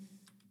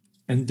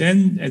 And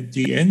then at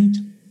the end,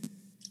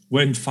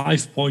 when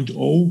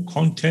 5.0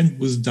 content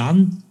was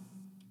done,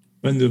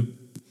 when the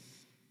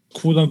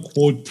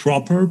quote-unquote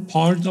proper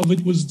part of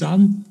it was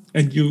done,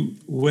 and you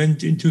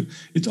went into,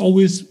 it's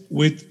always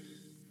with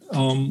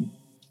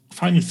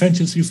Final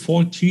Fantasy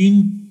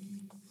XIV,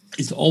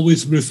 it's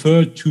always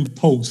referred to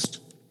post,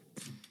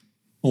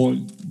 or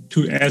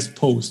to as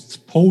posts.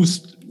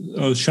 Post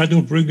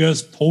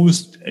Shadowbringers,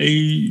 post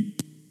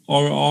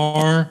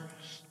ARR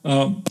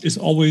is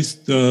always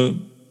the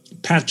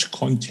patch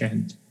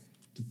content.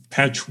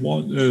 Patch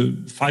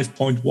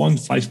 5.1,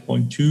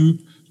 5.2,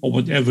 or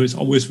whatever is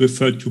always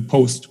referred to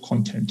post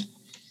content.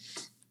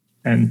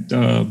 And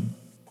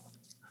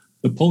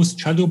the post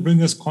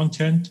Shadowbringers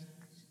content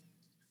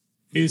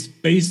is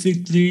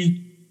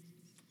basically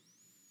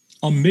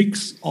a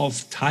mix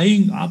of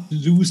tying up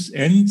loose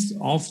ends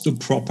of the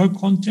proper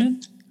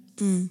content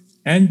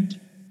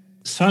and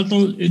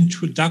subtle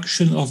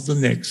introduction of the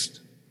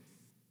next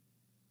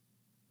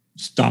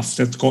stuff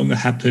that's going to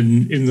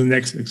happen in the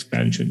next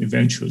expansion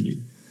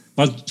eventually.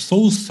 But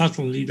so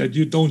subtly that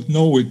you don't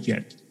know it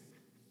yet,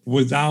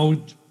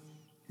 without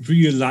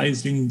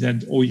realizing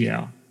that, oh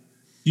yeah,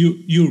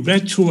 you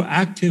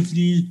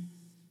retroactively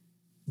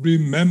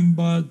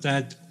remember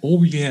that,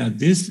 oh yeah,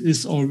 this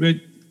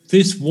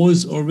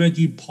was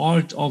already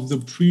part of the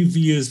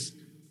previous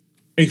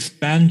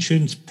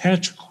expansion's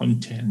patch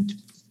content.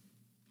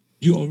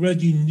 You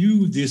already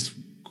knew this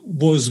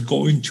was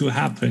going to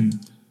happen.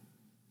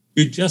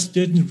 You just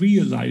didn't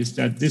realize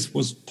that this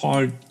was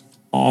part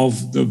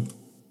of the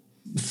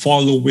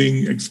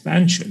following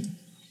expansion.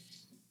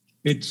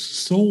 It's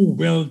so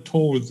well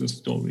told, the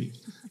story.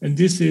 And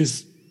this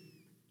is,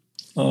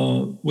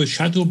 with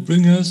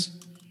Shadowbringers,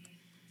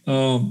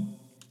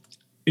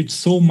 it's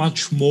so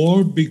much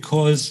more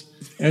because,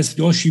 as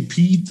Yoshi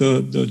P,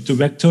 the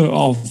director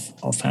of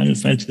Final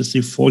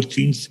Fantasy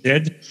XIV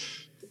said,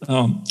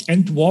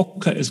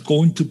 Endwalker is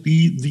going to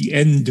be the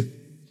end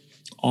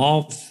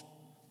of,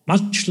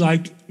 much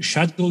like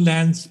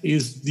Shadowlands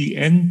is the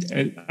end,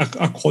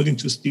 according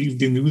to Steve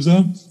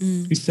Denusa.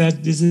 He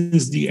said this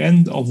is the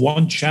end of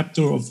one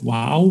chapter of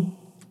WoW,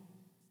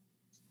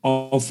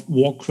 of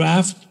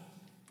Warcraft,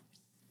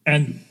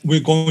 and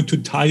we're going to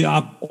tie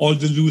up all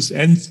the loose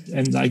ends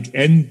and like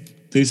end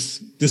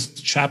this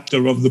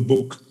chapter of the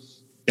book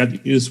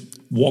that is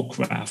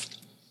Warcraft.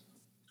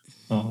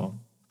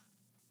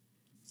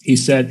 He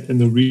said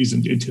in a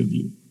recent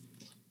interview.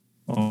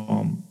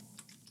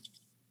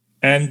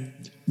 And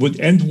with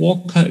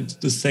Endwalker, it's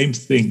the same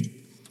thing.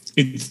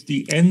 It's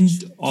the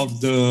end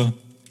of the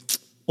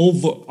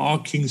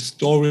overarching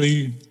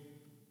story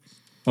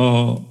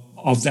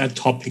of that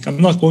topic.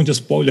 I'm not going to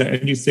spoil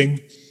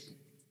anything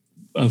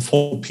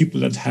for people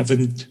that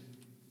haven't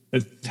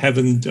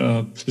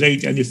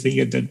played anything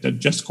yet, that are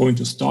just going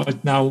to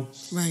start now.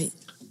 Right.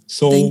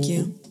 So thank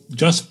you.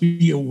 Just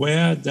be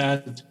aware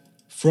that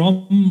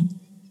from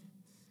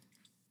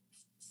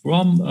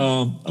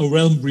A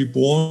Realm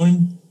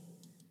Reborn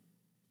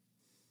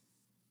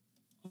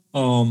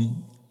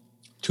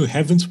to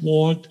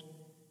Heavensward,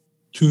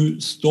 to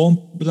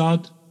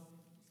Stormblood,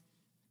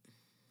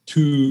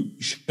 to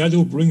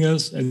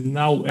Shadowbringers, and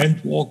now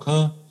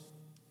Endwalker,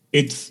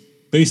 it's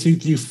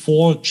basically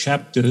 4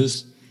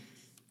 chapters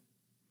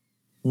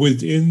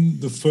within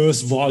the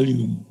first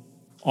volume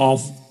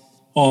of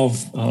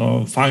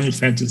Final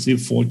Fantasy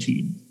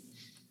XIV.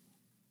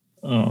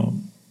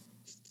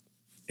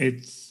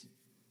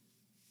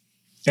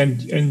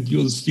 And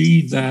you'll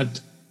see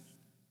that,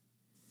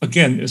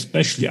 again,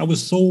 especially, I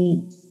was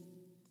so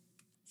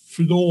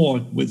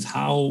floored with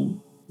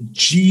how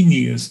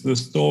genius the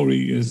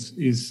story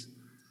is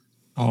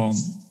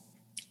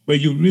where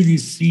you really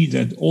see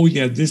that, oh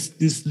yeah,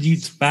 this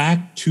leads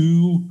back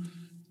to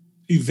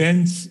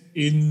events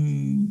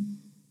in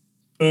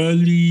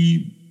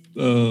early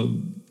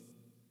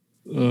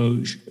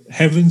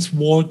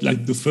Heavensward,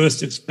 like the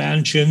first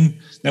expansion.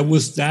 There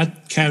was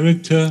that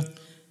character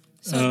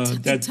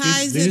that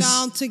ties did this. it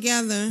all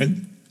together.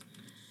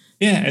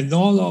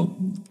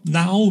 And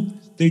now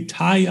they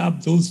tie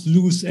up those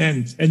loose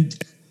ends and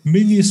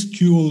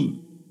minuscule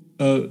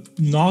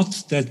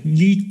knots that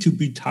need to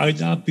be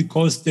tied up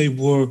because they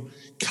were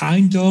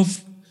kind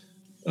of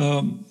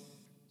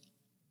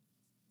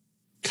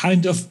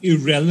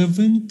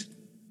irrelevant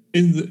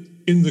in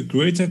the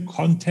greater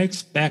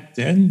context back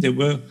then. They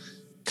were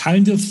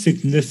kind of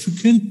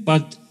significant,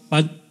 but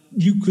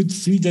you could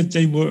see that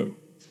they were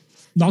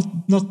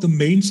not the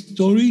main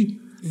story.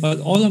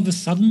 But all of a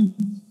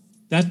sudden,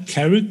 that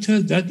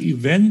character, that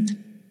event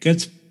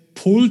gets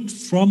pulled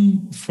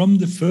from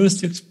the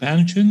first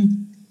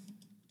expansion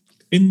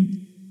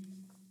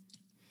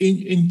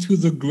into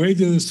the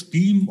greater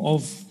scheme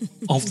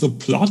of the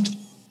plot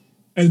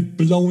and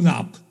blown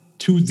up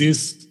to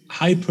this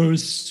hyper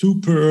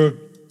super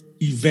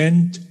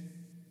event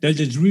that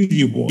it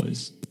really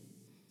was,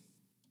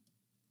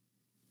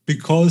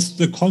 because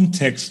the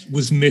context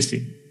was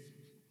missing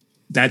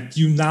that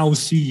you now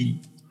see.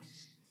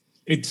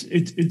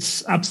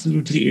 It's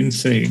absolutely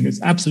insane.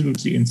 It's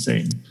absolutely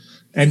insane.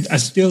 And I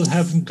still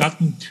haven't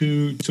gotten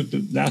to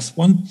the last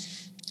one.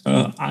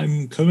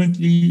 I'm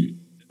currently,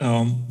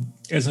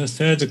 as I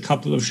said a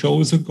couple of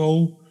shows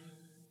ago,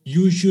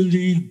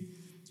 usually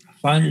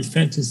Final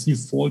Fantasy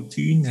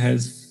XIV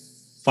has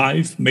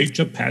 5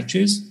 major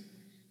patches.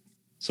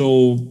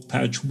 So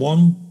patch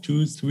 1,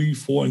 2, 3,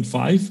 4, and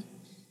 5.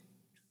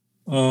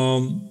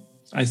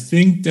 I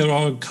think there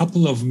are a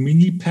couple of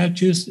mini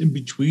patches in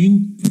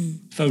between.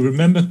 If I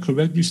remember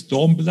correctly,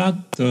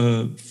 Stormblood,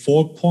 the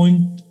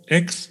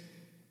 4.x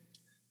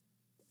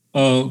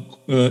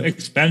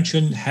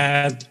expansion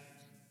had,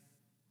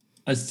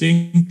 I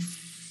think,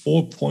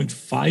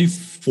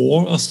 4.54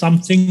 or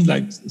something,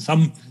 like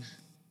some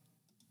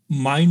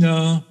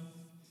minor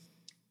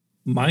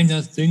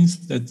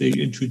things that they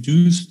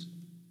introduced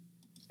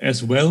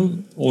as well,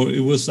 or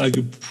it was like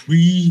a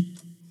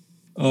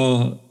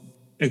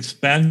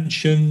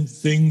expansion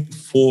thing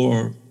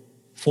for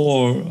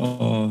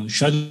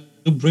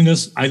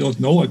Shadowbringers. I don't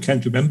know. I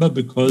can't remember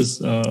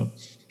because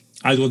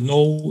I don't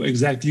know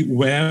exactly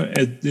where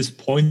at this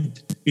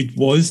point it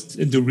was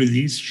in the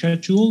release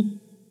schedule.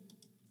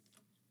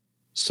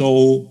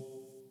 So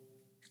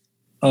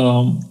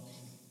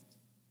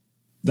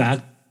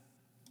that,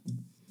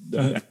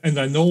 and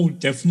I know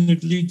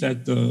definitely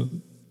that the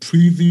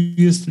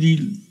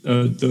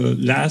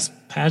last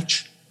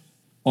patch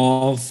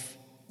of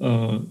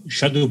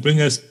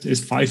Shadowbringers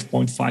is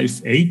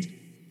 5.58.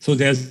 So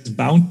there's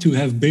bound to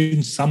have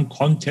been some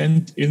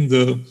content in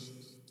the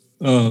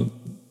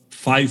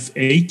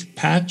 5.8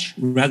 patch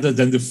rather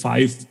than the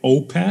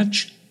 5.0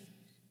 patch.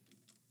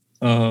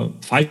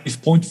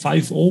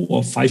 5.50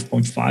 or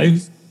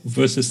 5.5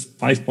 versus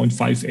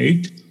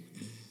 5.58.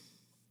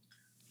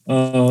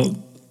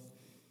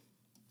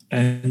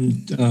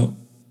 And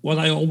what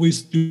I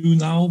always do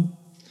now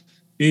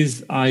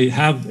is I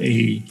have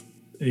a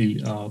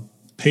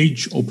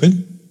page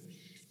open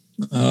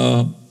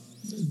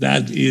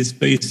that is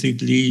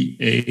basically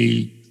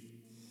a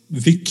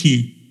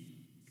wiki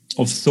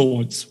of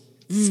sorts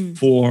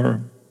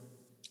for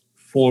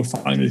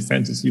Final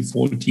Fantasy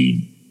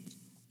XIV.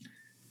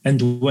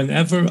 And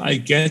whenever I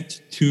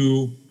get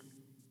to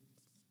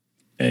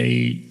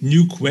a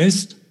new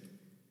quest,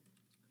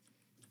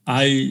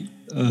 I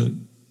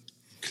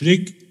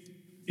click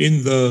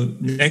in the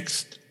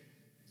next.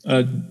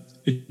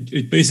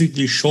 It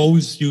basically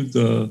shows you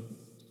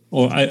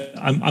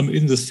I'm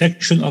in the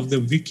section of the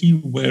wiki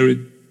where it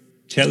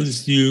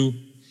tells you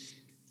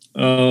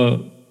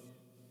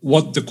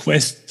what the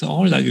quests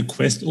are, like a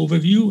quest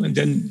overview, and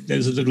then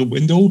there's a little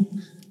window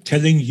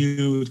telling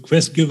you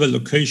quest giver,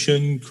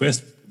 location,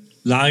 quest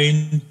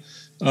line,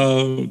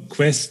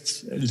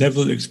 quests,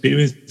 level,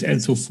 experience,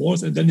 and so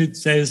forth. And then it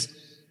says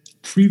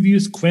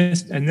previous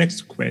quest and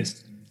next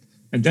quest.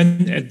 And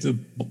then at the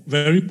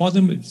very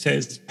bottom, it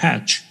says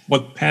patch,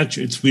 what patch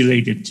it's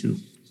related to.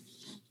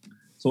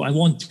 So I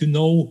want to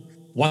know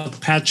what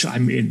patch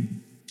I'm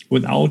in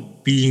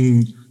without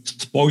being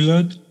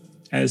spoiled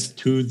as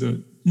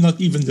to not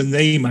even the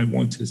name I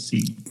want to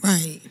see.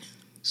 Right.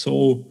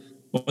 So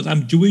what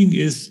I'm doing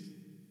is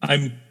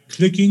I'm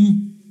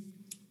clicking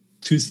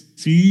to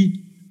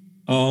see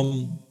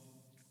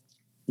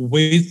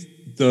when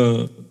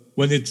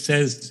it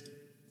says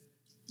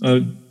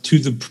to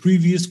the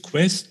previous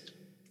quest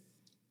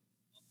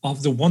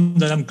of the one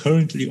that I'm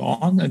currently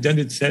on, and then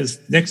it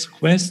says next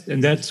quest,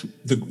 and that's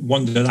the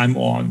one that I'm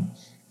on.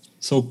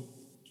 So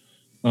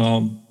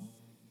the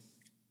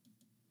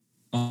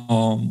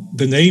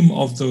name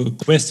of the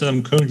quest that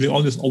I'm currently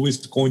on is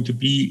always going to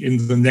be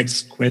in the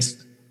next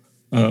quest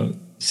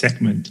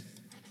segment.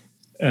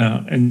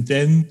 And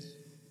then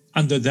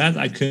under that,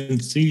 I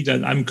can see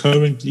that I'm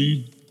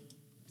currently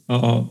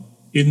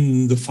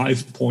in the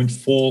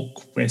 5.4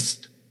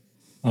 quest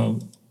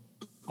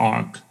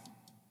arc.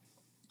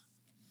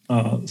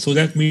 So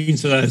that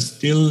means that I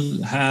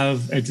still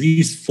have at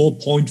least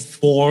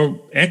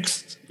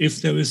 4.4x,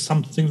 if there is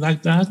something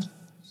like that,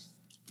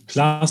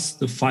 plus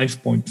the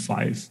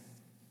 5.5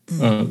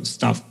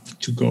 stuff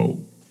to go.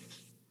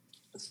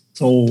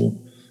 So,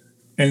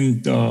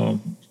 and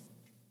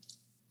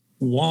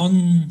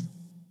one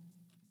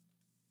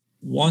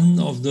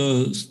of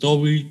the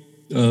story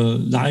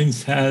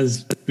lines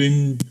has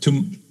been,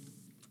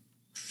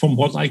 from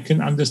what I can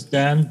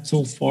understand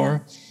so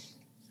far,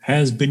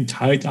 has been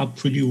tied up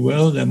pretty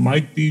well. There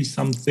might be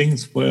some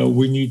things where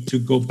we need to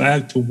go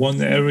back to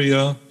one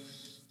area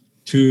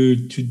to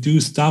do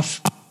stuff.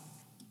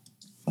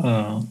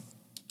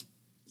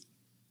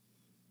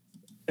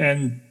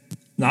 And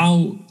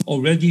now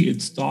already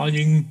it's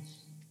starting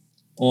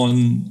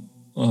on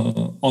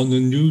a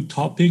new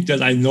topic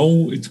that I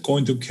know it's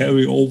going to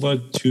carry over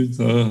to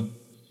the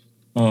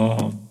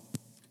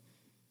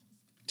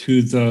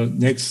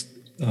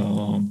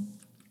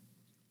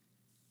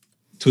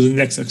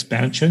next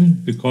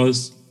expansion,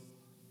 because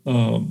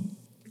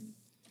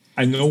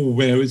I know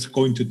where it's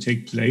going to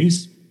take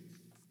place.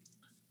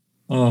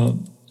 But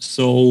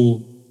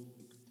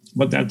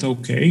that's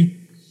okay.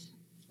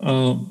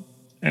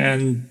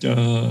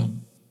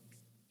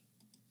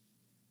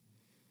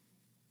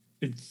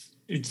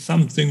 It's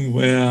something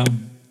where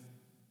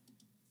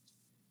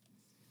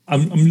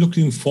I'm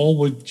looking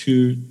forward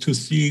to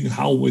seeing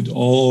how it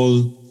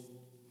all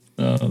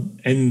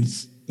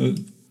ends,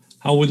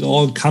 how it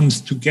all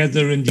comes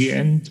together in the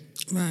end,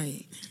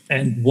 right?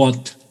 And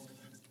what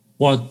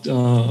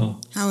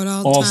how it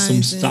all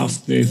awesome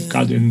stuff they've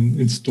got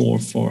in store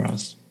for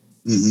us.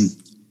 Mm-hmm.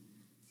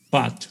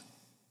 But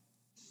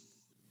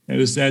there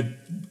is that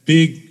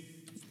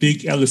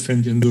big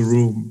elephant in the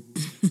room,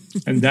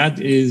 and that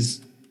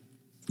is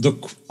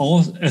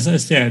as I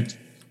said,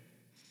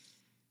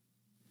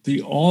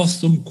 the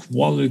awesome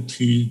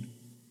quality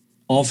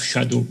of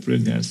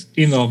Shadowbringers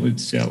in of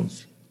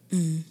itself.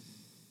 Mm.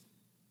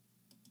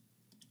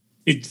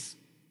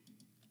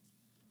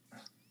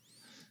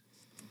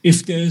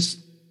 If there's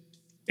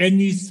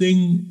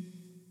anything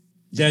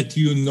that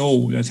you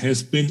know that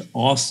has been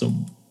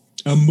awesome,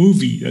 a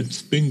movie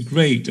that's been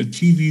great, a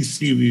TV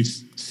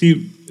series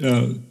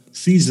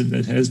season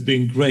that has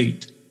been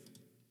great,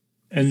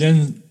 and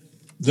then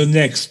the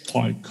next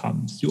part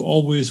comes, you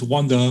always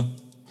wonder,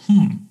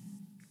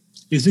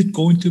 is it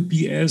going to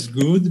be as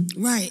good?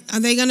 Right. Are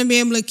they going to be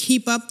able to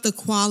keep up the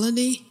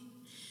quality?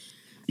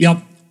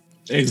 Yep,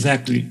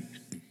 exactly.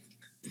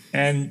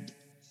 And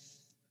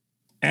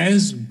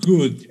as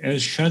good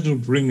as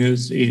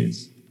Shadowbringers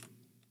is,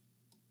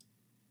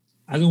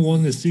 I don't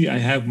want to say I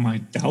have my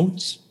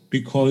doubts,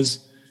 because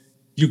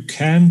you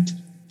can't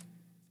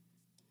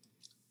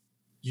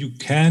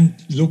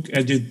look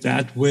at it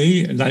that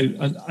way. And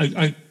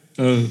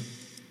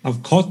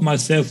I've caught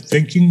myself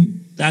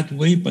thinking that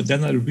way, but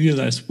then I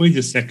realized, wait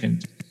a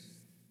second,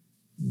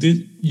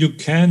 you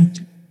can't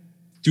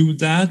do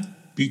that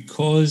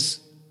because,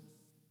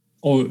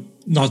 or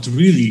not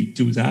really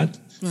do that,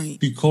 right?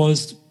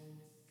 Because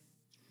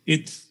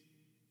it's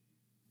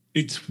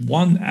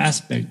one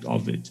aspect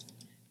of it,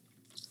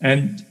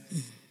 and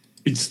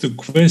it's the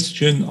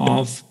question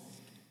of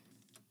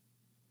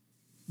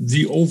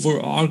the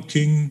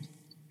overarching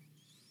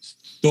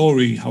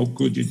story, how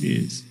good it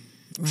is.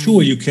 Right.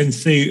 Sure, you can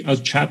say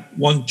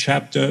one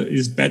chapter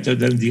is better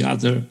than the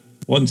other,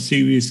 one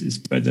series is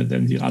better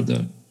than the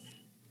other,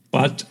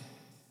 but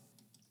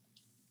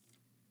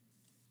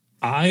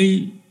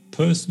I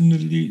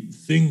personally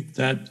think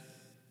that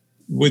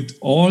with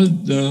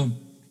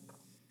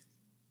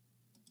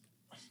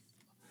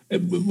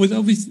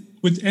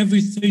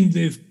everything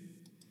they've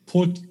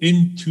put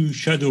into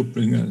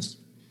Shadowbringers,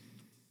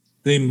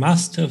 they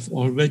must have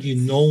already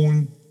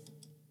known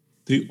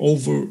the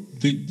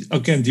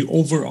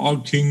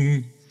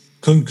overarching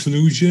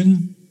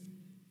conclusion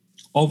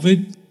of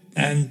it.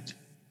 And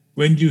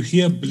when you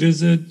hear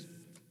Blizzard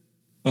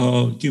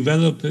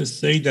developers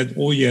say that,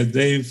 oh yeah,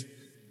 they've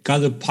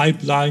got a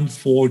pipeline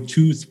for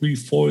 2, 3,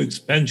 4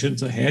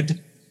 expansions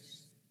ahead,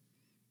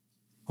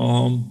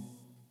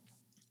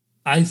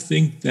 I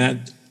think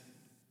that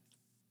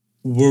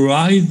were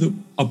I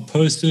a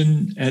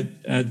person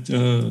at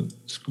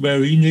Square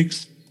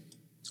Enix,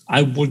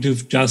 I would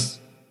have just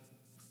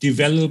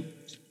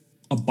developed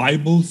a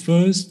Bible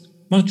first,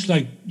 much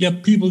like,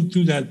 people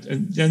do that,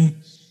 and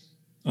then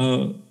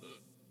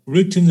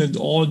written it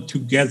all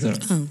together.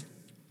 Oh.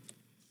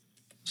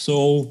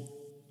 So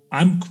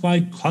I'm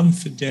quite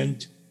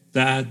confident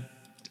that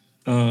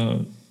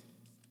that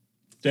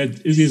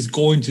it is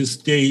going to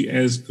stay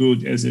as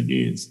good as it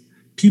is.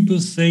 People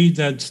say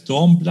that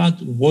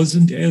Stormblood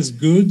wasn't as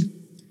good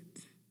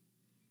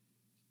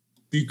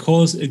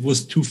because it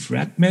was too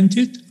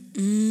fragmented.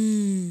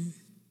 Mm.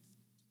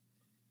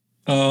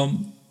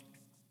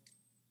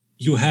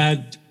 You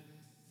had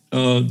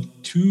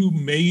 2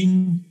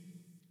 main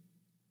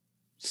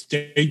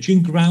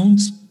staging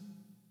grounds.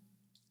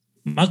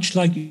 Much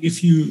like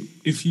if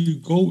you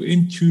go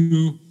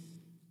into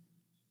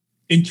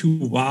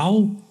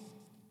WoW,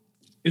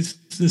 it's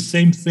the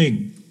same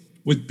thing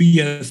with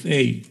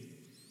BFA.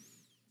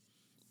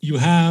 You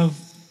have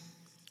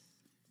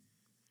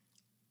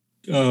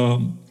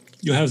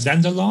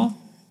Zandalar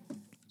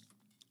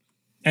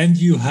and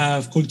you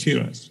have Kul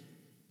Tiras,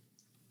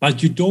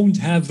 but you don't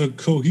have a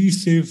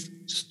cohesive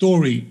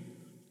story.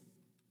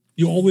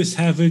 You always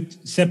have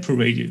it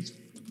separated.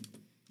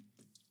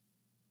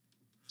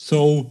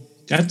 So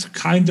that's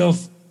kind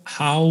of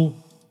how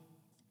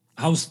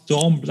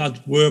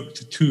Stormblood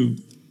worked too.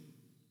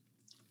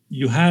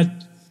 You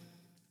had,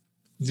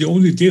 the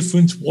only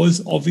difference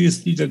was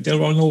obviously that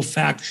there are no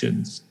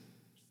factions.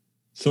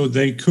 So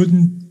they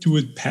couldn't do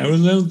it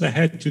parallel. They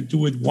had to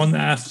do it one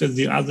after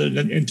the other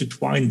and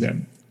intertwine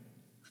them.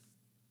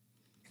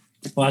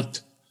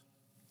 But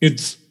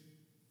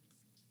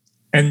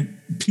and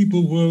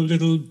people were a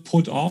little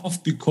put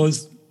off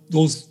because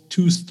those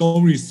 2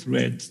 story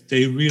threads,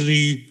 they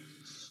really,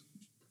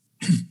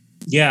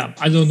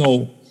 I don't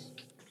know.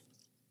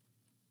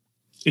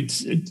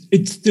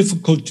 It's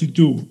difficult to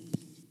do.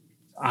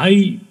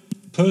 I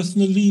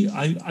personally,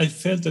 I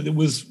felt that it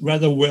was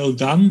rather well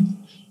done.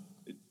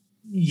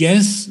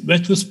 Yes,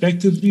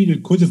 retrospectively,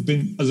 it could have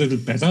been a little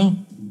better.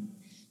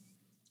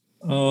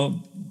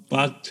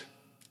 But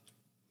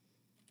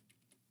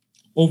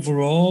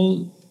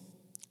overall,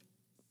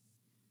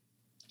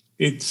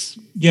 it's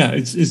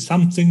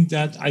something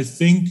that I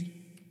think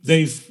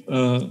they've,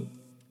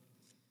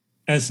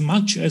 as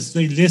much as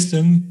they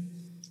listen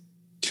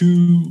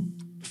to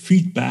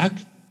feedback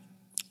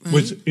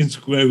in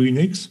Square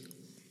Enix,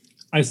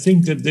 I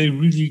think that they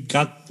really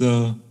got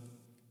the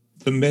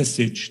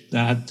message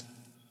that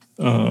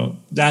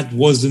that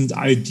wasn't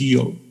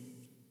ideal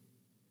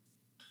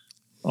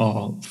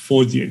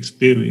for the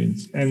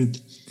experience. And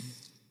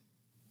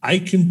I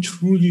can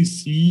truly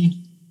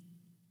see,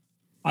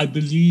 I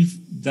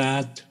believe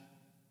that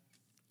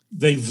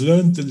they've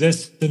learned the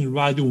lesson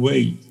right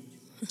away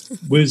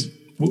with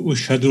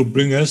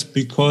Shadowbringers,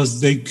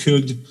 because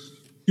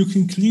you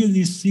can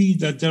clearly see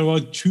that there are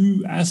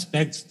two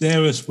aspects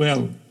there as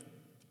well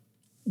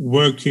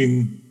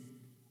working.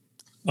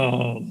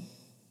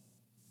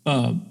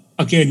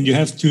 Again, you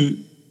have to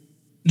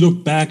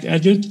look back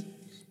at it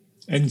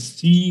and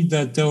see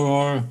that there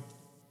are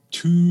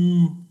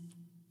two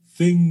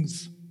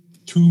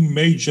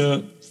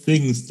major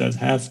things that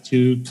have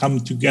to come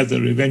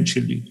together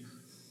eventually.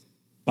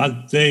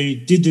 But they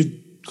did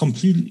it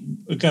completely,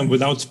 again,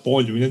 without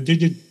spoiling, they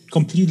did it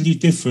completely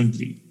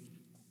differently.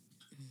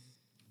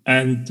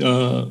 And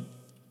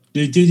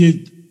they did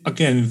it,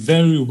 again,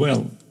 very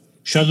well.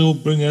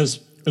 Shadowbringers,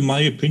 in my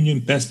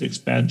opinion, best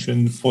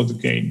expansion for the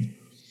game.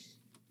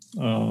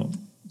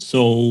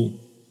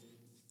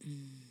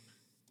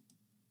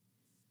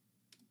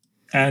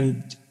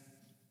 And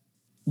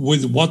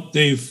with what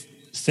they've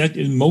set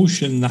in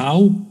motion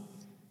now,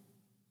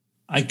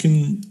 I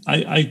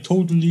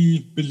totally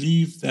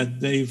believe that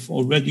they've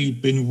already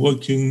been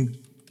working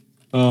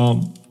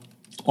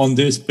on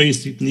this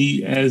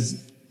basically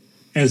as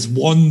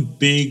one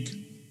big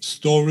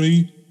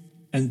story,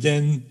 and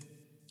then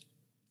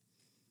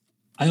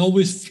I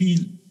almost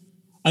feel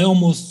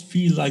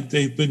like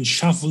they've been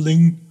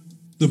shuffling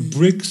the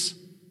bricks,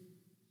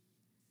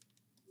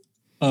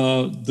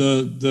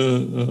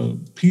 the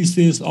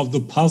pieces of the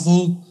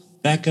puzzle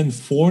back and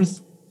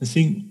forth, and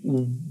seeing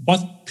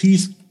what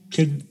piece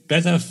can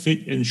better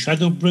fit in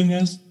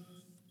Shadowbringers,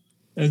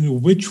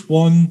 and which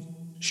one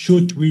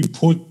should we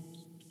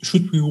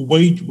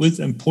wait with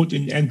and put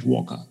in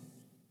Endwalker.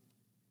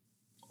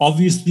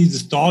 Obviously, the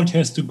start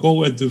has to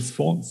go at the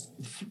first,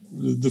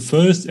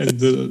 and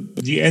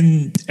the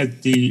end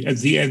at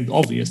the end,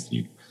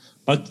 obviously.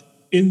 But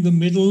in the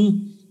middle,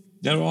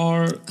 there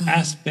are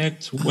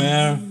aspects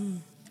where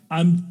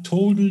I'm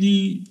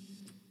totally,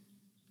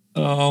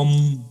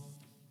 I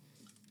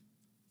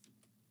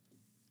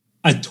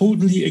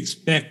totally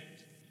expect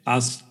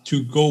us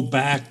to go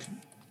back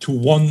to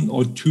one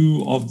or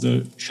two of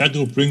the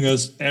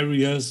Shadowbringers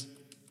areas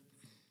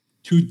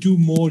to do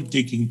more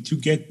digging, to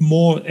get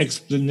more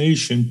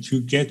explanation,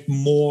 to get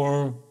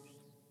more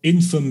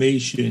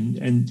information,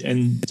 and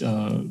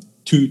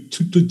to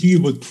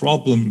deal with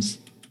problems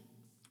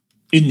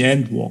in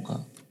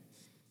Endwalker.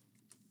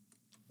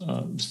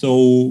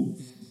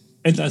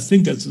 And I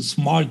think that's a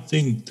smart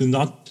thing to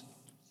not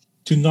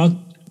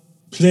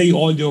play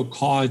all your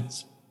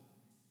cards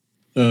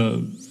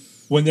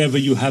whenever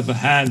you have a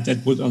hand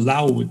that would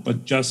allow it,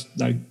 but just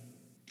like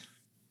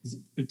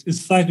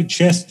it's like a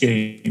chess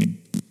game.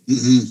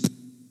 Mm-hmm.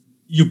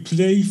 You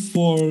play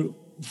for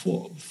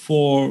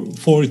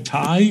a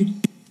tie,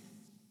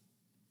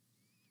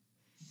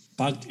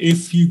 but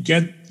if you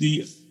get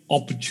the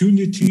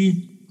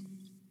opportunity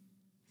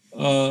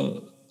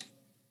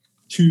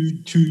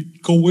to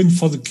go in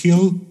for the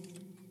kill,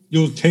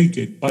 you'll take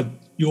it. But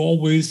you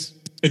always,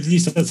 at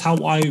least that's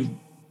how I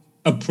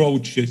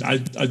approach it. I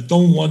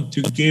don't want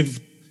to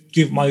give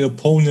my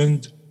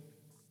opponent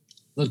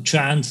the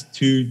chance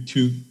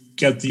to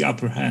get the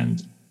upper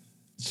hand.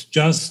 It's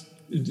just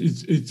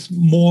it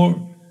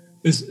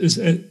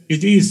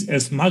is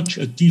as much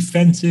a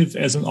defensive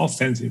as an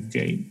offensive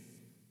game.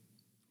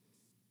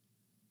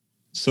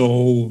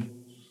 So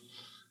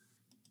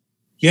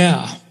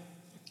yeah,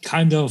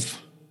 kind of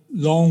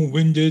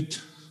long-winded,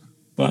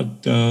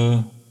 but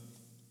I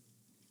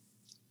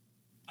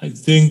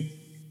think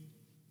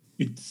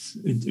it's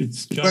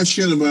just...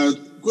 Question about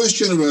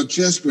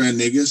chess, Grand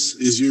Negus.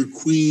 Is your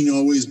queen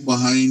always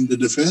behind the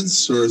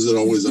defense, or is it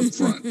always up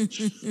front?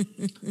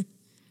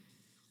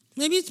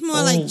 Maybe it's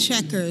more like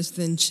checkers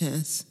than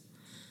chess.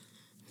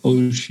 I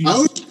always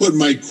put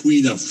my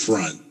queen up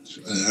front.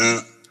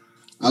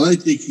 I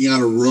like taking out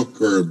a rook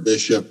or a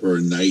bishop or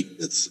a knight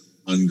that's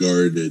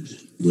unguarded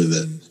with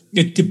it.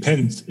 It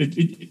depends.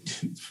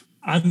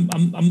 I'm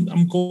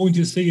going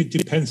to say it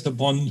depends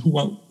upon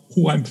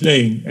who I'm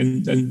playing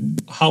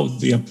and how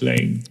they are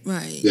playing.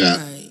 Right. Yeah.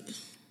 Right.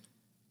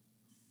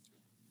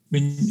 I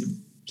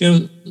mean, there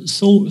are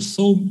so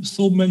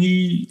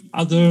many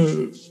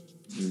other.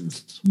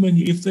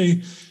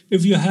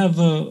 If you have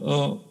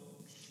a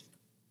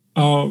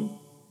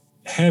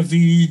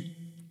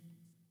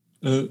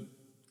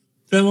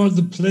there are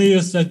the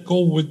players that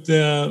go with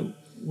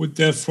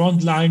their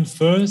front line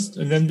first,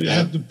 and then you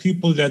have the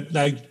people that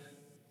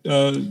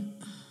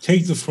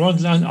take the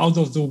front line out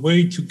of the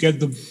way to get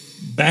the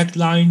back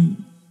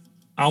line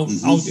out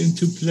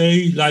into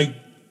play, like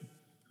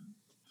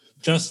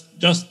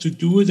just to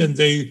do it, and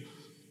they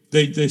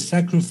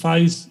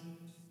sacrifice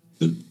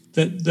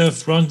their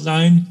front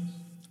line.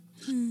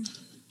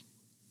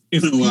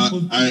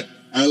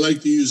 I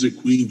like to use a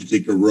queen to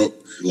take a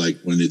rook, like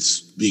when it's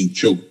being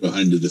choked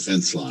behind the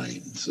defense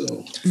line.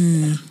 So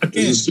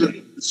there's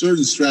a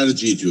certain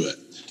strategy to it.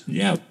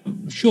 Yeah,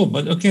 sure,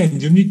 but again,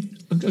 you need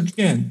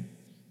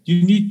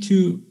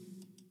to.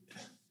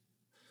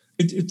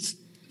 It's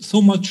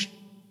so much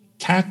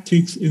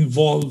tactics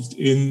involved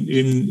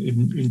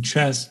in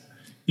chess.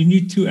 You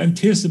need to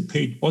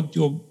anticipate what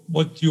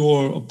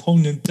your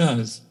opponent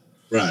does.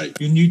 Right.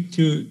 You need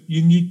to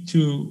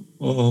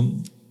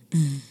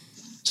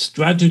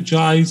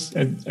strategize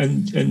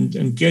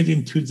and get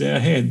into their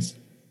heads.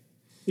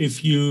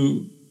 If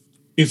you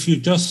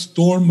just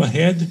storm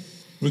ahead,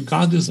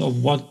 regardless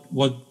of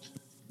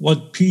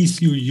what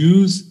piece you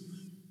use,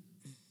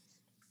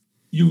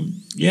 you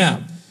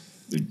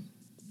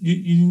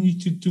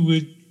need to do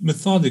it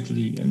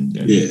methodically, and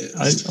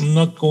yes. I'm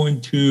not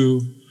going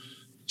to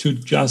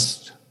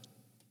just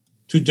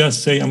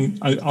say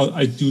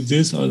I do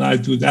this or I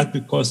do that,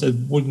 because it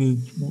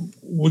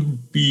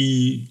wouldn't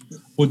be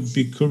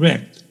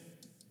correct.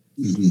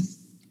 Mm-hmm.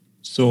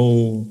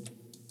 So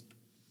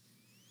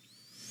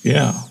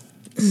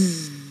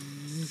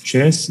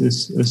chess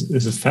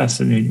is a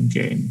fascinating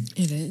game.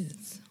 It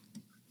is.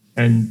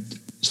 And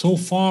so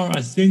far,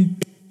 I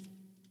think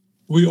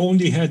we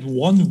only had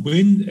one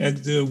win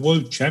at the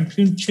World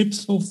Championship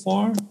so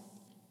far.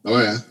 Oh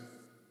yeah.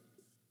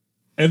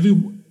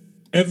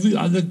 Every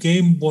other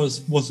game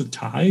was a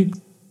tie.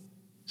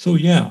 So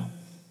yeah.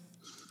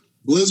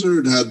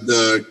 Blizzard had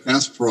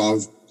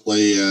Kasparov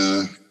play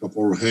a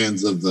couple of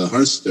hands of the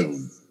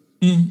Hearthstone.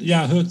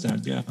 Yeah, I heard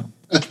that. Yeah.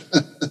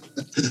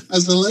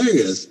 That's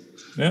hilarious.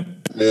 Yep.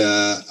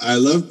 I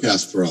love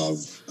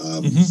Kasparov.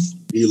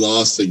 He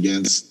lost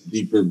against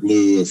Deeper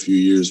Blue a few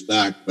years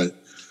back, but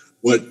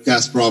what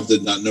Kasparov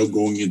did not know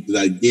going into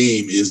that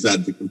game is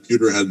that the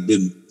computer had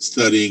been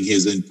studying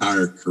his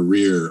entire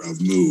career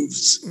of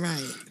moves.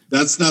 Right.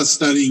 That's not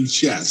studying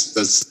chess.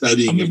 That's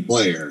studying a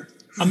player.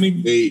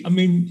 They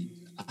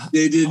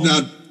did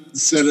not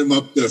set him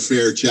up to a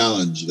fair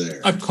challenge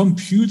there. A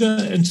computer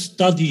and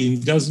studying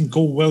doesn't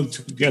go well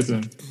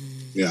together.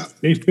 Yeah.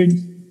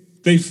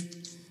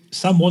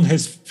 Someone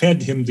has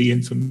fed him the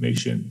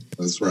information.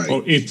 That's right.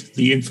 Or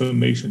the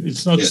information.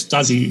 It's not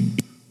studying.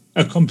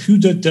 A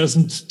computer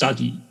doesn't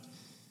study.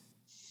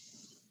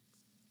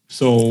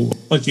 So,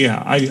 but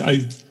yeah,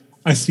 I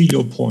see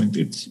your point.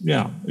 It's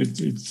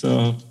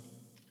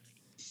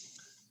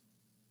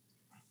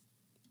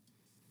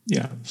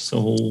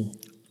so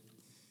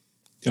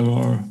there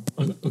are,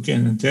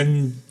 again, and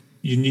then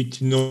you need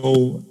to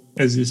know,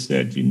 as you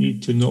said, you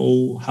need to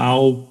know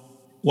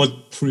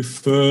what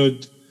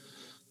preferred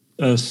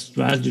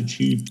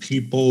strategy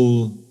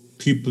people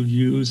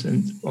use.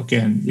 And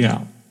again,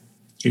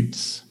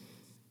 it's,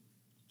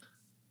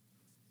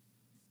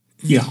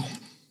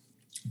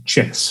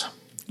 chess.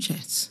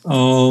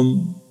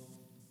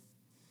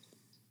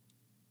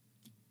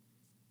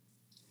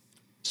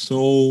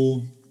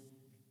 So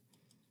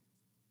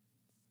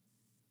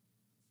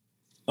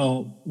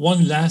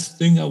one last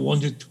thing I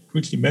wanted to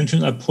quickly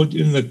mention, I put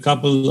in a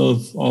couple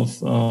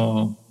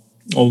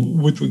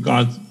with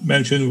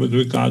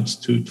regards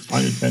to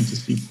Final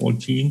Fantasy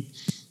 14,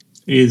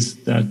 is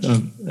that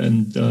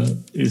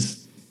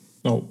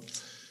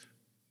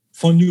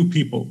for new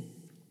people,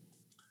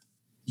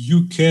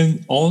 you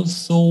can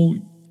also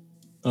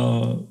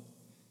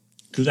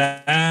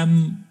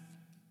glam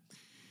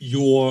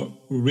your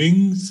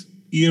rings,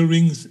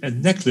 earrings,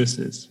 and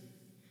necklaces.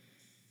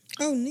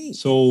 Oh, neat.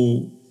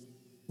 So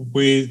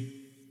with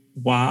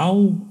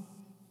WoW,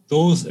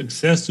 those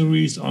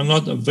accessories are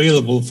not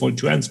available for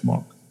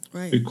transmog,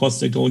 right, because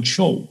they don't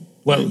show.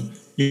 Well,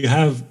 you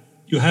have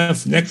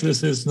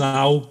necklaces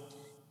now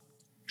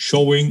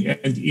showing,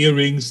 and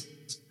earrings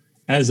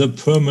as a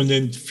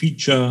permanent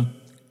feature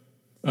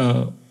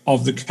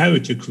of the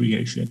character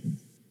creation.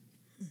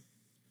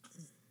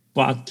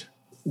 But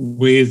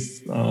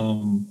with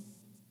Final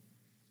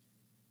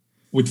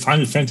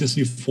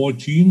Fantasy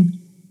 14,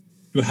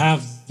 you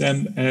have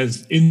them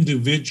as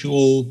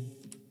individual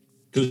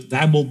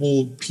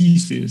glammable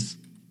pieces.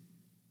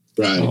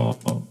 Right.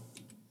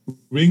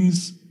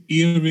 Rings,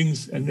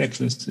 earrings, and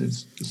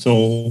necklaces.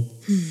 So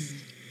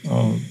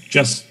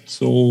just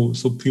so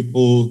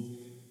people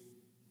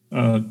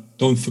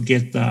don't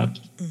forget that.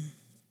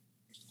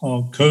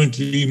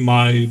 Currently,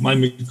 my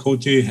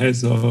Mikote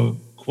has a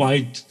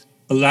quite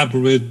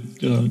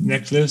elaborate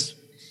necklace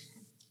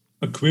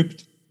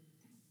equipped.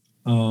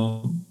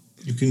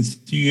 You can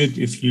see it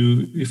if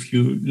you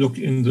look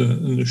in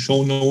the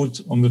show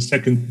notes on the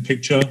second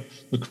picture,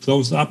 the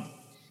close up.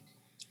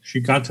 She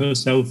got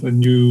herself a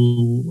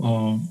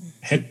new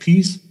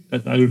headpiece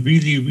that I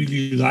really,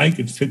 really like.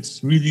 It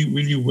fits really,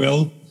 really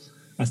well.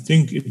 I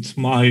think it's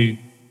my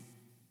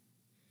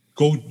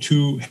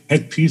go-to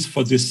headpiece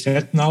for this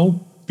set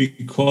now,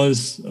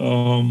 because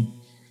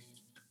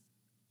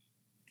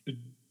it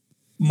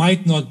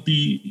might not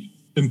be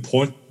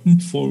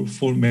important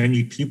for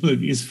many people.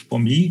 It is for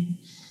me.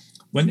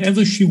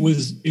 Whenever she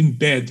was in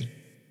bed,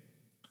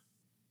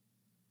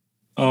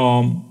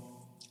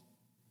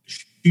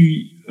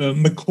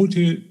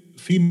 Makote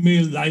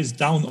female lies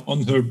down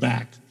on her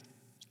back,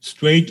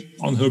 straight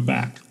on her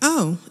back.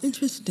 Oh,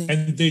 interesting.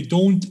 And they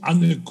don't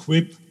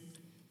unequip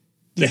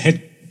the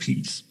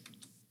headpiece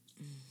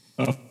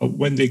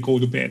when they go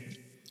to bed.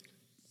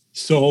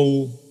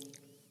 So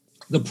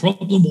the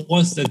problem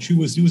was that she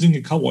was using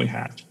a cowboy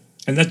hat,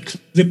 and that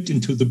clipped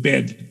into the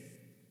bed,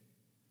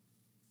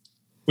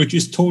 which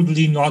is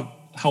totally not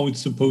how it's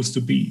supposed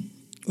to be.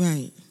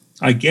 Right.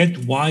 I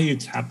get why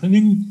it's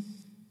happening,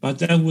 but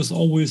that was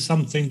always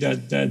something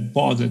that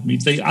bothered me.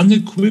 They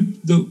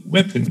unequip the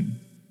weapon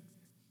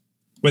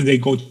when they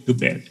go to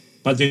bed,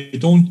 but they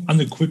don't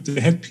unequip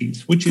the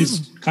headpiece, which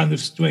is kind of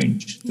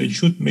strange. They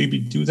should maybe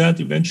do that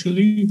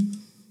eventually,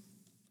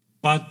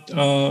 but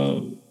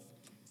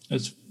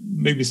that's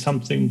maybe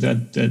something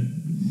that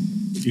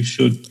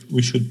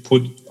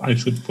I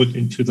should put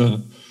into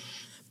the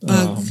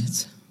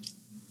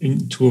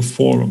into a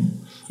forum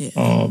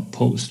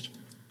post.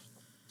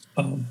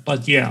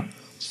 But yeah,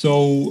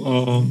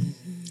 so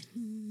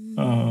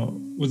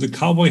with the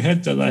cowboy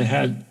hat that I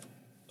had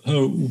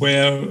her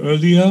wear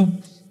earlier,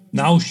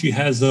 now she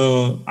has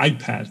a eye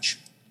patch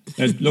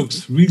that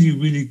looks really,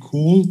 really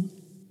cool.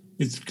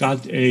 It's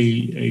got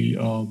a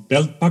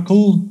belt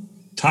buckle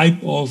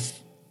type of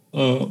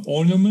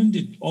ornament.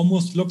 It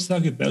almost looks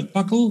like a belt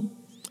buckle.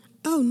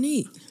 Oh,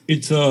 neat.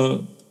 It's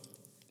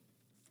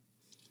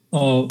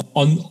on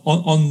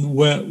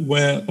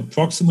where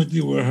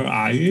approximately where her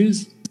eye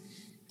is.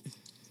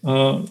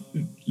 It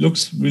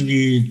looks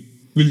really,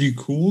 really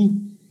cool.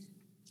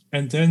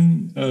 And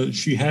then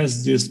she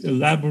has this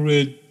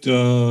elaborate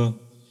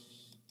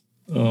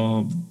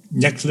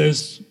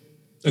necklace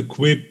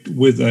equipped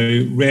with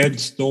a red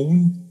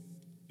stone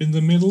in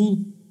the middle,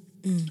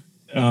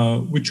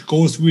 which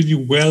goes really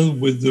well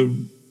with the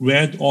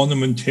red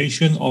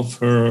ornamentation of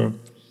her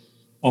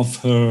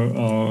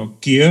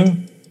gear,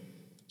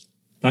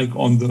 like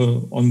on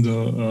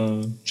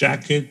the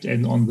jacket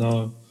and on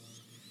the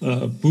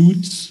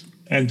boots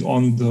and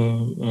on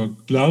the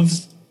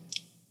gloves.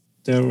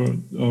 There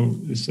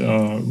is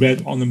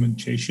red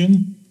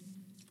ornamentation.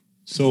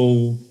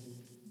 So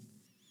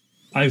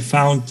I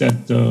found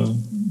that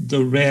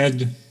the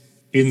red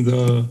in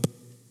the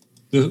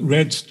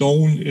red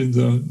stone in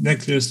the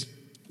necklace,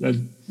 that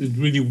it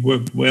really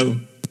worked well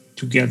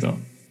together.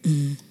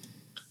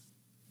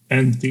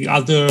 And the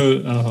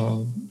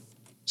other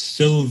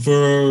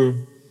silver,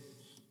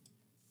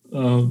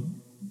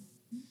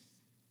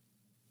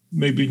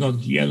 maybe not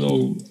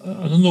yellow,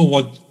 I don't know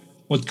what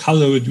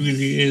color it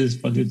really is,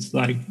 but it's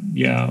like,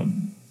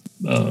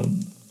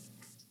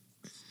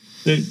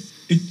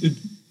 it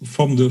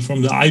from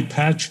the eye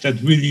patch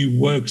that really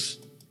works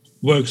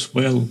well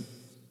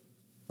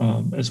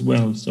as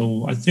well.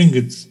 So I think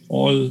it's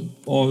all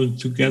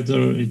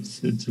together.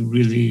 It's a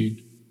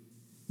really,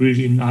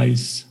 really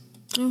nice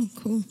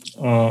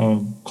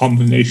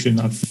combination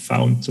I've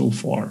found so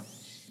far.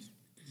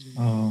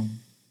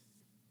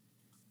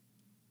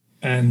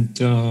 And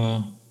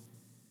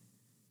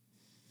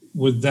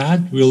with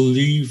that, we'll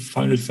leave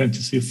Final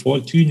Fantasy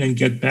XIV and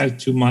get back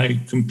to my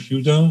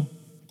computer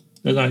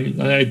that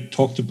I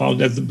talked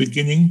about at the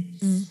beginning.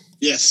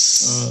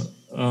 Yes.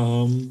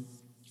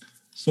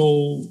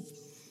 So,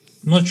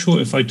 I'm not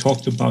sure if I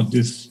talked about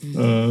this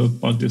a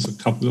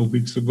couple of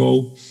weeks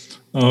ago.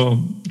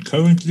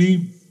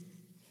 Currently,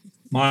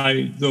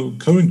 the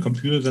current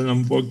computer that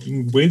I'm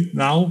working with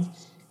now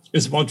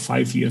is about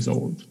 5 years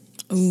old.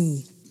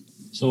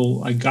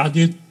 So I got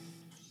it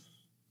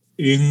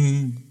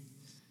in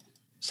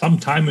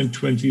sometime in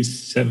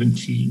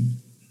 2017,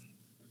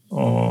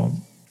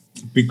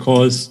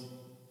 because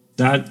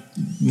that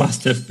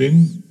must have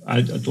been, I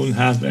don't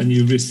have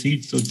any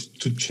receipts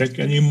to check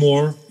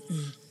anymore,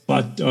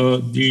 but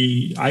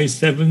the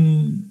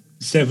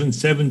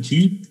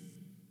i7-770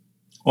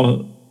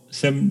 or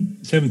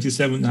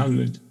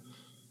 7700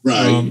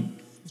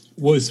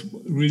 was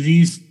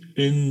released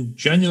in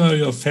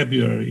January or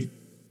February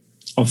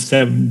of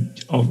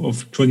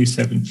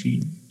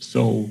 2017.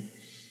 So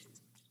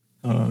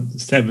the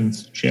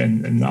 7th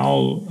gen, and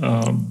now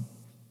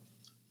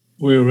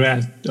we're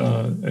at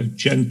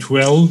Gen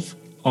 12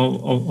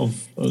 of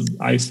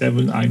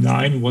i7,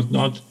 i9,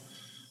 whatnot.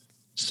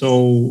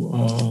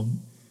 So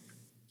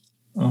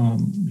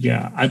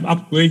I'm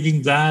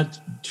upgrading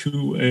that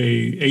to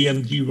a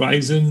AMD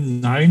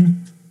Ryzen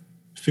 9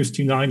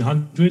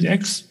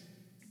 5900X.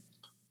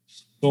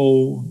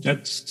 So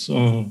that's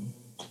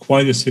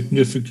quite a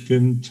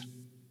significant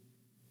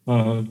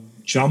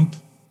jump.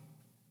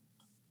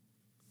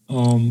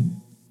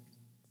 And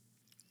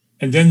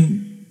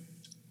then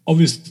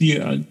obviously,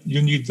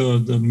 you need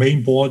the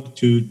main board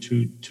to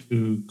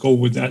go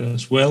with that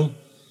as well.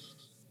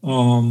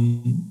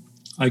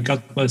 I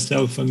got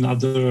myself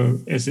another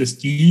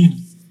SSD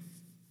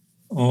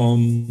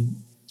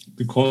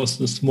because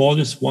the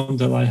smallest one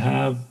that I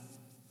have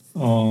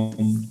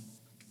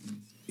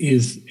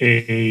is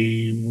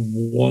a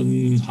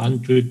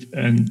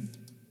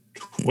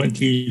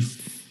 120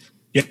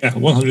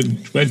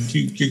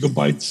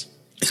 gigabytes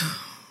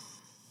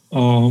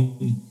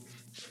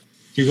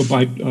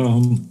gigabyte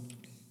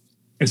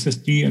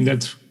SSD, and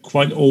that's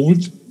quite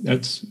old.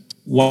 That's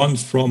one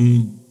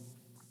from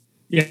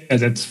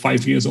that's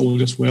 5 years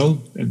old as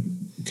well,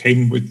 and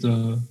came with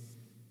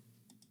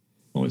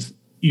it's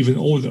even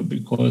older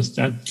because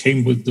that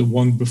came with the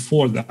one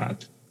before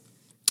that.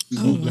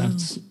 So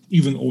that's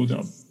even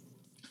older,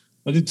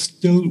 but it's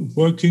still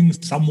working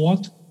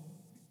somewhat.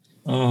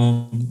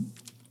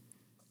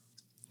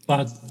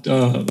 But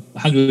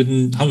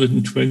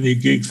 120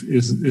 gigs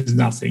is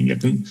nothing.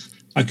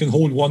 I can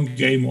hold one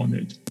game on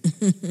it.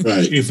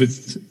 Right. If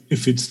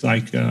it's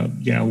like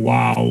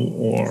WoW,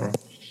 or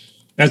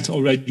that's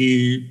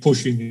already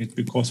pushing it,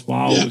 because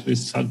WoW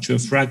is such a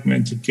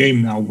fragmented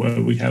game now,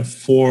 where we have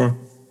 4,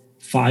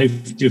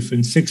 5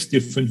 different, 6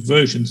 different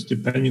versions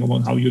depending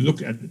on how you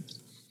look at it.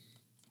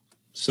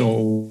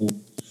 So,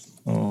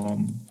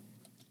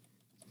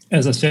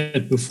 as I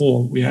said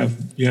before, you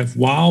have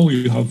WoW,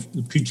 you have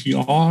the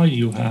PTR,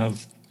 you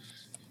have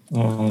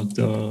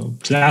the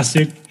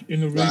classic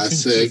iteration.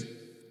 Classic,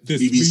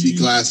 BBC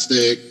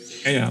Classic.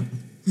 Yeah.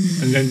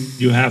 And then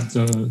you have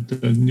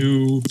the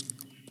new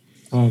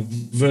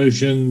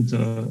version,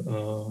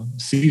 the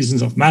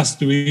Seasons of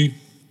Mastery.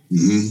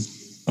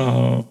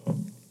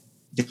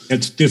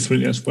 It's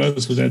different as well,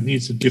 so that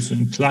needs a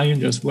different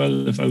client as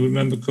well, if I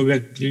remember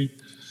correctly.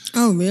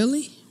 Oh,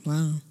 really?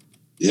 Wow.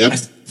 Yep. I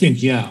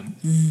think, yeah.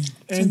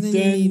 So then you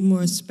need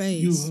more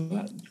space.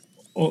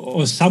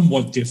 Or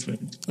somewhat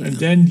different. Yeah. And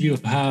then you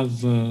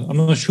have, I'm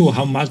not sure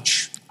how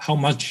much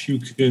you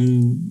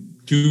can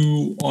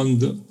do on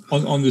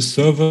the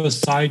server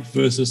side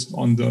versus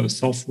on the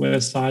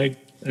software side,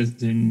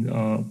 as in,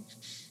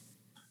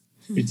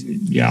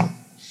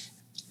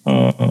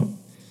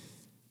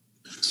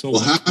 so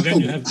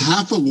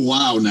half of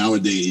WoW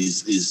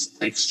nowadays is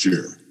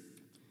texture.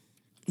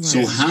 Right.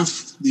 So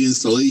half the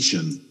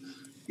installation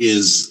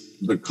is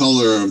the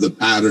color of the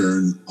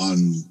pattern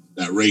on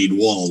that raid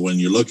wall when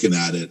you're looking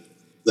at it,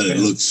 that it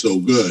looks so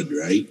good,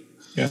 right?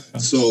 Yeah.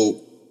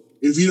 So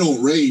if you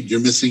don't raid, you're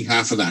missing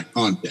half of that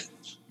content.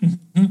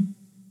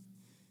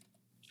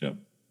 Yeah.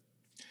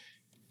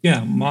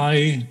 Yeah,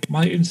 my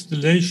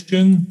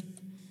installation,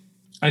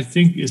 I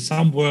think, is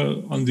somewhere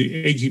on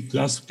the 80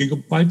 plus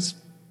gigabytes.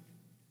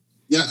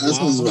 Yeah, that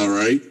sounds about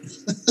right.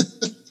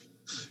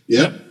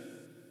 Yep.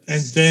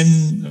 And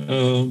then,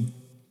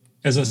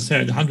 as I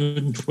said,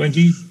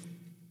 120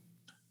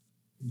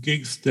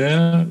 gigs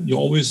there. You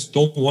always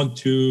don't want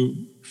to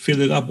fill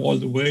it up all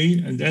the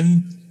way. And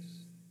then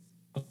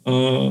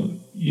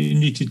you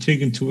need to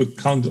take into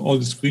account all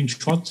the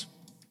screenshots.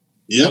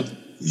 Yep.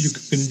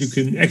 You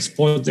can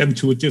export them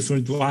to a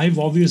different drive,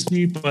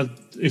 obviously, but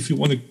if you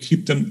want to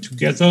keep them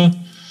together,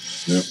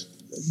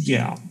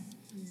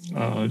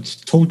 it's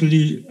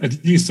totally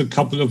at least a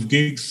couple of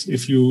gigs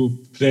if you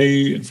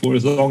play for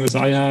as long as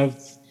I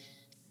have,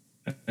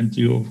 and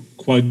you're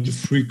quite a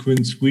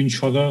frequent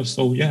screenshotter.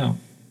 So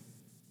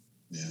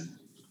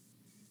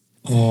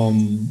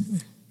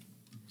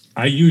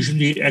I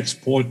usually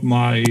export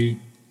my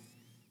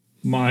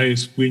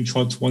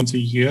screenshots once a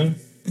year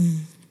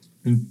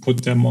and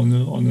put them on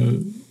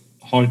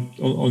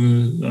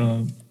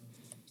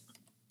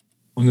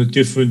a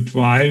different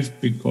drive,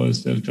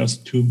 because there are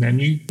just too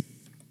many.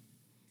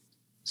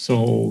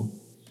 So,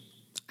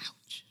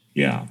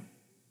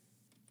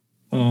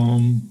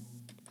 and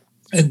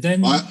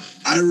then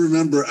I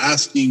remember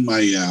asking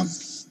my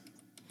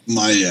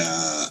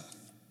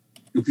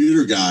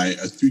computer guy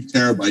a 2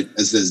 terabyte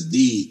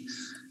SSD,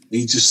 and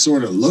he just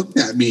sort of looked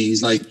at me.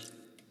 He's like,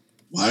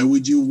 "Why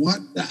would you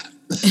want that?"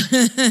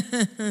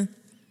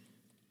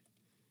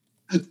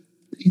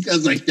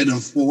 Because I can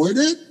afford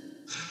it.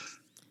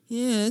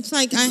 Yeah, it's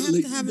like I have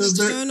to have an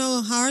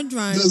external hard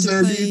drive. Does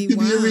there need to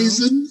be a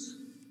reason?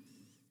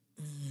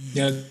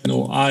 Yeah,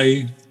 no,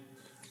 I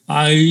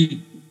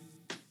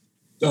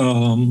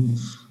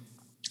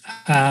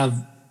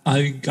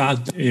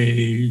got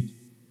a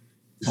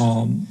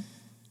 1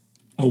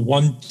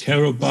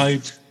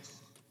 terabyte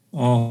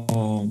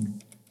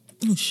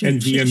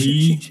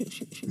NVMe.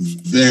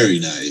 Very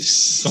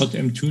nice.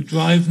 .m2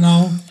 drive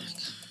now,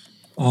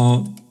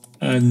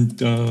 and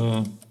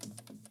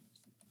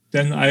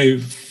then I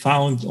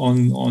found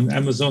on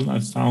Amazon. I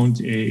found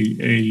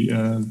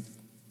a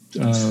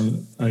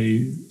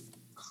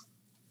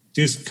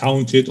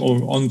discounted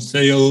or on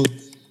sale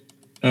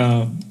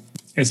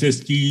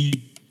SSD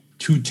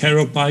 2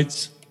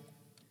 terabytes.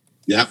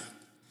 Yeah.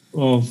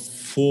 For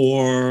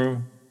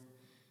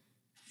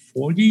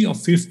 40 or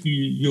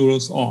 50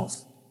 euros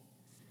off.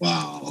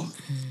 Wow.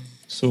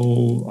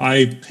 So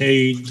I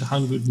paid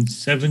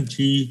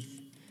 170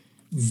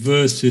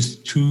 versus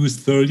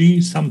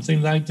 230,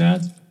 something like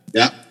that.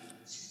 Yeah.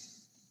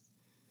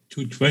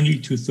 220,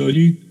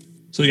 230.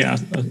 So yeah,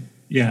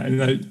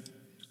 and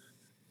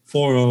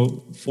for a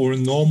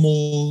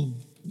normal,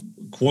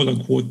 quote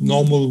unquote,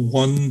 normal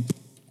 1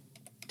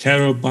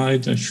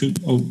 terabyte,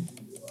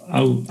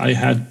 I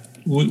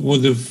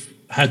would have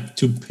had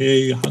to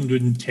pay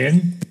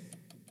 110.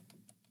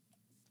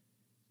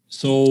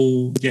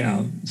 So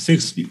yeah,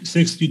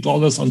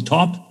 $60 on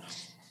top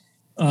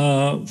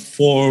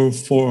for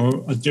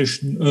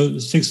addition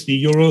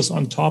 60 euros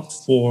on top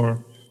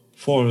for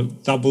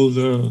double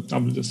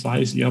the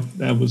size. Yep,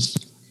 that was.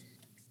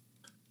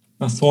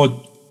 I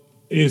thought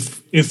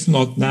if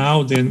not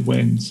now, then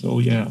when? So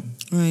yeah.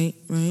 Right.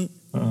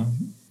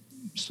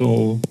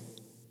 So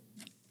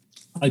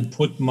I'm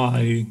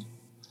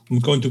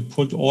going to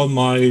put all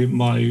my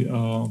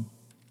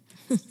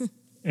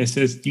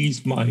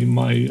SSDs, my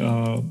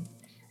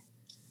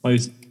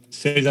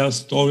SATA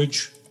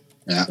storage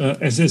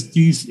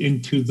SSDs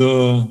into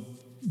the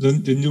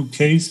new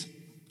case,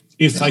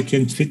 if I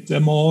can fit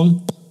them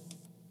all.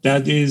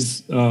 That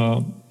is,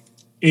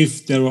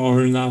 if there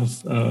are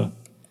enough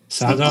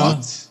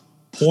SATA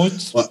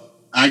ports. Well,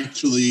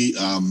 actually,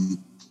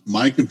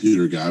 my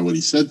computer guy, what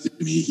he said to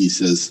me, he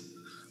says,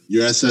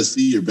 your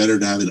SSD, you're better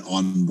to have it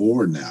on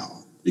board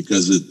now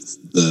because it's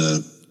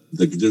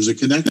there's a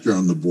connector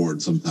on the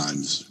board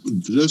sometimes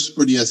just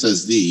for the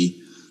SSD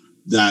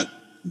that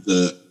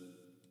the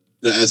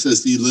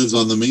SSD lives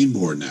on the main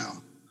board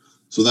now.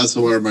 So that's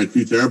where my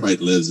 2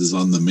 terabyte lives, is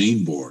on the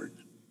main board.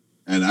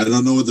 And I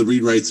don't know what the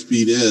read-write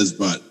speed is,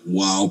 but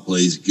WoW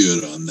plays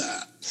good on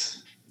that.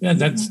 Yeah,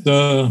 that's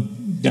the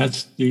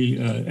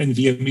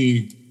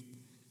NVMe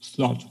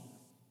slot.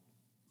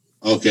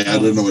 Okay, I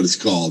don't know what it's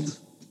called.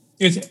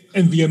 It's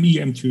NVMe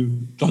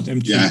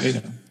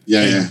M2.M2.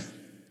 Yeah.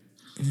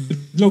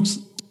 It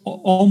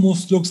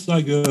almost looks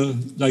like a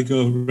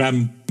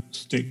RAM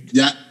stick.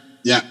 Yeah.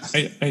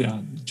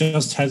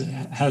 Just has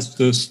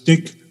the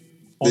stick.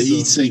 The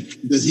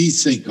heat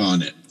sink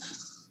on it.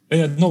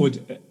 Yeah, no,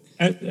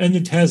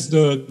 it has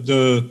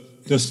the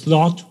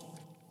slot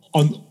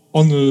on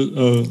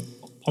the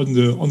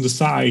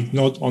side,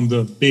 not on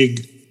the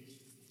big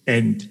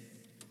end.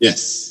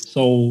 Yes.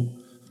 So,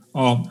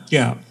 my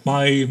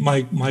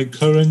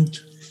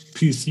current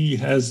PC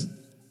has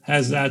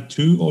that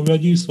too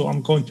already. So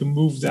I'm going to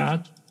move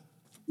that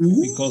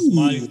because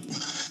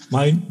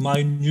my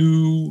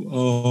new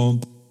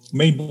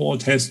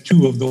mainboard has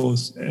 2 of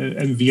those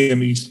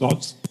NVMe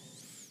slots.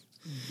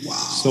 Wow.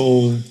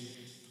 So,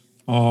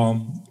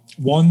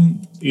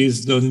 one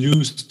is the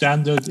new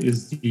standard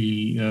is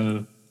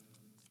the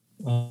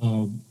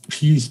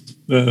is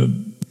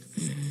the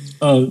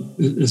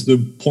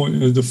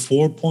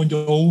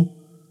 4.0,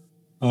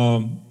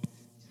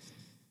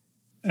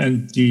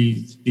 and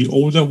the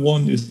older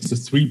one is the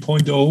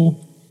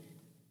 3.0,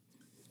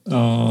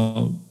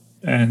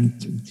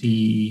 and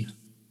the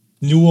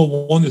newer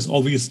one is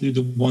obviously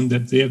the one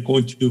that they are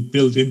going to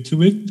build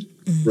into it.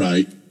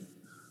 Right.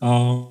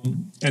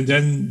 And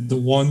then the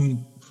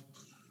one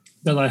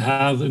that I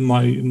have in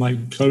my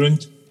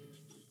current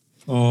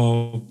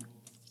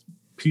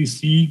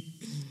PC,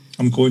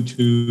 I'm going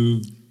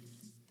to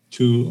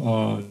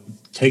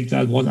take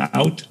that one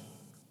out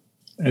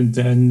and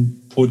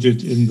then put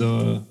it in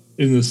the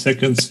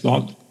second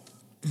slot.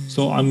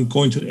 So I'm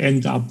going to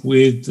end up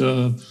with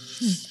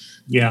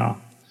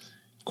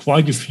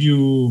quite a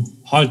few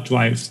hard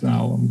drives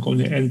now. I'm going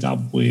to end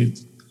up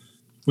with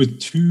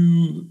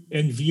 2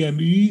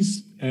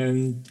 NVMEs,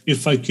 and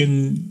if I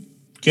can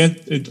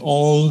get it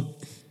all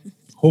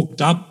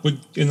hooked up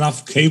with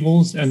enough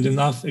cables and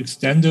enough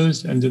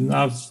extenders and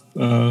enough,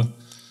 I'm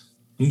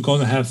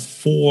going to have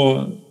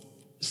 4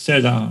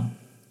 SATA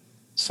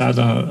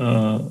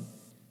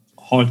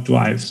hard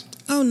drives.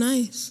 Oh,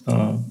 nice.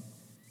 So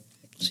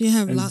you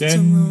have lots of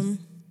room.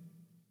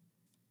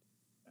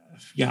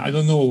 Yeah, I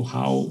don't know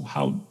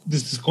how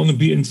this is going to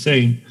be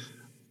insane.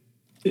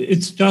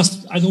 It's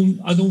just I don't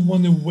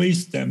want to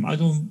waste them.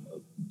 I'm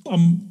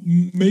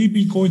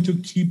maybe going to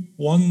keep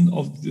one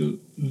of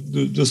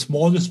the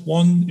smallest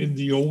one in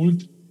the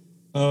old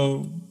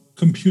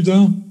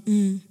computer,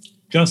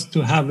 just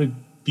to have it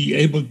be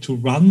able to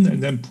run,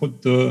 and then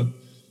put the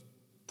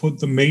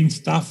main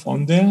stuff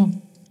on there.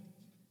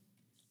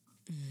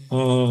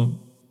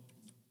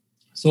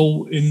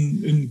 So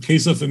in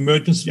case of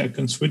emergency, I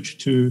can switch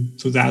to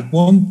that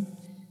one.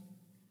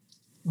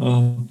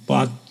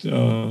 But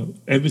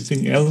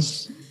everything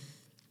else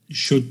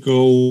should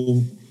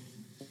go,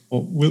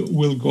 or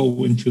will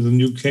go into the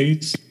new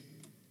case.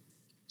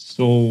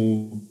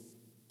 So,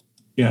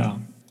 yeah.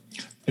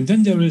 And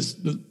then there is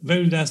the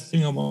very last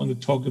thing I want to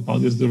talk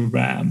about is the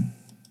RAM.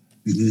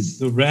 Mm-hmm.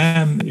 The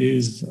RAM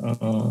is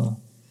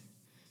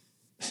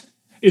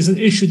an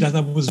issue that I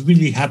was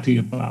really happy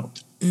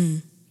about.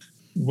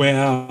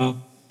 Where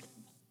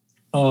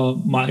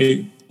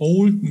my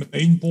old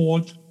main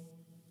board,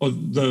 or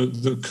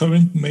the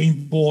current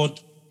main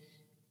board,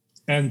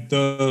 and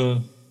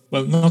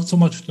not so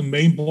much the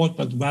main board,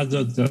 but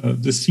rather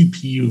the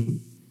CPU.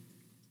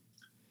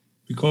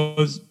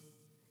 because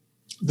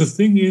the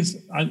thing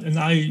is, and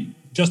I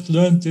just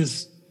learned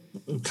this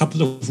a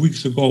couple of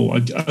weeks ago.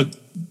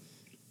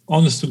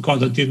 Honest to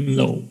God, I didn't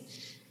know.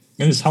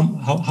 And it's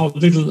how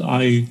little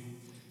I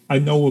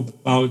know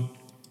about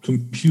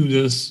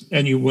computers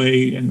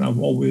anyway, and I've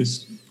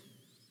always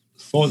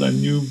thought I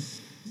knew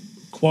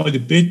quite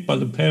a bit,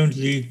 but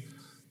apparently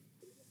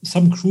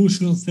some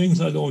crucial things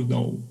I don't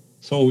know.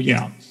 So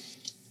yeah,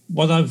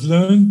 what I've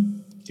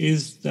learned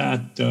is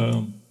that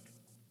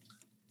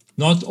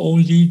not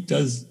only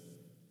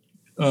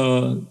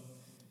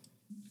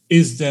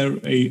is there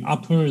a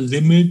upper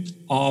limit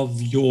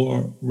of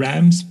your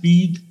RAM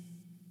speed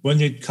when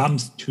it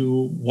comes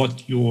to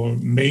what your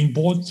main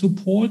board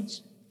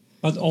supports,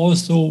 but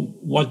also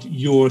what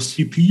your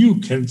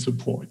CPU can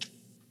support.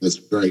 That's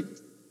right.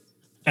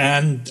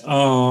 And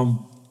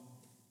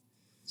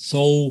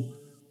so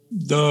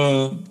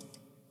the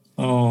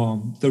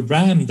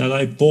RAM that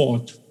I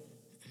bought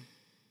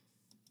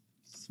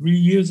 3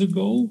 years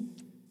ago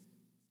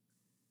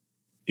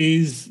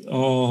is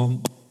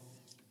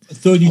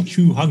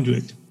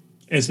 3200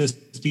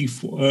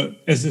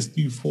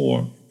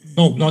 SSD4.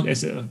 No, not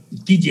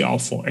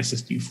DDR4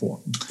 SSD4.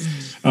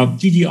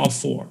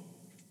 DDR4.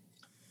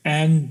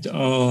 And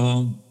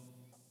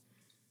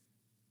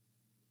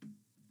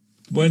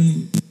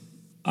when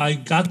I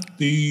got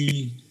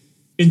the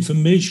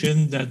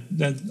information that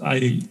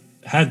I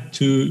had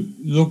to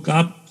look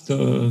up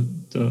the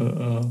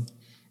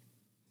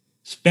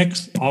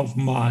specs of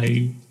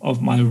my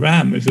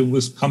RAM if it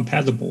was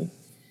compatible.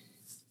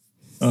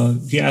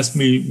 He asked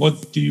me,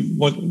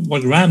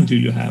 what RAM do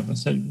you have? I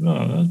said,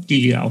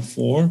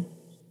 DDR4.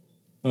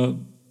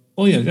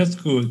 Oh yeah, that's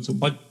good. So,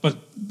 but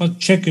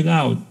check it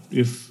out.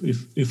 If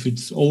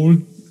it's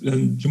old,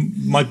 then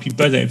it might be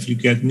better if you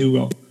get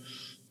newer. I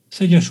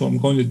said, yeah, sure, I'm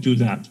going to do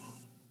that.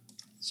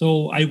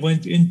 So I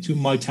went into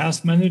my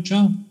task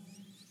manager,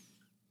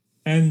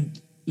 and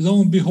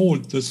lo and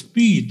behold, the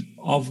speed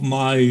of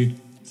my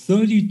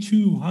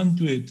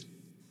 3200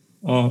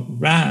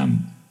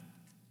 RAM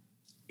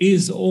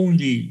is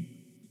only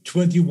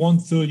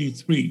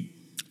 2133.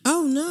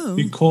 Oh no!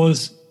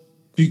 Because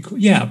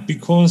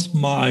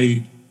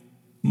my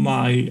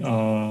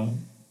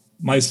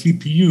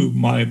CPU,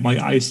 my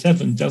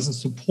i7 doesn't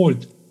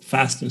support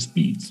faster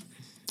speeds.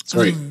 That's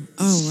right.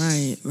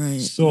 Oh,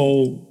 right.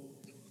 So,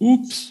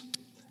 oops,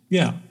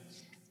 yeah.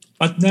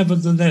 But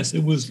nevertheless,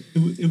 it was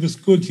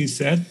good. He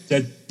said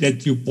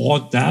that you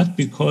bought that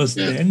because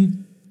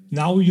then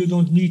now you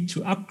don't need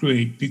to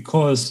upgrade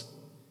because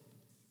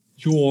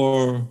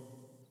your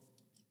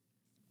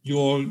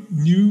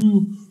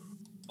new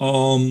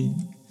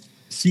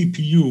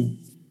CPU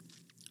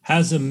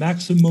has a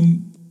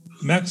maximum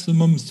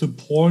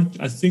support.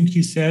 I think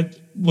he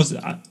said was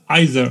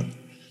either,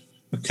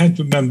 I can't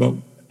remember,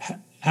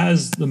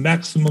 has the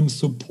maximum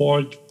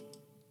support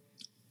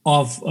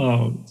of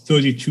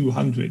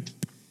 3200.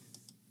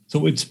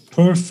 So it's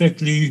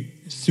perfectly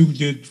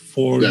suited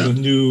for the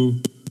new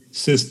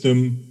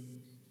system.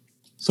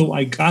 So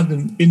I got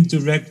an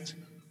indirect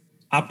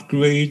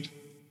upgrade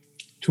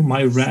to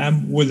my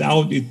RAM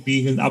without it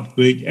being an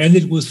upgrade, and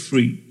it was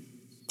free.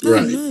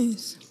 Right.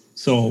 Nice.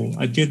 So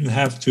I didn't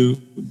have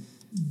to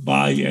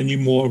buy any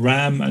more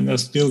RAM, and I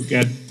still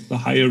get the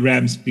higher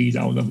RAM speed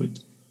out of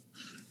it.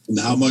 And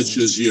how much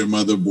does your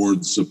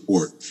motherboard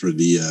support for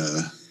the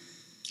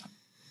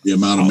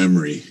amount of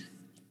memory?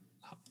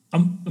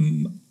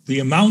 The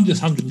amount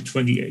is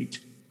 128.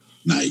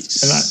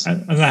 Nice.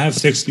 And I have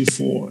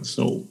 64,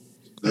 so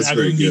that's I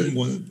very don't good. need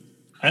more.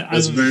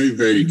 That's very,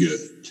 very good.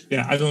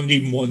 Yeah, I don't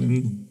need more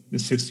than the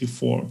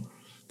 64.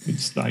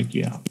 It's like,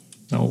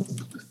 no,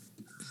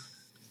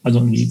 I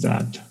don't need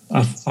that.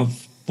 I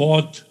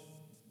bought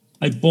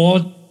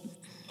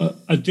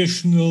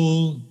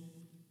additional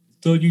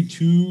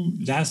 32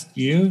 last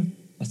year.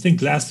 I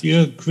think last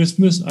year,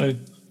 Christmas, I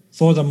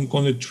thought I'm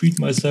going to treat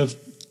myself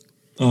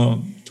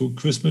to a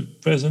Christmas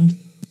present.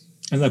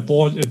 And I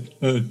bought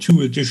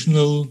 2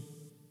 additional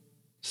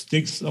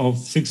sticks of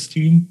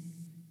 16.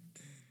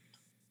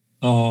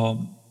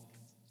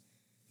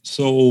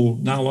 So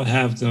now I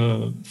have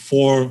the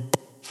 4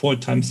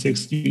 times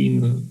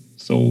 16.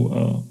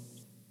 So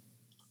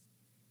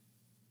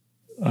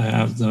I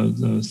have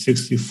the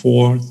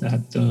 64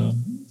 that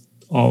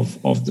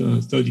of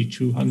the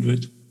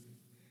 3200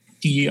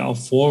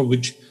 DDR4,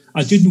 which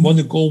I didn't want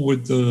to go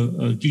with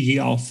the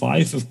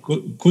DDR5. I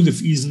could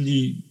have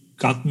easily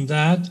gotten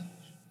that,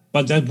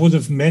 but that would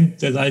have meant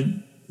that I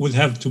would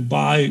have to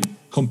buy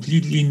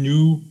completely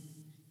new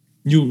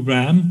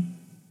RAM,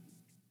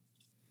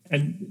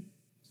 and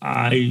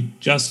I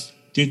just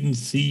didn't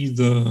see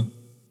the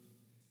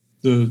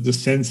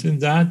sense in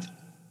that.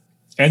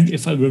 And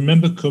if I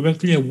remember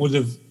correctly, I would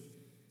have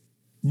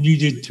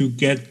needed to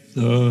get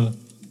the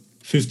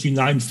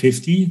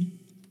 5950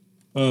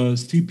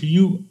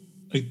 CPU.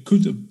 I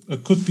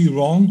could be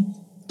wrong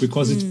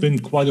because it's been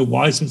quite a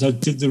while since I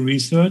did the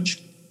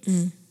research.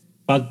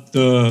 But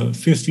the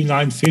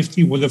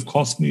 5950 would have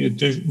cost me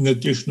an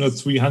additional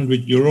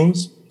 300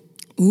 euros.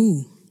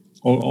 Ooh.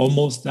 or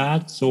almost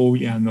that. So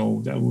yeah,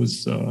 no, that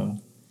was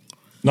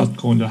not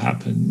going to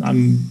happen.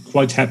 I'm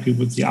quite happy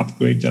with the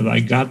upgrade that I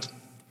got.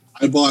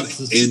 I bought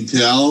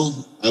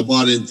Intel,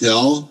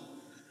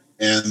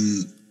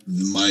 and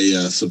my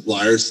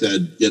supplier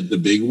said, get the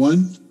big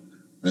one.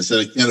 I said,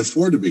 I can't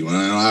afford the big one.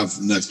 I don't have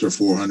an extra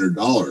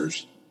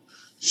 $400.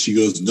 She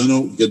goes,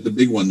 no, get the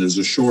big one. There's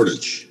a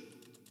shortage.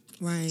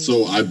 Right.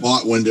 So I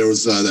bought when there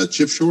was that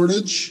chip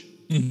shortage,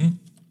 and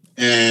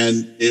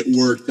it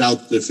worked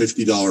out to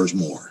 $50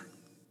 more.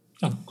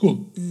 Oh,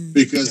 cool.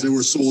 Because they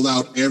were sold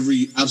out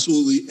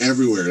absolutely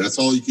everywhere. That's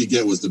all you could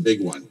get was the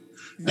big one.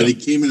 And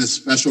it came in a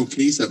special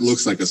case that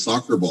looks like a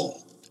soccer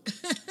ball.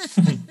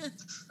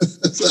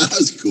 So that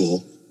was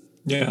cool.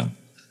 Yeah.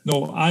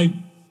 No,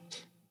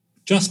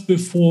 just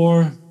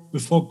before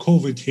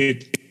COVID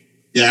hit,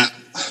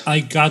 I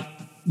got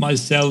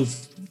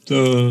myself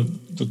the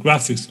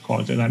graphics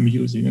card that I'm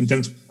using, and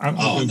then I'm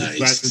going to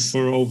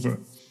transfer over.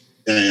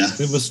 Yeah.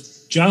 It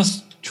was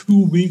just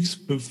 2 weeks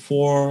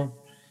before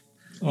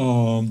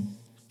the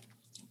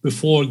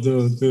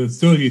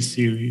 30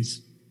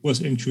 series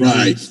was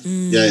introduced.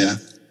 Right.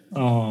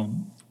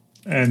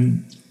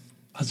 And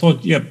I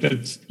thought,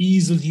 that's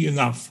easily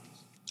enough,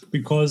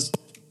 because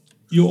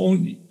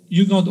you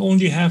not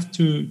only have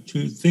to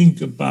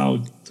think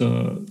about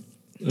it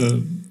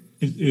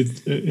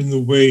in the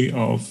way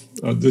of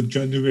the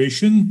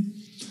generation,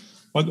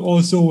 but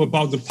also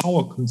about the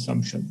power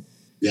consumption.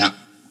 Yeah.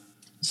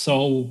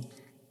 So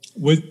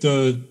with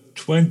the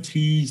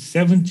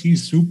 2070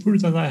 Super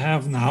that I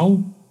have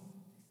now,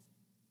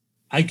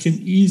 I can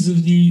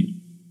easily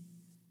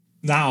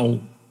now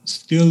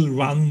still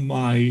run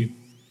my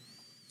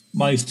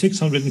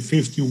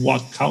 650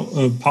 watt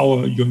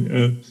power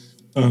unit.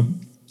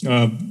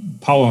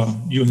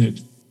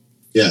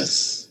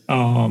 Yes.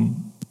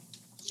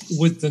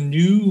 With the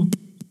new,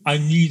 I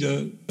need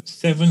a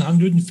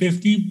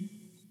 750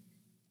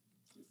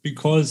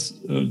 because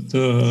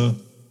the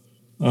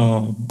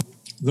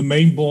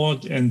main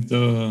board and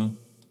the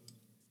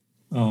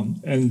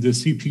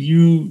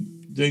CPU,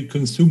 they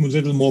consume a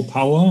little more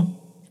power.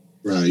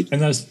 Right.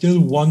 And I still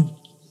want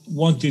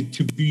it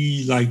to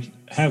be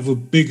have a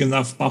big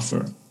enough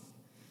buffer.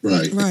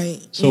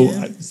 Right. So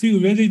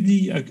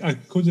theoretically, I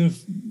could have,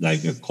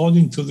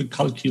 according to the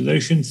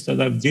calculations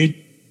that I did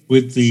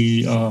with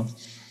the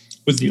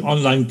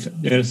online,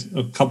 there's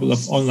a couple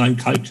of online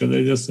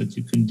calculators that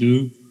you can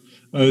do,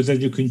 that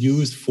you can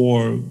use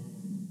for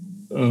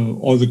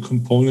all the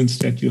components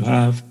that you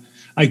have.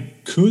 I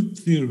could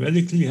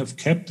theoretically have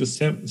kept the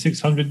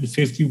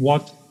 650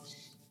 watt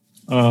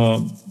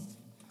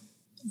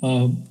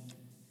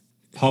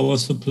power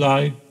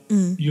supply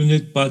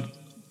unit, but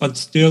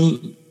still,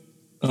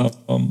 I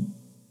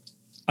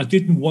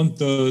didn't want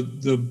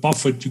the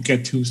buffer to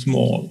get too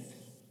small.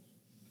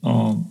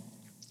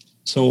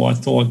 So I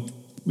thought,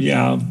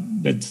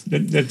 let's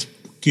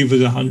give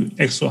it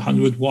extra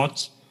 100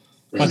 watts,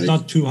 but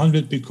not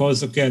 200,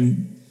 because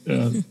again,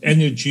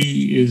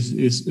 energy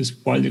is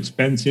quite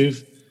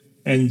expensive,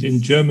 and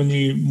in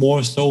Germany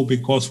more so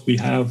because we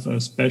have a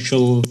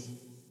special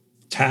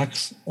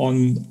tax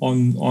on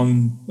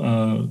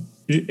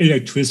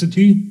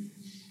electricity,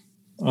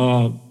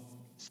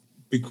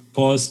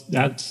 because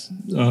that's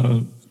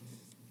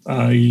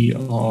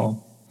a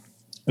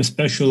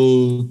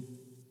special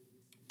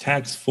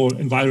tax for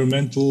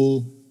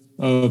environmental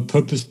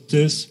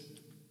purposes.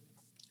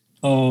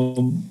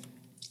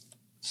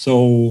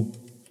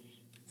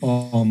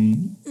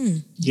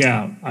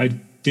 I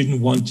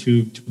didn't want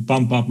to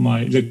bump up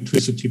my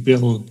electricity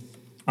bill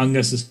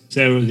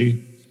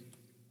unnecessarily.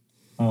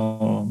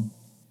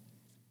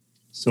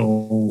 So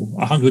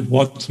 100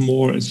 watts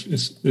more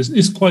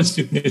is quite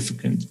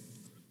significant.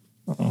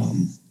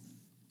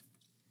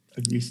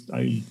 At least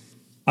I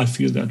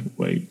feel that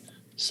way.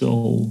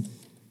 So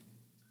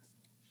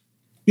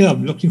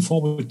I'm looking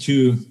forward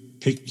to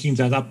picking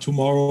that up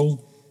tomorrow.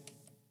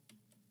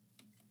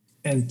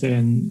 And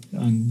then,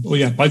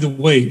 by the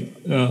way,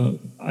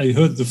 I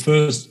heard the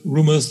first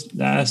rumors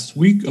last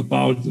week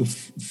about the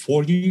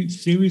 40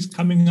 series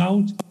coming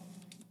out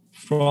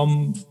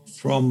from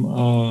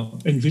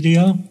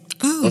NVIDIA.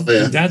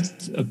 And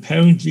that's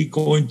apparently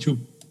going to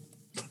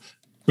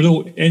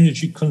blow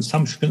energy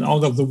consumption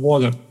out of the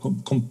water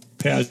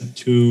compared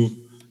to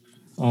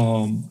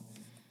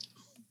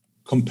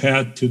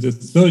the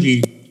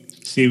 30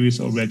 series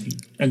already.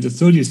 And the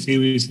 30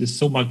 series is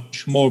so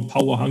much more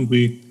power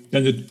hungry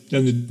than the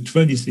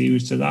 20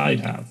 series that I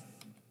have.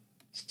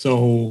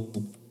 So,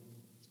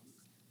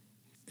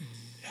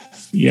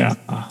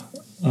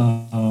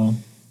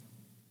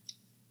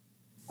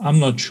 I'm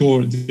not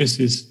sure. This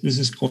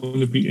is going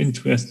to be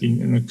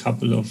interesting in a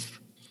couple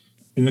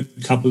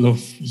of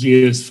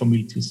years for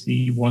me to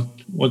see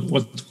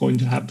what's going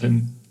to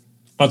happen,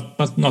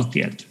 but not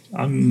yet.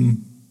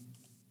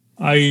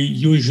 I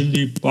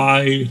usually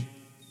buy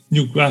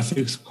new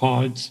graphics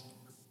cards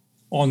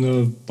on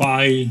a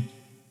by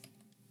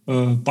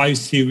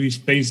series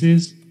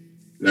basis.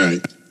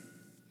 Right.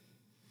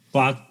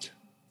 But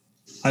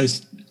I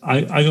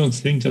don't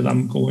think that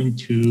I'm going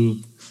to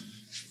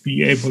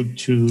be able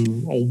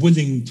to or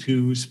willing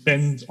to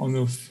spend on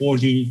a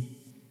 40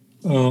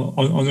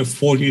 on a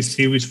 40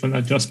 series when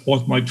I just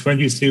bought my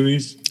 20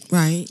 series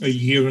a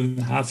year and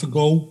a half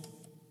ago.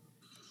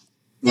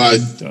 Well,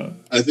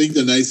 I think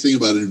the nice thing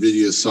about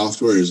NVIDIA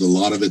software is a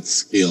lot of it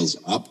scales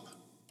up.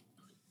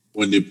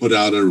 When they put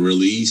out a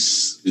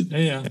release,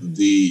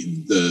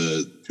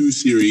 the 2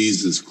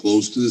 series is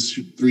close to the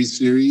 3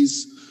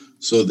 series,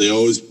 so they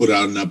always put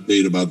out an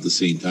update about the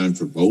same time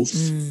for both.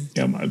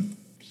 Yeah,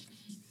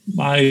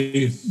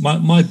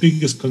 my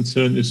biggest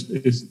concern is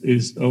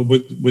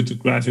with the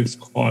graphics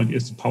card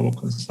is the power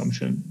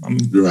consumption. I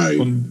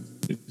mean,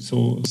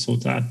 so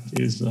that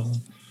is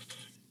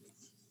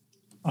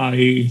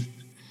I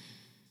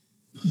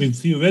mean,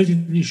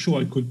 theoretically,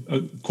 sure, I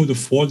could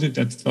afford it.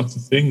 That's not the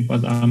thing,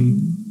 but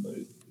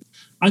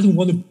I don't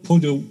want to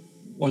put a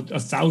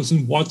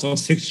 1,000 watts or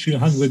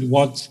 1,600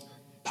 watts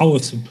power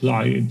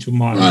supply into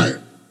my.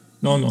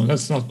 No,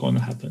 that's not going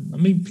to happen. I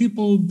mean,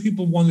 people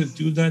want to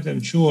do that,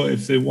 and sure,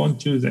 if they want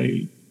to,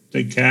 they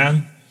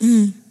can.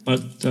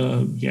 But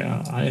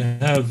I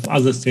have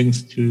other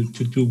things to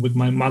do with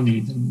my money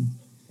than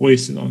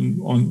waste it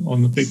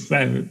on a big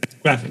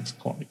graphics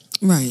card.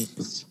 Right.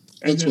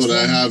 That's what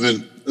I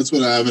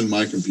have in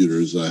my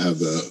computers. I have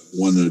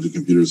one of the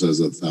computers has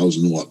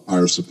 1,000 watt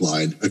power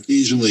supply. And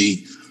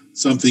occasionally,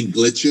 something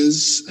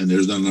glitches, and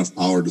there's not enough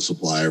power to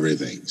supply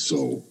everything.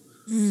 So,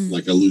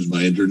 like I lose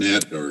my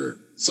internet, or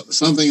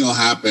something will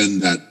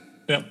happen that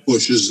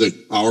pushes the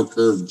power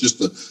curve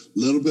just a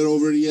little bit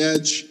over the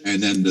edge,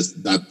 and then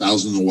that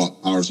 1,000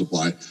 watt power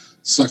supply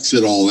sucks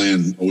it all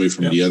in away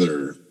from the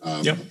other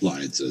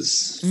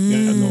appliances.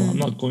 Yeah, no, I'm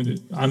not going to.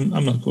 I'm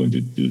not going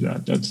to do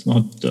that. That's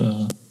not.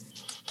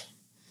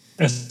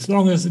 As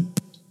long as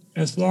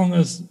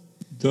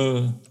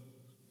the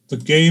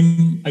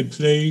game I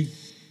play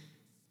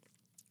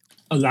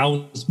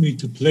allows me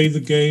to play the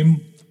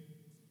game,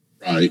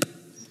 right?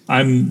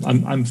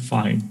 I'm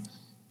fine.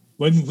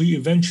 When we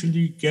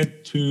eventually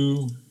get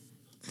to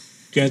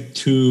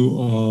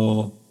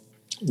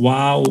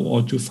WoW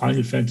or to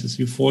Final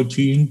Fantasy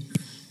 14,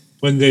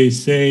 when they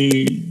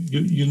say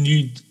you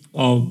need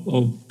a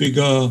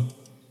bigger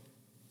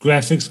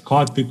graphics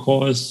card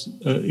because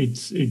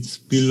it's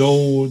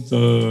below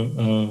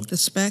the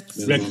spec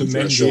recommended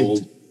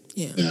threshold.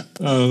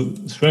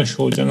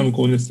 Threshold, then I'm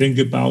going to think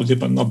about it,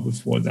 but not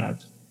before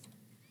that.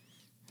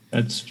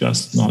 That's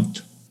just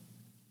not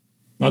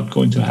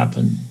going to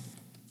happen.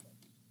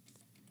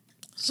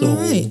 So,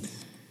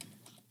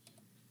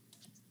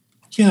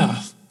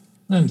 yeah,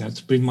 and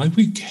that's been my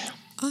week.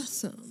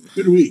 Awesome.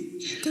 Good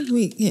week. Good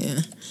week,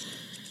 yeah.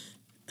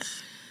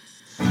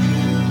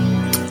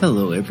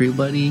 Hello,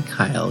 everybody.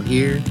 Kyle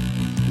here.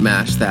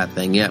 Mash that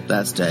thing. Yep,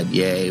 that's dead.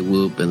 Yay,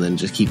 whoop, and then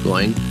just keep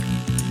going.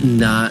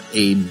 Not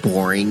a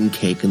boring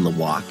cake in the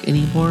walk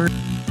anymore.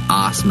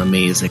 Awesome,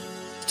 amazing.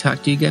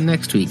 Talk to you again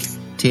next week.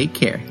 Take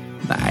care.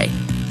 Bye.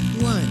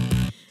 1.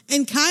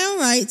 And Kyle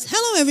writes,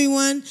 hello,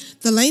 everyone.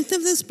 The length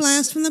of this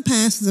blast from the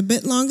past is a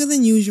bit longer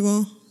than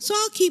usual, so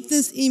I'll keep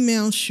this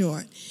email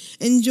short.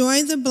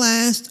 Enjoy the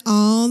blast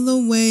all the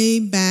way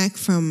back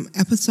from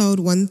episode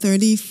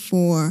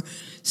 134,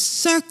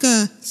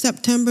 circa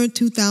September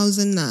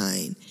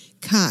 2009.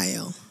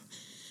 Kyle.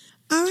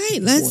 All right,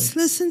 let's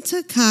listen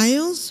to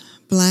Kyle's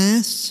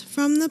blast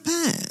from the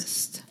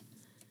past.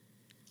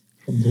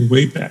 From the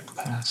way back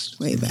past.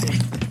 Way back.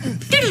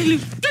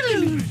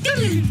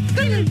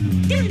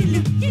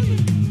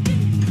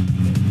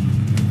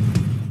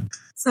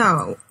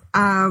 So,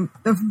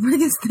 the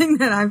biggest thing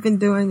that I've been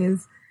doing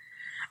is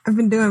I've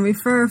been doing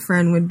Refer a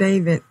Friend with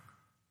David.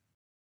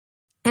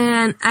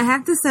 And I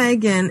have to say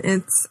again,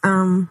 it's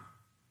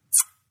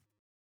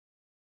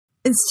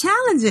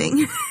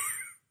challenging.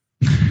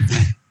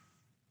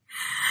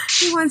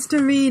 He wants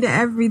to read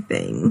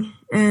everything.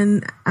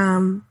 And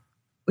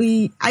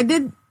I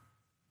did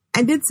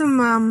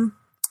some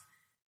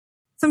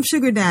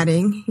sugar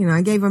dadding. You know,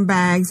 I gave him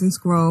bags and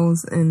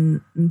scrolls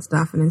and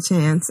stuff and a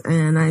chance,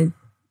 and I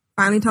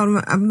finally told him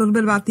a little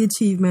bit about the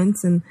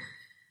achievements and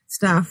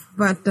stuff.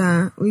 But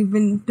we've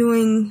been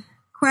doing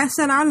quests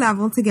at our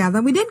level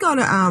together. We did go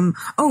to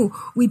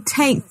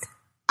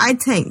I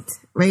tanked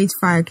Rage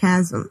Fire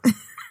Chasm.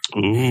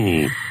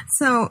 Ooh.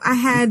 So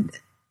I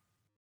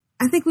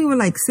think we were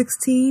like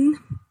 16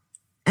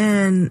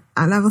 and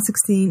level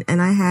 16,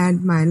 and I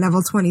had my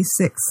level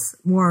 26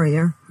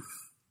 warrior,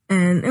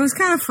 and it was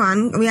kind of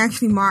fun. We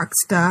actually marked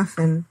stuff,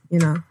 and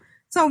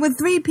so with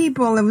 3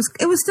 people, it was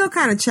still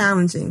kind of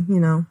challenging,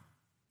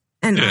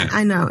 And yeah.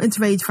 I know it's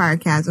Rage Fire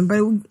Chasm, but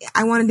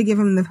I wanted to give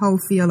him the whole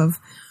feel of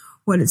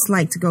what it's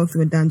like to go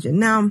through a dungeon.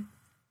 Now,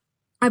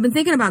 I've been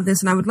thinking about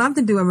this, and I would love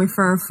to do a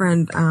Refer a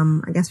Friend.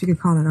 I guess we could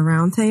call it a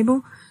round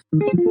table.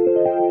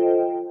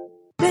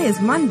 Today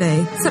is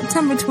Monday,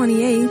 September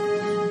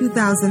 28th,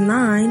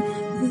 2009.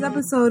 This is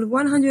episode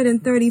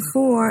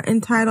 134,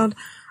 entitled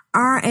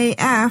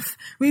RAF,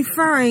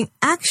 Referring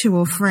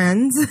Actual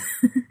Friends.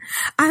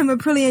 I'm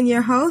Aprillian,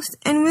 your host,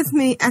 and with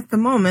me at the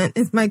moment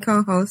is my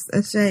co-host,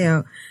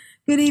 Asheo.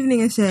 Good evening,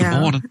 Asheo.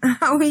 Good morning.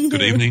 How are you?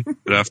 Good evening.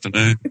 Good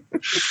afternoon.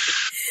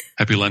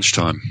 Happy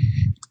lunchtime.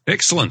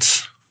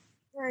 Excellent.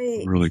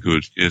 Right. Really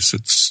good. Yes,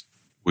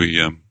 we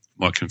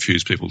might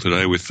confuse people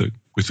today with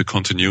the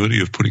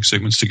continuity of putting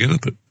segments together,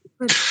 but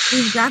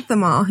we've got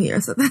them all here,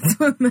 so that's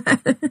what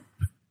matters.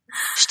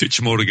 Stitch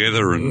them all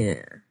together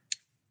and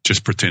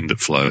just pretend it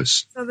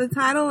flows. So the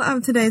title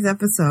of today's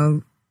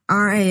episode,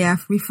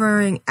 RAF,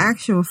 referring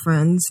actual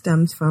friends,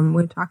 stems from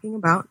we're talking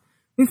about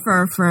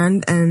refer a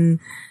friend, and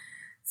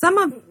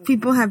some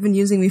people have been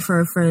using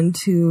refer a friend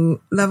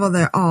to level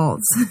their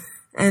alts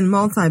and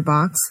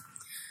multi-box,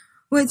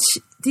 which,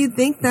 do you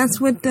think that's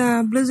what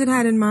Blizzard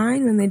had in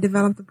mind when they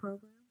developed the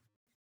program?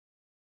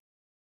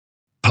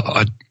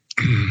 I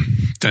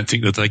don't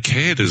think that they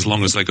cared as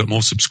long as they got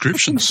more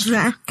subscriptions.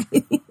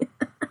 Exactly.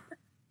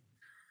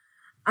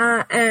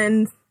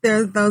 And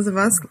there's those of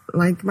us,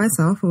 like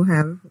myself, who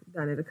have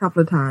done it a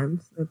couple of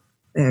times with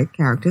their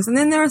characters. And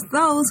then there's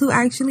those who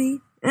actually,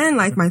 and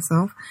like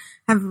myself,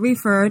 have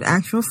referred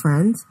actual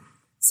friends.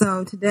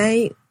 So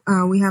today,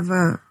 we have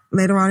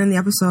later on in the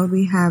episode,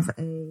 we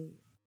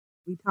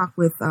talk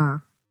with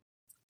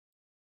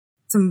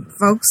some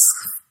folks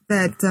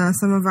that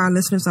some of our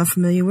listeners are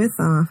familiar with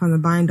from the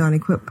Bind on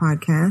Equip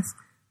podcast,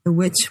 The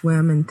Witch,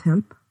 Whim, and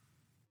Temp.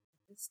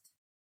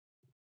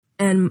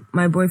 And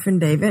my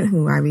boyfriend David,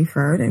 who I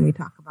referred, and we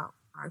talk about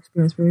our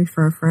experience with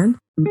Refer a Friend.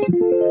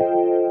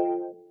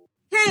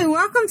 Hey,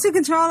 welcome to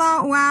Control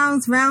Alt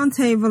WoW's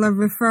Roundtable of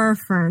Refer a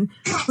Friend.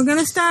 We're going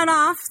to start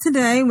off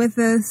today with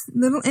this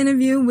little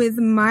interview with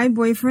my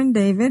boyfriend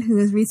David, who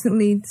has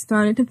recently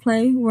started to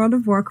play World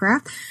of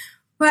Warcraft.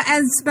 But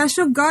as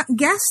special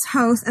guest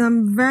host, and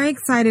I'm very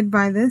excited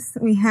by this,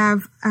 we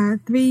have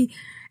 3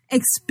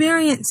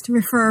 experienced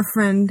Refer a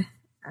Friend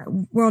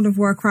World of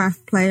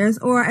Warcraft players,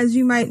 or as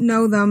you might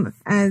know them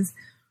as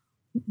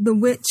the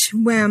Witch,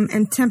 Whim,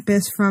 and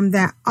Tempest from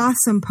that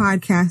awesome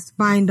podcast,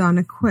 Bind on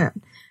Equip.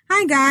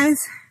 Hi, guys.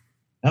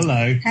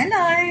 Hello.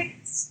 Hello.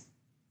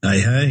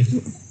 Hey.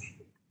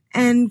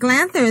 And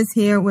Glanther is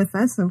here with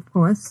us, of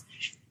course,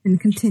 in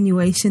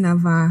continuation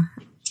of the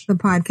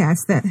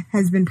podcast that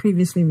has been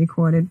previously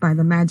recorded by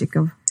the magic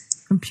of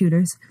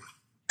computers.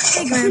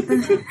 Hey,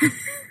 Glanther.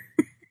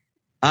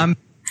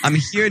 I'm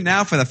here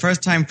now for the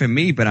first time for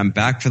me, but I'm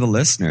back for the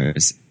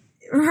listeners.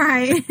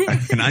 Right.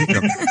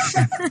 Conundrum.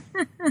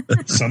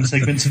 Some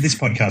segments of this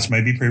podcast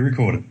may be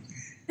pre-recorded.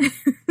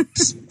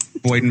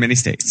 Void in many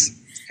states.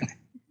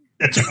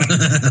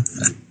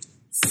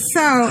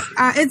 So,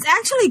 it's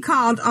actually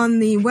called on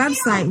the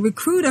website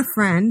Recruit a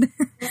Friend,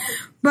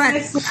 but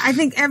I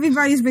think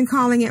everybody's been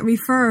calling it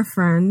Refer a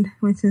Friend,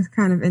 which is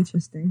kind of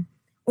interesting.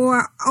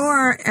 Or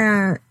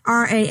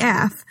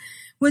RAF.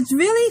 What's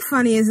really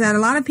funny is that a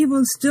lot of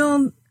people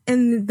still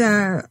in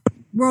the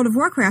World of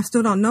Warcraft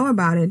still don't know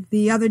about it.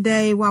 The other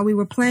day while we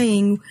were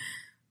playing,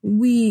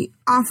 we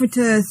offered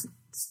to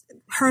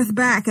hearth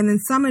back and then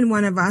summon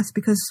one of us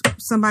because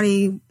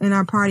somebody in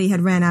our party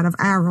had ran out of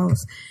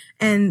arrows.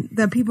 And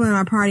the people in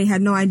our party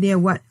had no idea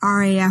what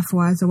RAF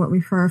was or what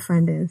Refer a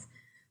Friend is.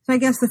 So I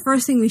guess the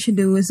first thing we should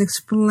do is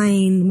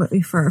explain what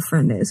Refer a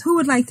Friend is. Who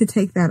would like to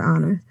take that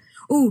honor?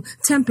 Ooh,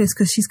 Tempest,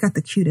 because she's got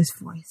the cutest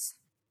voice.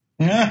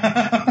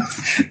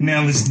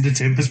 Now listen to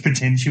Tempest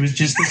pretend she was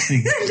just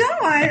listening. No,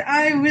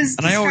 I was.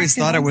 And I always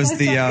thought it was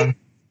the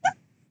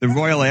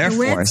Royal Air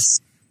Force.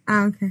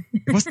 Oh, okay.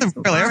 What's the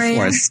Royal Air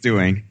Force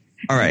doing?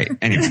 All right.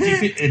 Anyway,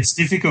 it's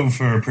difficult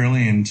for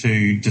Aprillian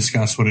to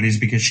discuss what it is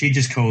because she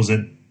just calls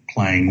it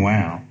playing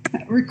WoW.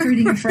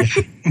 Recruiting a friend.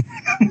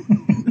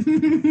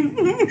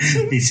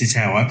 This is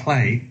how I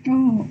play.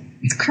 Oh,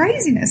 it's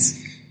craziness.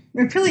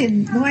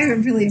 Aprillian, the way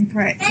Aprillian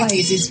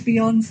plays is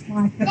beyond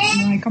my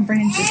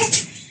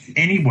comprehension.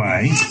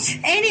 Anyway,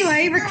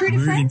 recruit a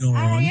friend.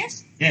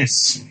 RAS?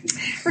 Yes.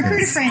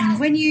 Recruit a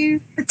friend. When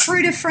you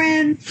recruit a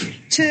friend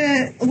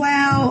to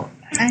WoW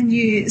and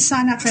you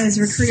sign up as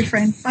Recruit a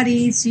Friend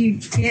buddies, you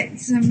get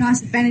some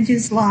nice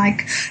advantages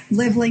like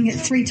leveling at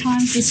 3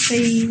 times the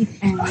speed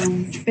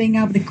and being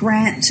able to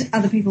grant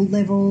other people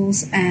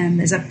levels, and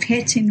there's a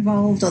pet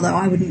involved, although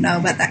I wouldn't know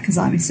about that because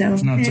I'm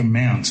myself. No, it's a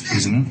mount,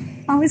 isn't it?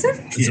 Oh, is it?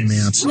 It's a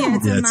mount. Yeah,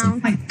 it's a mount. Oh,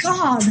 my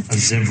God. A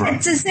zebra.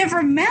 It's a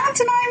zebra mount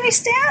and I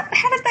missed out?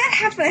 How did that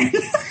happen?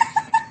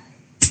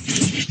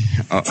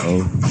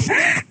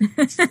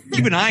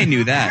 Even I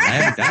knew that. I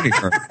haven't done it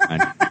for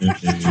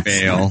fun.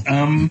 Fail.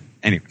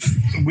 Anyway.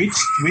 Which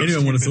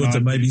anyone would have thought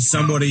that maybe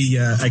somebody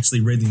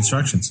actually read the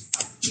instructions.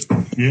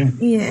 Yeah.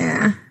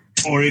 Yeah.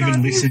 Or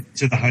even listened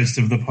to the host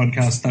of the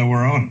podcast they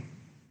were on.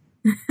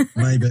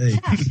 Maybe.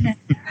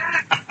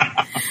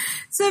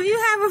 So if you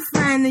have a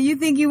friend that you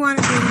think you want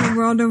to be in the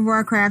World of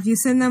Warcraft, you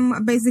send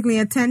them basically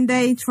a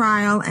 10-day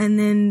trial and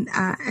then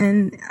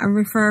and a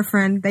Refer a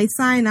Friend. They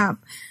sign up,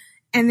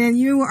 and then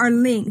you are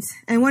linked.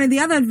 And one of the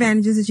other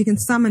advantages is you can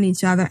summon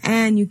each other,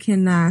 and you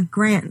can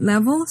grant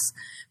levels.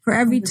 For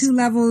every 2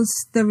 levels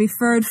the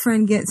referred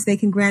friend gets, they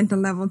can grant a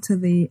level to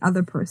the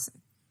other person.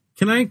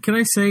 Can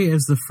I say,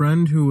 as the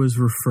friend who was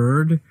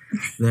referred,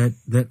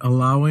 that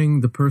allowing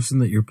the person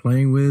that you're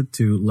playing with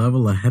to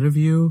level ahead of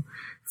you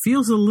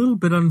feels a little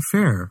bit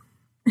unfair.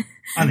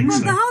 I think well,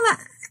 so.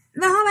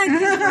 The whole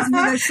idea was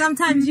that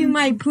sometimes you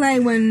might play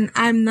when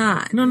I'm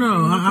not. No,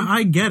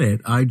 I get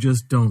it. I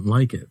just don't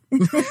like it.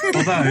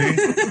 Although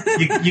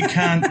you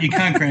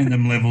can't grant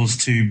them levels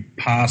to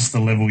pass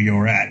the level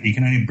you're at. You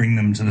can only bring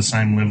them to the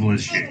same level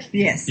as you.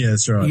 Yes. Yeah,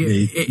 that's right.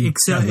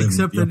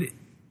 Yeah,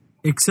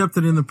 except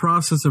that in the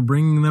process of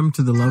bringing them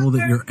to the level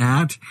that you're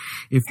at,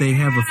 if they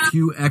have a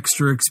few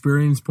extra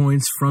experience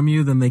points from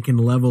you, then they can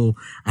level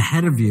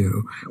ahead of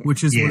you,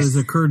 which is what has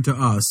occurred to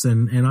us,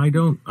 and I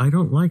don't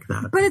like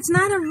that. But it's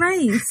not a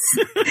race.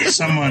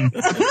 Someone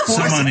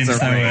if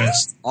they were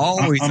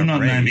always I'm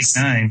not naming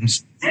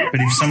names, but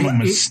if someone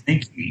was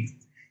sneaky,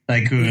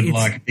 they could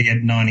be at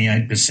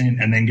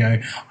 98% and then go,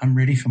 I'm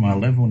ready for my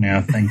level now,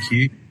 thank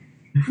you.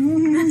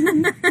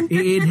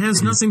 It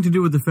has nothing to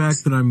do with the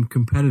fact that I'm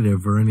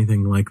competitive or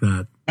anything like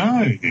that.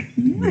 No.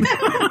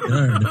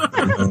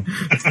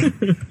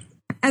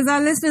 As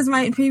our listeners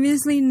might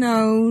previously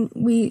know,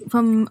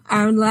 from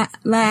our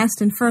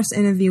last and first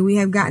interview, we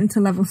have gotten to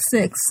level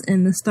 6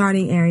 in the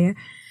starting area.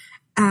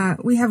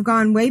 We have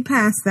gone way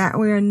past that.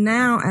 We are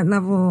now at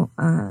level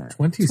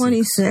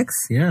 26.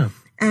 Yeah.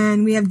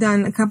 And we have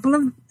done a couple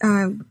of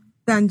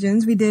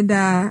dungeons. We did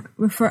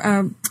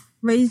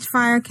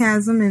Ragefire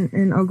Chasm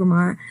in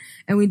Orgrimmar,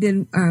 and we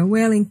did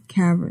Wailing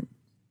Cavern.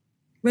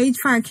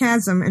 Ragefire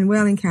Chasm and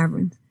Wailing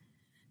Caverns.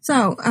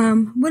 So,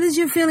 what is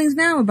your feelings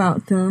now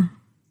about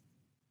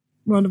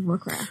World of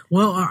Warcraft?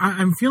 Well,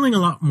 I'm feeling a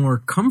lot more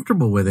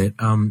comfortable with it,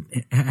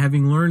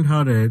 having learned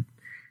how to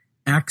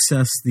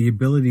access the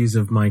abilities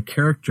of my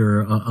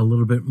character a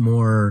little bit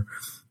more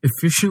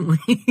efficiently.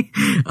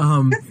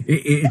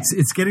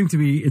 It's getting to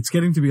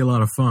be a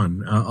lot of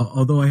fun.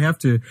 Although I have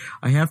to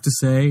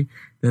say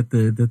that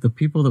the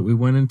people that we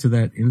went into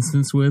that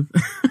instance with,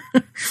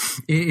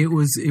 it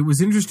was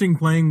interesting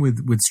playing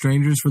with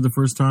strangers for the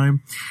first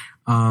time.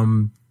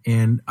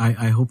 And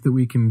I hope that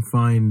we can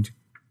find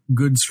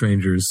good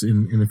strangers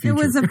in the future. It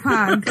was a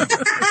pug.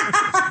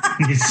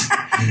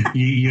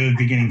 You're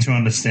beginning to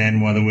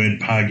understand why the word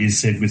pug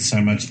is said with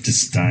so much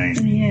disdain.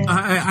 Yeah.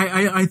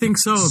 I think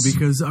so,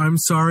 because I'm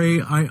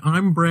sorry,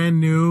 I'm brand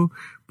new,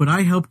 but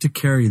I helped to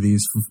carry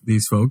these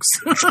folks,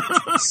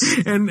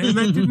 and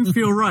that didn't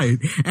feel right.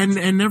 And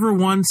never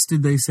once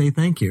did they say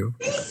thank you.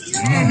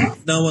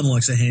 No one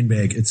likes a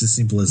handbag. It's as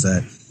simple as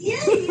that.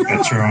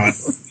 That's right.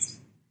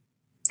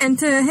 And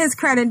to his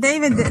credit,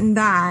 David didn't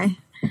die.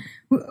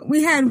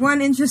 We had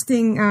one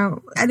interesting.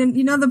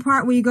 You know the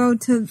part where you go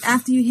to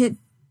after you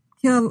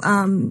kill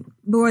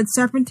Lord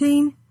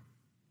Serpentine,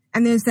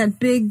 and there's that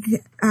big,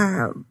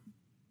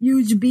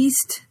 huge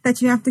beast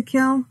that you have to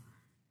kill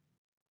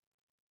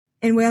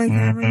in Wailing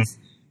Caverns.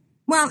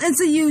 Well,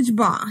 it's a huge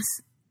boss.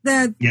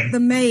 The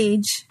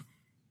mage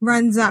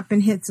runs up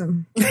and hits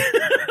him.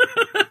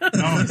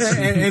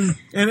 and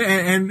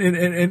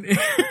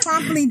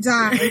promptly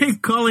dies.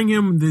 Calling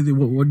him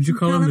what did you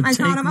call him? I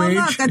called him, mage?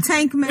 Oh look, a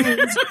tank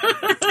mage.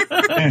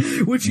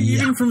 Which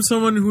even from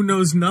someone who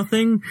knows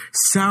nothing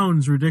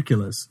sounds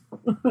ridiculous.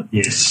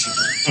 Yes.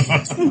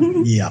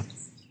 Yeah.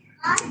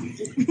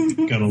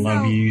 Gotta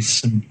love you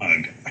some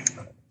pug.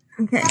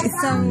 Okay,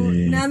 so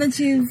now that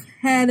you've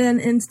had an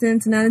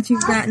instance, now that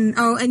you've gotten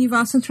and you've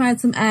also tried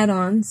some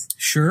add-ons.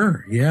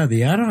 Sure, yeah,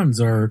 the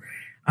add-ons are.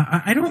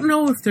 I don't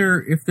know if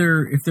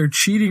they're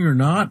cheating or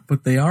not,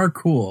 but they are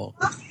cool.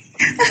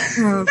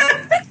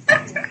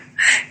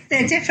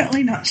 They're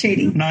definitely not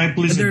cheating. No,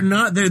 Blizzard.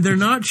 They're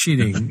not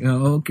cheating.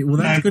 Okay, well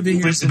that's good to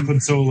hear. Blizzard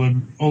puts all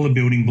the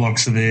building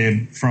blocks are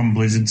there from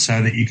Blizzard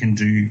so that you can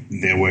do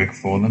their work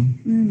for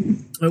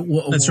them.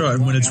 That's right.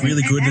 And when it's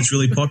really good and it's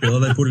really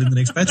popular, they put it in the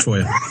next patch for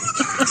you.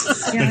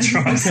 That's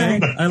right. Okay,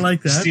 I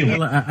like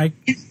that.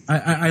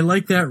 I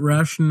like that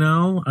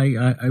rationale.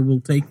 I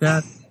will take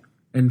that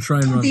and try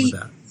and run with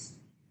that.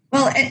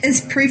 Well,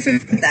 as proof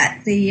of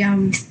that,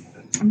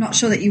 I'm not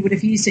sure that you would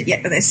have used it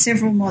yet, but there's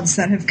several mods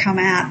that have come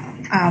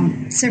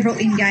out, several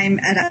in-game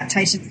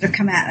adaptations that have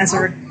come out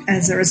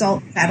as a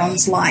result of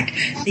add-ons like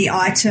the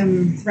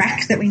item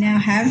rack that we now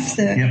have.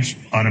 The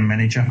item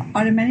manager.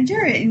 Item manager.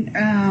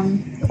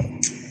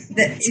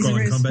 That is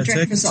a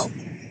direct result.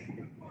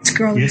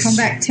 Scrolling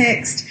combat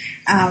text.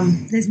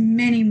 There's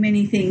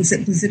many things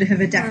that Blizzard have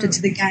adapted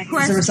to the game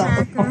as a result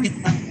of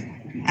popular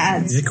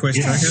ads. Yeah,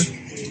 quest tracker.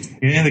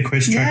 Yeah, the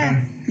quest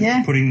tracker.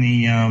 Yeah. Putting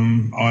the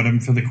item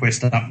for the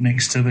quest up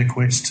next to the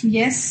quest.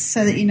 Yes,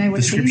 so that you know what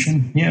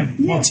description. it is. Yeah,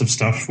 lots of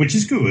stuff, which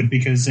is good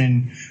because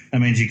then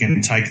that means you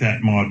can take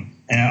that mod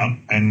out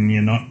and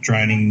you're not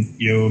draining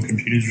your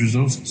computer's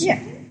resources.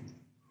 Yeah.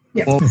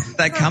 Yep. Well,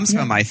 that comes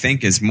from, I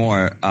think, is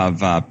more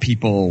of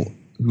people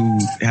who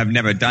have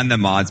never done the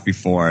mods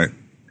before,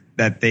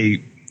 that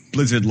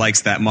Blizzard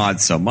likes that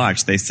mod so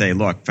much. They say,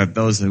 look, for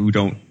those who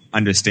don't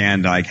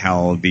understand like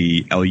how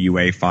the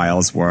LUA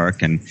files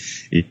work and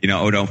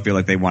don't feel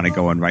like they want to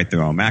go and write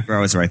their own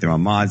macros or write their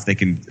own mods, they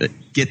can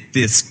get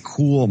this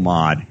cool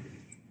mod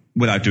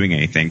without doing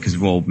anything because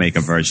we'll make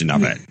a version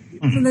of it.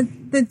 So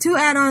the two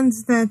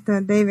add-ons that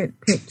David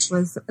picked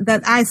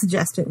that I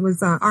suggested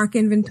was Arc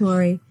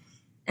Inventory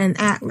and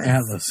Atlas.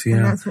 Atlas, yeah.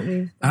 And that's what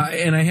we've done.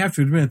 And I have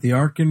to admit, the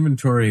ARC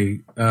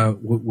inventory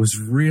was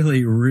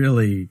really,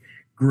 really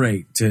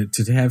great to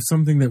have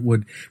something that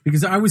would,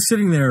 because I was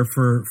sitting there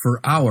for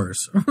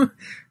hours.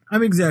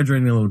 I'm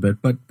exaggerating a little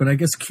bit, but I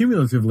guess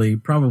cumulatively,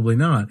 probably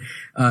not.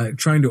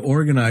 Trying to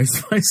organize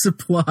my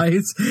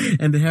supplies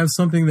and to have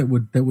something that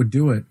would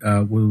do it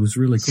was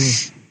really cool.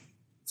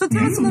 So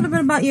tell us a little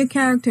bit about your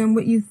character and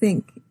what you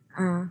think.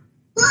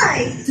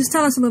 Just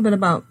tell us a little bit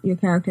about your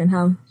character and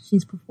how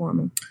she's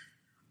performing.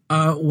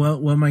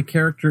 Well, my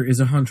character is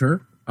a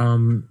hunter.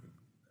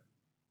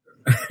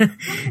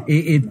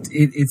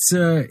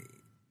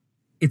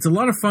 It's a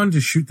lot of fun to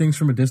shoot things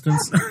from a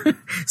distance.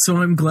 So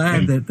I'm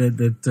glad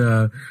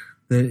that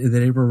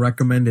April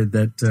recommended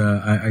that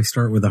I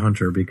start with a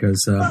hunter,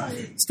 because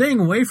staying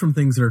away from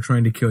things that are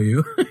trying to kill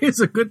you is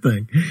a good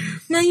thing.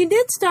 Now, you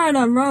did start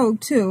on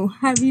rogue too.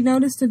 Have you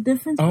noticed a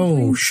difference?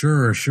 Oh,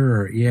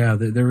 sure. Yeah,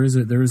 there is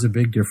a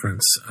big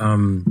difference.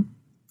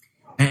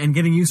 And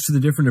getting used to the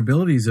different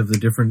abilities of the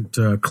different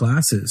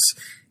classes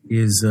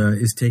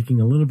is taking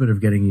a little bit of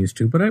getting used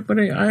to, but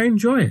I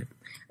enjoy it.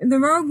 The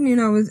rogue,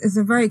 is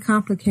a very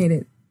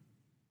complicated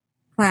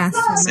class.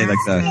 Say like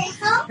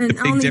and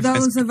only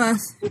those of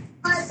us,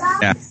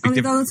 only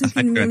those who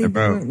can really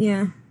do it.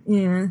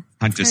 Yeah.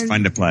 Hunter's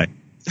fun to play.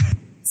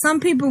 Some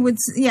people would,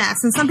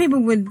 and some people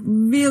would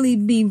really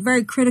be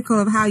very critical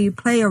of how you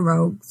play a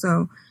rogue.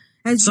 So,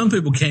 some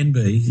people can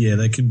be,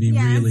 they can be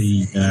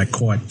really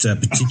quite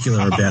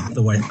particular about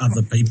the way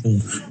other people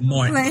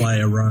might play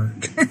a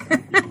rogue.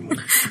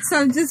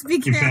 So just be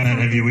careful. You found out,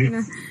 have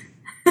you?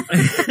 I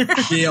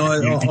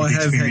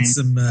have had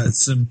some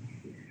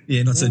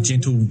not so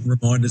gentle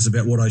reminders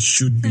about what I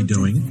should be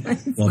doing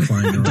while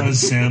playing. It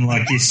does sound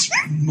like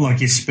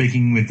you're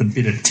speaking with a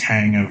bit of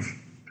tang of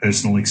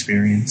personal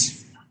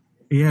experience.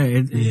 Yeah,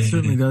 it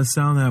certainly does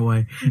sound that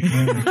way.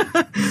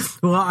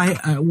 Well,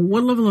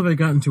 what level have I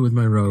gotten to with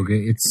my rogue?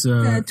 It's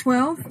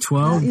 12?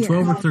 12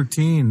 or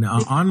 13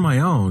 on my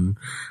own,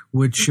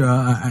 which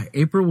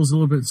April was a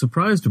little bit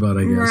surprised about,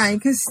 I guess. Right,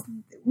 because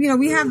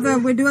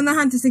we're doing the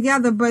hunters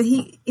together, but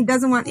he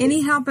doesn't want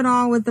any help at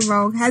all with the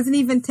rogue. Hasn't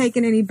even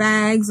taken any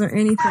bags or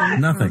anything.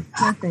 Nothing.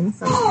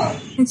 So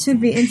it should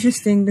be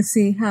interesting to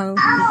see how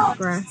he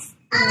progresses.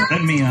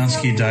 Let me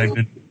ask you,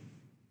 David.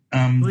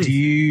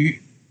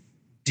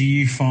 Do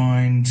you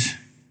find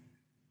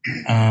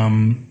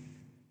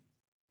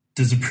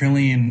does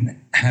Aprillian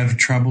have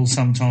trouble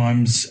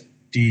sometimes?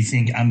 Do you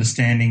think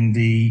understanding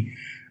the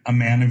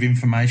amount of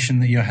information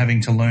that you're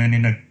having to learn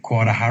in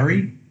quite a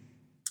hurry?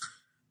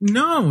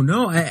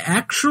 No.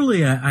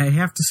 I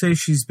have to say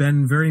she's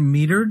been very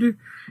metered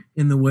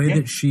in the way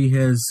that she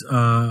has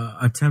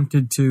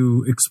attempted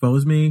to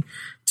expose me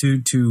to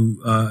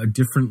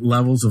different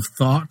levels of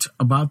thought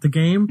about the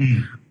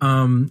game.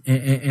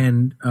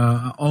 And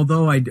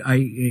although I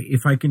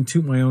if I can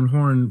toot my own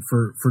horn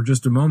for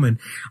just a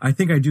moment, I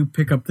think I do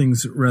pick up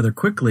things rather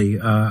quickly.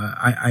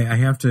 I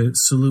have to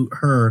salute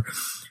her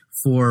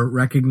for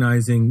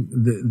recognizing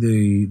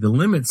the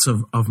limits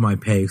of my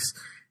pace.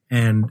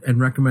 And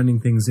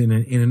recommending things in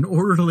an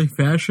orderly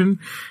fashion.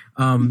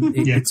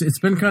 It's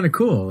been kind of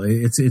cool.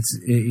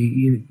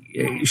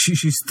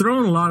 She's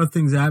thrown a lot of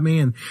things at me,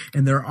 and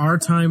there are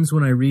times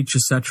when I reach a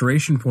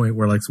saturation point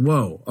where like,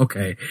 whoa,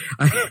 okay,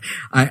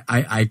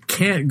 I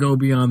can't go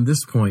beyond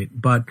this point,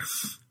 but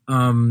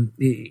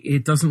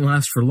it doesn't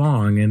last for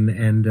long,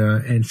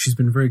 and she's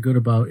been very good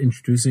about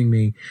introducing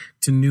me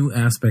to new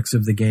aspects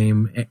of the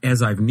game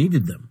as I've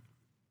needed them.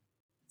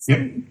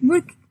 Yep.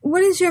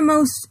 What is your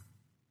most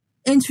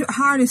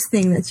hardest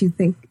thing that you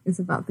think is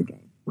about the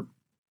game? What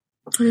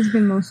has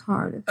been most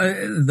hardest?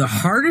 The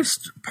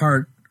hardest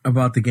part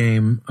about the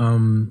game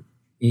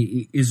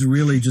is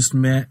really just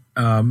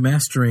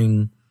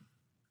mastering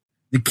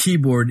the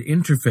keyboard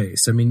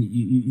interface. I mean,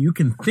 you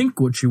can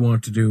think what you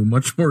want to do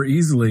much more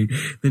easily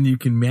than you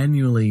can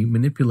manually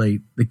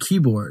manipulate the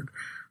keyboard.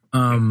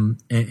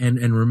 And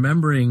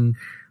remembering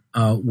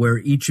where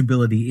each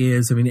ability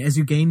is. I mean, as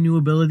you gain new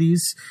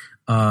abilities,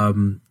 let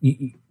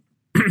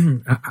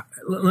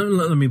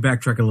me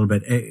backtrack a little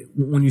bit.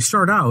 When you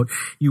start out,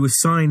 you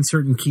assign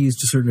certain keys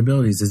to certain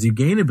abilities. As you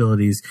gain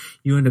abilities,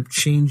 you end up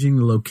changing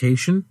the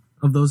location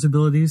of those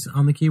abilities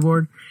on the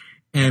keyboard.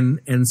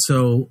 And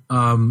so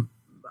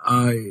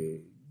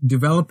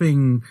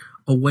developing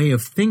a way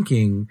of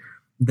thinking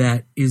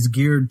that is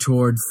geared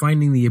toward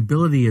finding the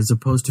ability as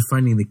opposed to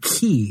finding the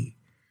key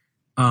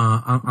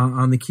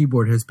on the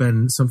keyboard has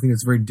been something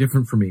that's very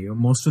different for me.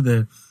 Most of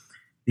the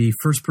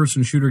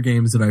first-person shooter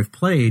games that I've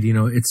played,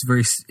 it's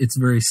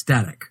very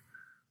static.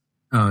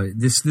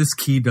 This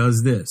key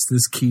does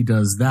this key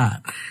does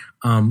that.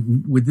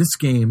 With this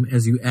game,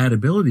 as you add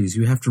abilities,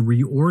 you have to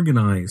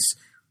reorganize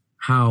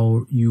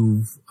how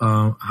you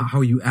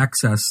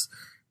access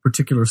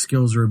particular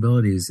skills or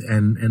abilities,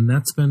 and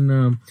that's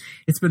been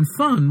it's been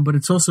fun, but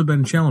it's also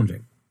been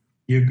challenging.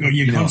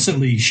 You're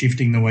constantly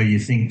shifting the way you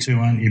think too,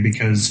 aren't you?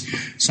 Because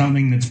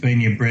something that's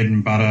been your bread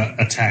and butter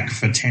attack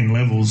for 10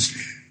 levels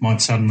might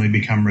suddenly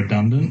become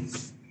redundant.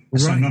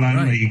 So not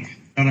only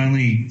not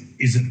only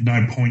is it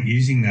no point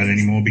using that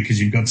anymore because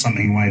you've got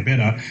something way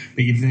better,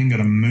 but you've then got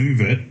to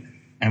move it,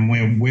 and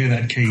where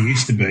that key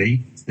used to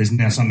be, there's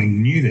now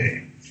something new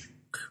there.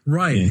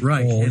 Right.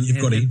 Or you've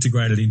got to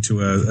integrate it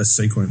into a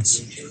sequence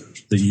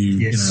that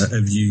you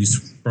have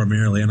used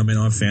primarily. And I mean,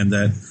 I've found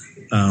that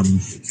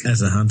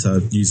as a hunter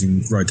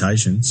using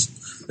rotations,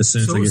 as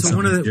soon as I get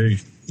something new.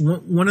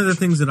 One of the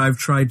things that I've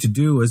tried to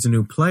do as a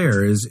new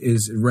player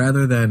is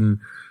rather than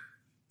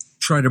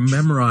try to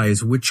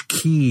memorize which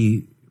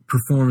key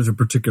performs a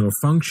particular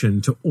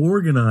function, to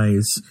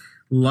organize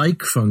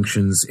like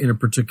functions in a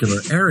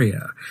particular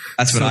area.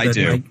 That's what I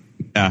do.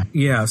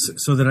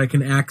 So that I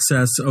can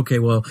access, okay,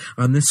 well,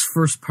 on this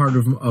first part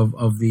of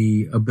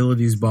the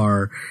abilities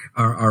bar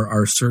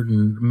are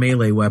certain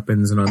melee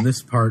weapons, and on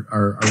this part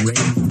are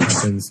ranged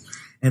weapons.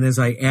 And as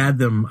I add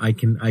them, I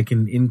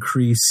can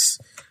increase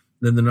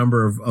the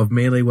number of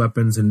melee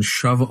weapons and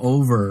shove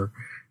over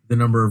the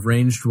number of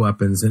ranged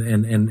weapons.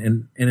 And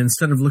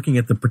instead of looking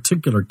at the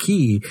particular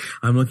key,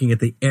 I'm looking at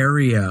the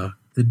area,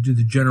 the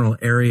general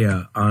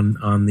area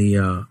on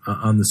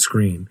the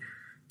screen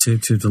to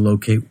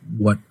locate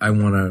what I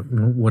want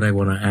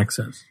to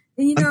access.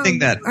 You know, One thing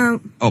that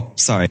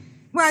sorry.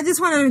 Well, I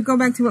just wanted to go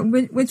back to what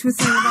Rich was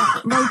saying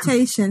about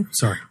rotation.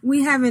 Sorry,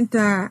 we haven't.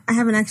 I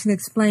haven't actually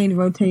explained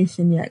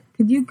rotation yet.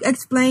 Could you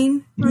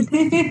explain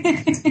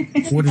rotation?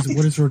 What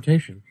is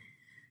rotation?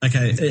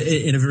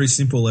 Okay, in a very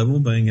simple level,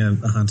 being a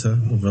hunter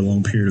over a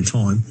long period of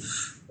time,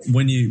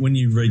 when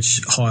you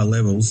reach higher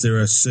levels,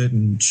 there are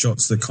certain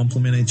shots that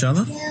complement each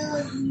other.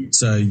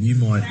 So you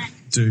might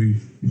do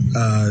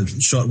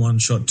shot 1,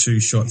 shot 2,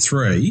 shot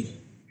 3,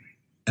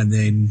 and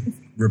then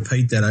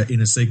repeat that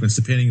in a sequence.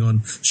 Depending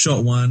on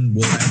shot 1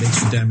 will add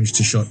extra damage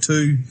to shot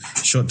 2,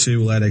 shot 2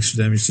 will add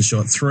extra damage to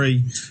shot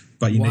 3,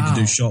 but you need to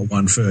do shot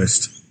 1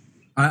 first.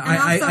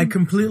 I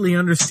completely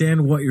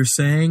understand what you're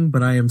saying,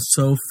 but I am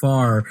so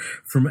far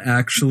from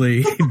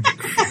actually,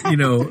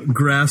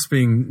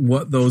 grasping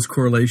what those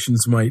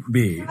correlations might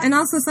be. And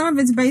also, some of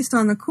it's based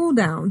on the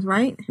cooldowns,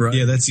 right? Right.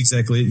 Yeah, that's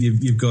exactly it.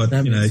 You've got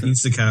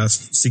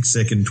instacast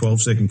 6-second,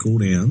 12-second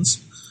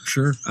cooldowns.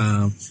 Sure.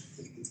 I'm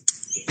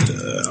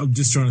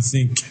just trying to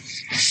think.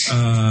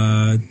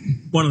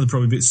 One of the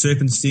probably bit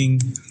Serpent Sting.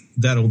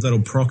 That'll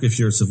proc if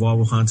you're a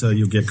survival hunter.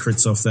 You'll get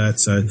crits off that,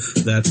 so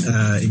that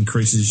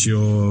increases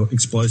your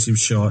explosive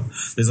shot.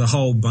 There's a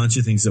whole bunch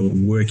of things that will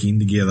work in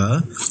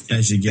together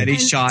as you get steady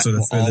shot sort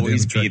of will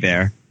always be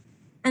there.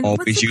 And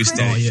always use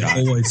steady shot.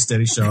 Always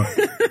steady shot.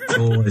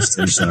 Always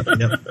steady shot.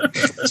 Yep.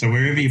 So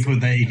wherever you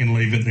put that, you can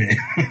leave it there.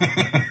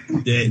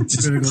 Yeah,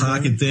 just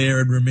park it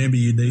there, and remember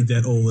you need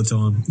that all the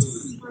time.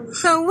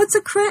 So what's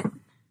a crit?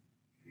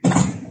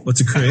 What's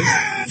a crit?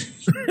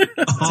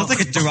 Sounds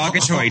like a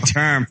derogatory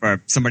term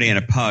for somebody in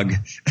a pug.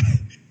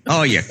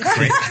 Oh, you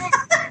crit.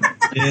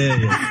 Yeah.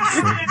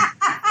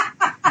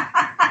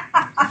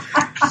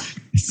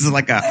 This is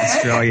like an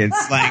Australian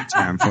slang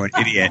term for an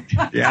idiot.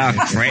 Yeah,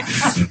 crit.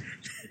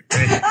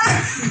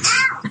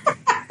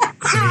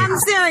 No, I'm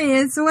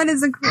serious. What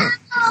is a crit?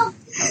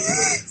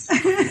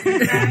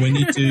 When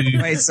you do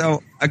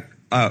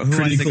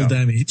critical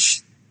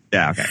damage.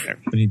 Yeah, okay.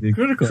 When you do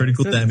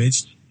critical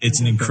damage, it's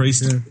an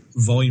increased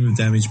volume of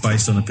damage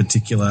based on a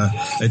particular.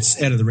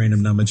 It's out of the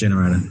random number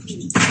generator,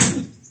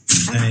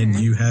 and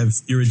you have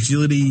your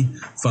agility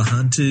for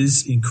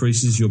hunters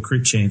increases your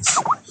crit chance.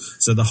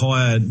 So the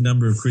higher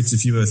number of crits,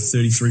 if you have a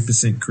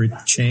 33% crit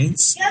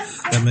chance,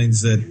 that means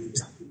that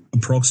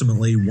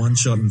approximately 1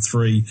 shot in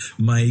 3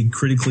 may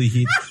critically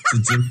hit to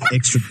do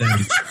extra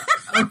damage.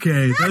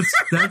 Okay,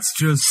 that's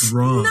just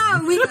wrong.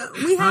 No,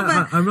 we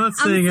have I'm not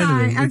saying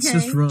anything. Okay. It's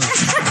just wrong.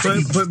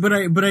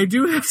 But I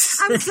do have to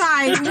say. I'm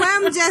sorry.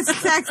 Wem just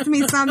texted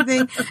me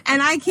something,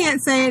 and I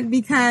can't say it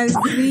because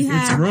we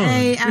have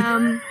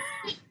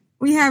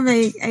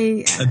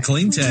a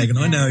clean tag, and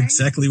I know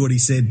exactly what he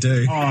said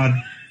too. Oh,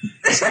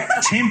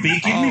 Tempe,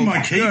 give me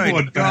my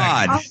keyboard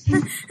back.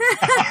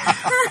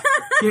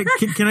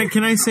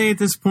 Can I say at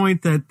this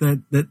point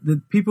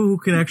that people who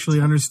can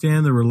actually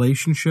understand the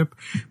relationship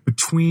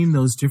between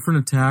those different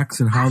attacks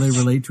and how they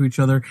relate to each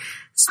other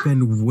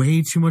spend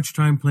way too much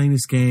time playing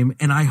this game,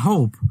 and I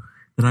hope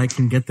that I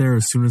can get there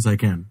as soon as I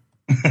can.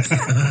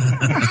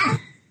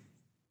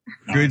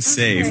 Good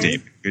save,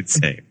 David. Good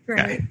save.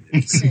 Great.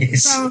 Okay.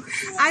 So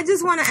I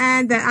just want to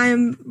add that I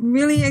am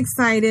really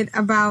excited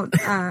about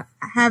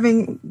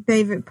having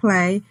David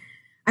play.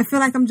 I feel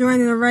like I'm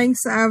joining the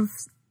ranks of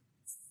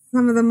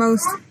some of the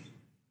most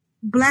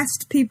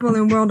blessed people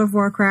in World of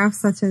Warcraft,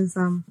 such as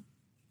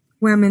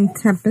Wem and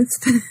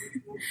Tempest.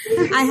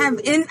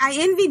 I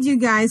envied you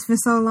guys for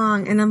so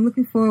long, and I'm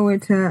looking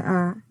forward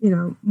to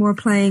more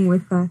playing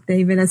with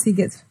David as he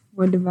gets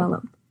more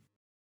developed.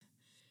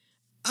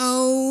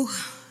 Oh,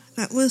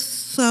 that was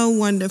so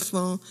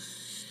wonderful.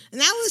 And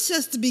that was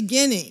just the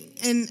beginning.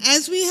 And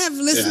as we have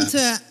listened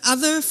to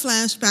other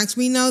flashbacks,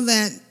 we know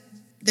that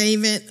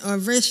David or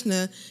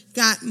Vrishna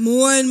got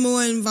more and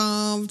more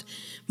involved,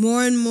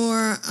 more and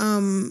more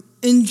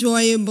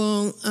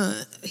enjoyable.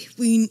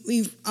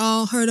 We've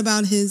all heard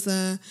about his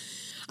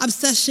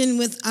obsession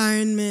with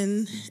Iron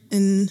Man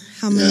and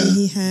how many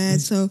he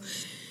had. So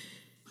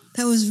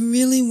that was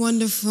really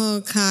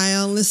wonderful,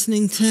 Kyle,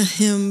 listening to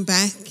him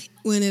back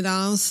when it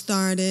all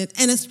started,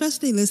 and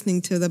especially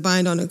listening to the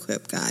Bind on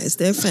Equip guys.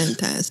 They're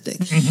fantastic.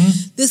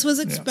 This was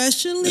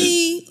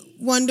especially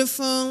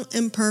wonderful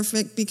and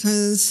perfect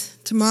because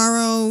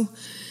tomorrow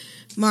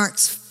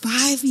marks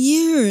 5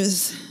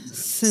 years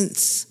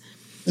since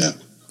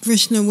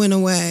Krishna went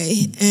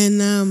away,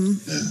 and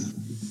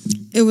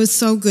it was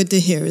so good to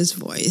hear his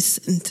voice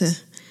and to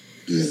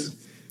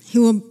he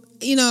will,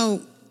 you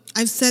know,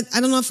 I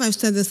don't know if I've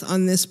said this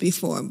on this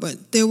before,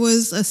 but there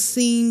was a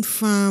scene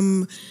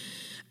from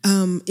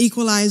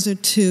Equalizer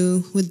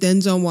 2 with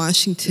Denzel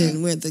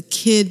Washington where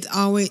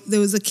there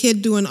was a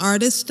kid doing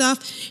artist stuff,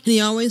 and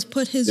he always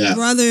put his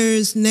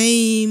brother's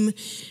name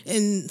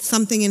and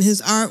something in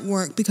his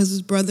artwork because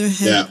his brother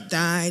had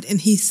died,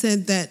 and he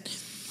said that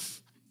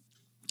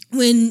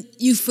when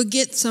you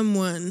forget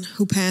someone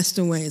who passed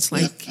away, it's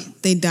like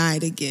they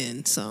died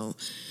again. So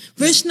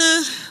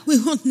Vrishna, we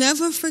will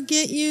never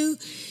forget you.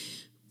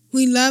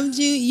 We loved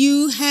you.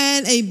 You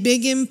had a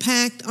big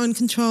impact on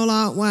Control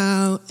Alt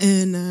WoW,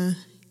 and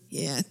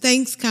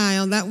thanks,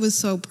 Kyle. That was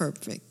so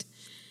perfect.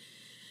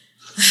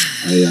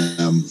 I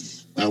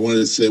wanted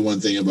to say one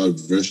thing about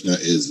Vrishna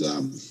is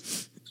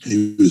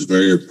he was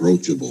very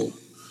approachable.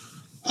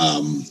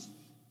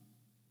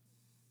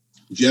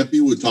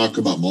 Jeppy would talk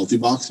about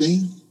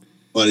multi-boxing,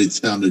 but it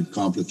sounded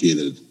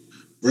complicated.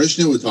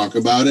 Vrishna would talk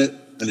about it,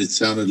 and it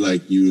sounded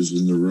like he was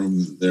in the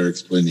room there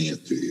explaining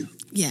it to you.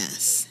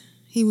 Yes.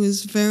 He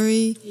was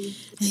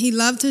he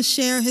loved to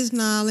share his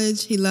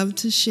knowledge. He loved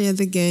to share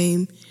the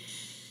game.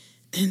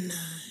 And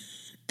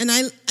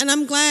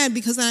I'm glad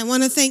because I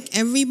want to thank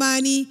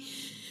everybody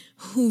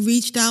who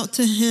reached out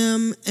to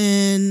him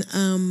and,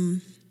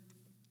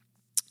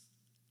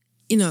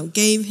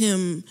 gave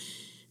him,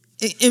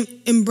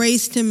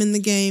 embraced him in the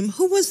game.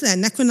 Who was that?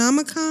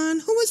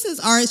 Necronomicon? Who was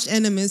his arch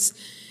enemy?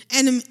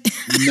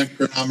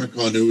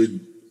 Necronomicon, who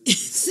would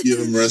give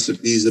him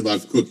recipes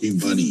about cooking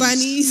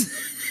bunnies.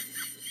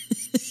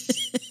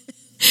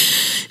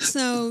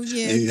 So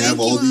yeah, and you have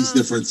all these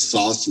different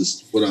sauces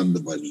to put on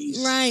the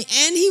bunnies, right?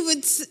 And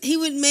he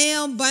would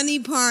mail bunny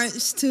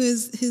parts to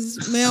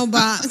his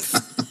mailbox.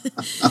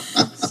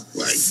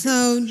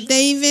 So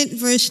David,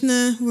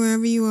 Vrishna,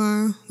 wherever you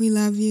are, we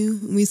love you.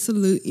 We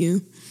salute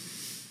you.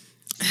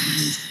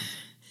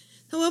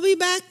 So we'll be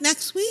back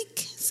next week,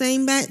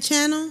 same bat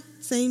channel,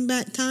 same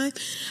bat time.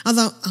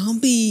 Although I'll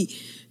be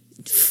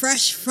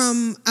fresh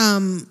from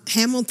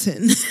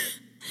Hamilton.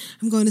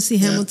 I'm going to see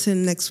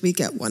Hamilton next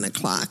week at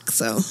 1:00.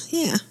 So,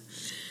 yeah.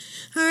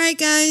 All right,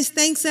 guys.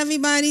 Thanks,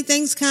 everybody.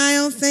 Thanks,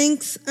 Kyle.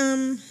 Thanks,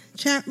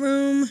 chat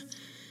room.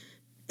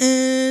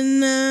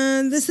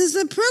 And this is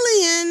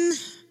Aprillian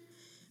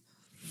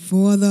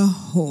for the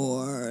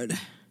Horde.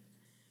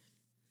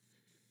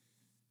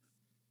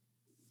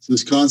 This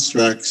is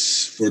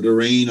Constructs for the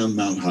rain on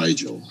Mount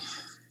Hyjal.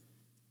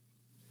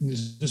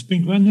 This has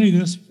been Gwen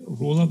Hagus,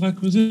 Rule of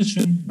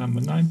Acquisition, number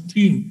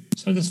 19.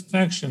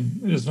 Satisfaction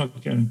is not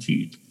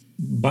guaranteed.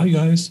 Bye,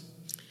 guys.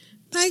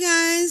 Bye,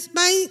 guys.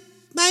 Bye,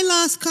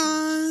 Lost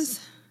Cause.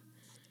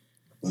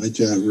 Bye,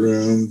 chat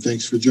room.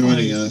 Thanks for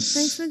joining us.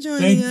 Thanks for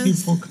joining us. Thank you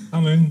for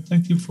coming.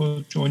 Thank you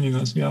for joining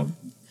us. Yeah.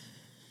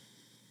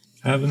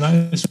 Have a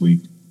nice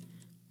week.